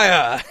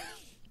Fire.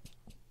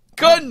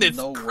 Goodness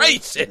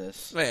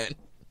gracious, man.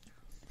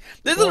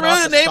 This is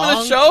really the name of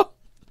the show?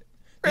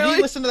 Really? Did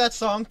you listen to that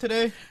song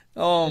today?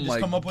 Oh my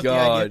God. Come up with the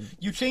idea.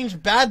 You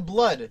changed Bad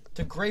Blood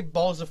to Great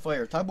Balls of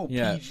Fire. Talk about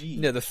PG.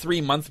 Yeah, the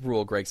 3-month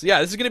rule, Greg. So,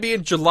 this is going to be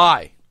in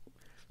July.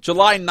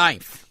 July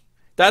 9th.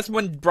 That's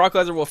when Brock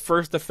Lesnar will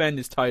first defend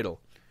his title.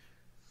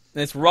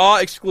 And it's Raw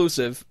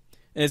exclusive.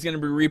 And it's going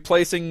to be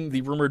replacing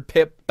the rumored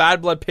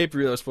Bad Blood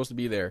pay-per-view that was supposed to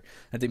be there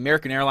at the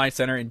American Airlines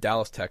Center in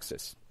Dallas,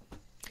 Texas.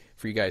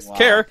 For you guys to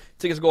care,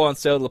 tickets go on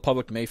sale to the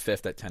public May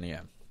 5th at 10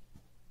 a.m.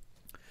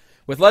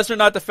 With Lesnar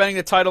not defending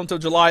the title until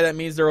July, that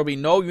means there will be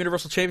no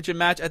Universal Championship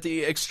match at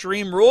the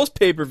Extreme Rules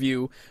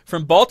pay-per-view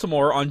from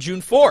Baltimore on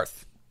June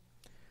 4th.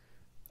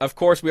 Of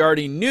course, we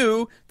already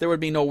knew there would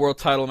be no world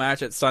title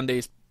match at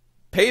Sunday's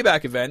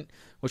Payback event,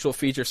 which will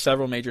feature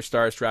several major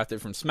stars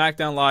drafted from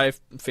SmackDown Live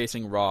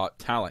facing Raw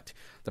talent.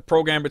 The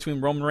program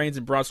between Roman Reigns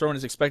and Braun Strowman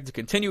is expected to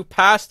continue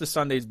past the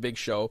Sunday's big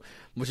show,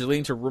 which is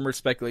leading to rumored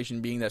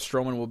speculation being that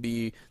Strowman will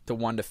be the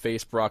one to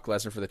face Brock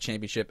Lesnar for the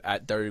championship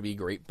at WWE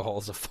Great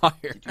Balls of Fire.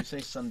 Did you say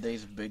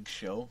Sunday's big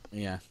show?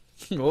 Yeah.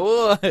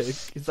 Oh,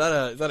 is that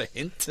a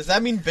hint? Does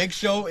that mean Big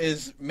Show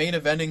is main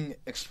eventing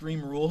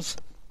Extreme Rules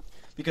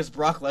because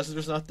Brock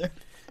Lesnar's not there?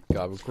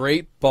 God,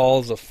 Great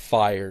Balls of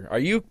Fire. Are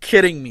you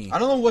kidding me? I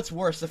don't know what's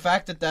worse, the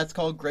fact that that's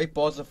called Great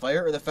Balls of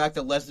Fire or the fact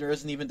that Lesnar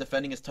isn't even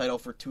defending his title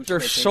for 2 straight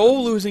They're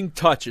so losing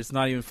touch, it's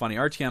not even funny.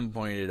 RTM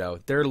pointed it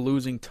out. They're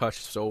losing touch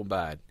so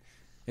bad.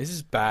 This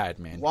is bad,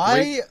 man.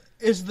 Why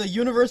is the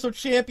Universal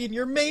Champion,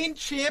 your main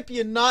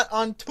champion, not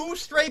on 2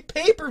 straight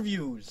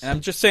pay-per-views? And I'm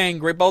just saying,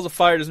 Great Balls of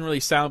Fire doesn't really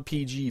sound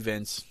PG,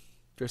 Vince.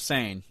 Just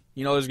saying.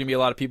 You know there's going to be a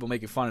lot of people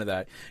making fun of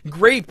that.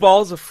 Great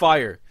Balls of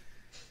Fire.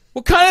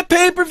 What kind of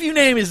pay-per-view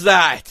name is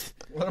that?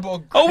 What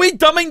about... Are we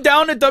dumbing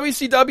down to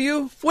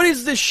WCW? What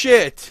is this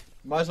shit?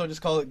 Might as well just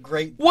call it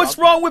Great... What's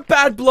wrong with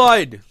Bad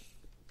Blood?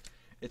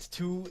 It's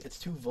too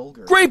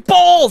vulgar. Great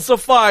Balls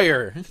of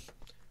Fire!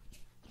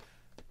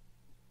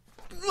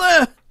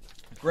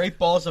 Great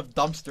Balls of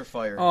Dumpster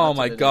Fire. Oh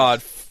my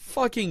God.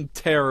 Fucking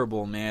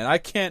terrible, man. I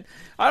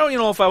don't even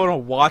know if I want to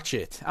watch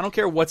it. I don't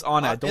care what's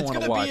on it. I don't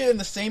want to watch it. It's going to be in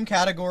the same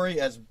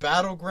category as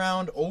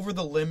Battleground, Over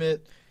the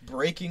Limit,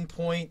 Breaking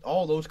Point,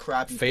 all those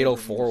crappy Fatal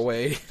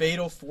 4-Way.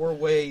 Fatal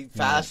 4-Way,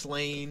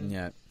 Fastlane.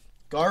 Yeah.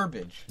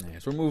 Garbage. Yeah,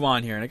 so we'll move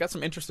on here. And I got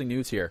some interesting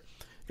news here.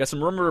 Got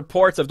some rumor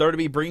reports of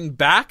WWE bringing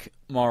back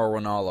Mauro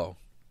Ranallo.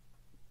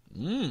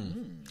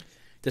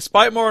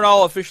 Despite Mauro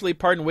Ranallo officially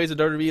parting ways with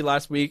WWE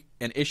last week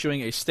and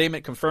issuing a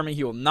statement confirming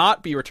he will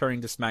not be returning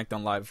to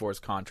SmackDown Live before his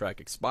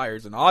contract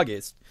expires in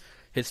August,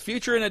 his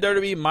future in the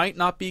WWE might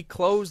not be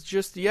closed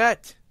just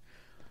yet.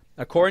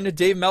 According to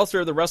Dave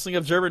Meltzer of the Wrestling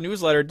Observer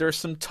newsletter, there's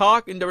some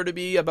talk in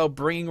WWE about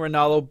bringing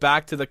Ronaldo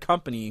back to the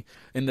company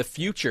in the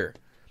future,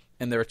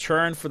 and the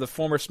return for the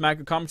former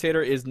SmackDown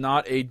commentator is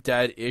not a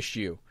dead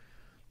issue.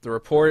 The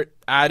report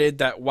added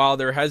that while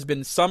there has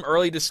been some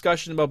early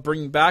discussion about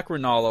bringing back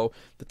Ronaldo,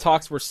 the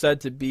talks were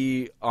said to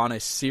be on a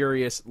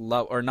serious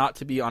level, or not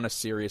to be on a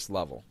serious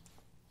level.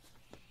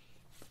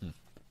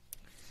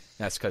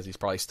 That's because he's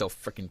probably still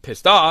freaking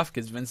pissed off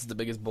because Vince is the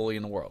biggest bully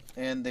in the world.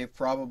 And they're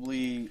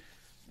trying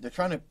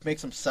to make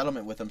some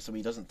settlement with him so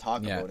he doesn't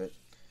talk about it.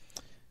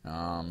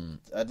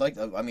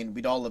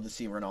 We'd all love to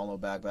see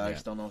Ronaldo back, but I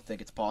just don't think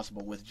it's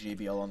possible with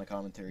JBL on the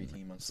commentary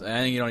team. I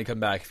think he'd only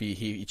come back if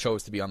he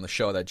chose to be on the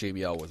show that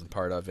JBL wasn't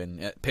part of, and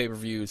at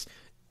pay-per-views,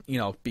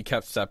 be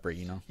kept separate,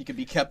 He could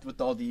be kept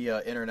with all the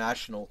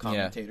international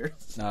commentators.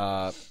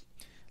 Yeah.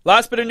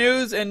 Last bit of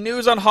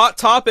news on Hot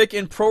Topic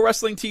and Pro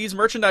Wrestling Tees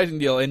merchandising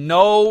deal. And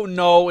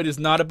no, it is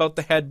not about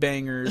the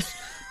headbangers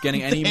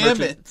getting any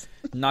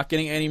not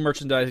getting any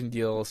merchandising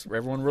deals.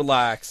 Everyone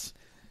relax.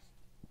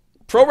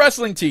 Pro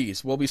Wrestling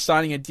Tees will be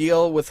signing a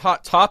deal with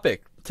Hot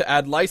Topic to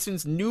add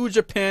licensed New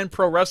Japan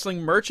Pro Wrestling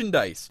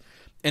merchandise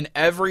in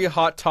every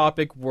Hot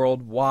Topic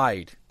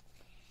worldwide.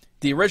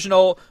 The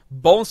original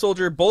Bone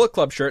Soldier Bullet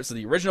Club shirt, so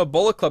the original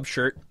Bullet Club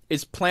shirt,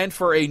 is planned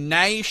for a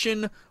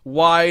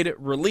nationwide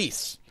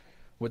release,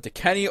 with the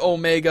Kenny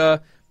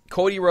Omega,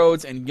 Cody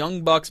Rhodes, and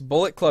Young Bucks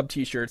Bullet Club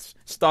t-shirts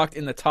stocked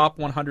in the top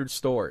 100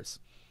 stores.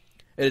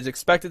 It is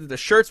expected that the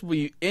shirts will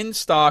be in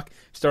stock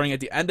starting at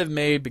the end of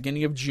May,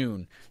 beginning of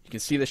June. You can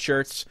see the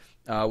shirts,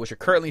 which are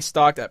currently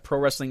stocked at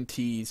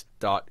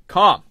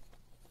ProWrestlingTees.com.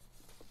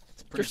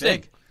 It's pretty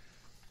big.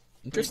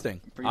 Interesting.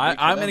 Pretty big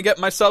I'm going to get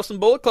myself some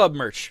Bullet Club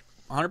merch,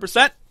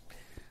 100%.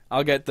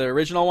 I'll get the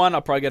original one.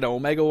 I'll probably get an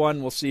Omega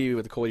one. We'll see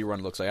what the Cody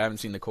run looks like. I haven't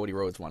seen the Cody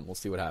Rhodes one. We'll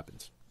see what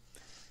happens.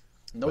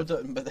 But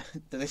do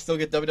they still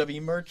get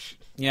WWE merch?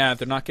 Yeah,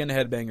 they're not getting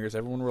headbangers.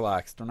 Everyone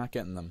relax. They're not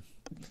getting them.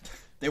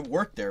 They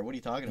work there. What are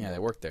you talking about? Yeah, they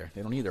work there.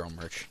 They don't need their own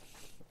merch.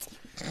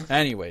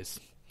 Anyways,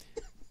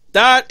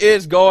 that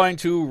is going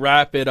to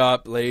wrap it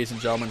up, ladies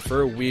and gentlemen,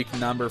 for week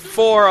number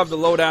 4 of the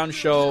Lowdown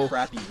Show.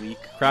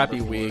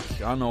 Crappy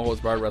week on the Holds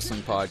Barred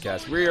Wrestling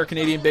Podcast. We are a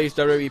Canadian-based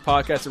WWE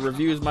podcast that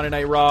reviews Monday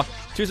Night Raw,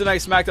 Tuesday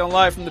Night Smackdown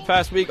live from the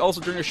past week. Also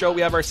during the show,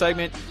 we have our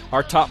segment,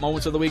 our top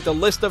moments of the week, the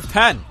list of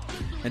 10.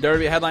 And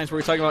WWE Headlines, where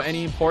we talk about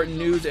any important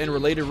news and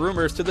related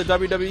rumors to the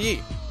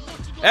WWE.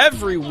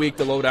 Every week,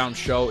 the Lowdown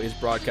Show is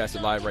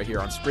broadcasted live right here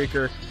on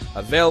Spreaker,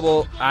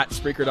 available at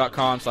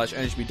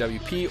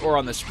Spreaker.com/NHBWP or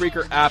on the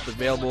Spreaker app,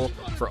 available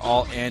for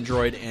all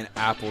Android and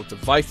Apple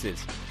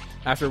devices.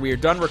 After we are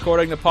done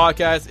recording the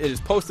podcast, it is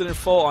posted in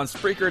full on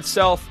Spreaker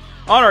itself,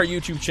 on our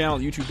YouTube channel,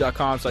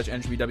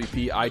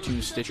 youtube.com/NHBWP,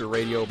 iTunes, Stitcher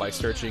Radio, by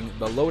searching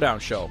The Lowdown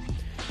Show.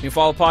 You can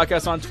follow the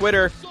podcast on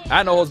Twitter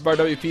at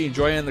NoHoldsBarredWP and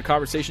join in the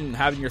conversation and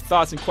having your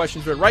thoughts and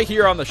questions right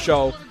here on the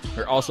show.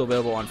 We're also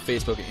available on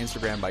Facebook and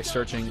Instagram by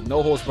searching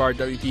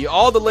NoHoldsBarredWP.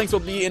 All the links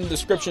will be in the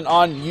description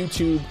on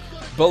YouTube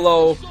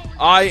below.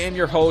 I am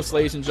your host,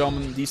 ladies and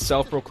gentlemen, the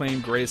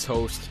self-proclaimed greatest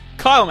host,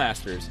 Kyle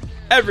Masters.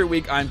 Every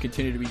week, I'm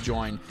continuing to be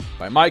joined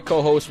by my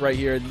co-host right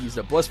here. He's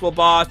the blissful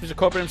boss, Mr.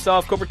 Cobra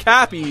himself, Cobra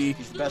Cappy.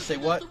 He's the best. Say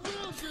what?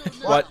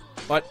 What?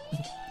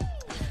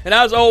 And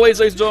as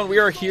always, ladies and gentlemen, we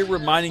are here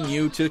reminding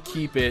you to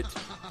keep it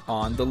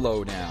on the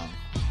lowdown.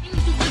 You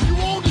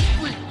own the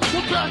street.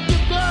 We're back to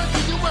back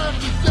and your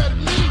ass is dead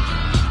meat.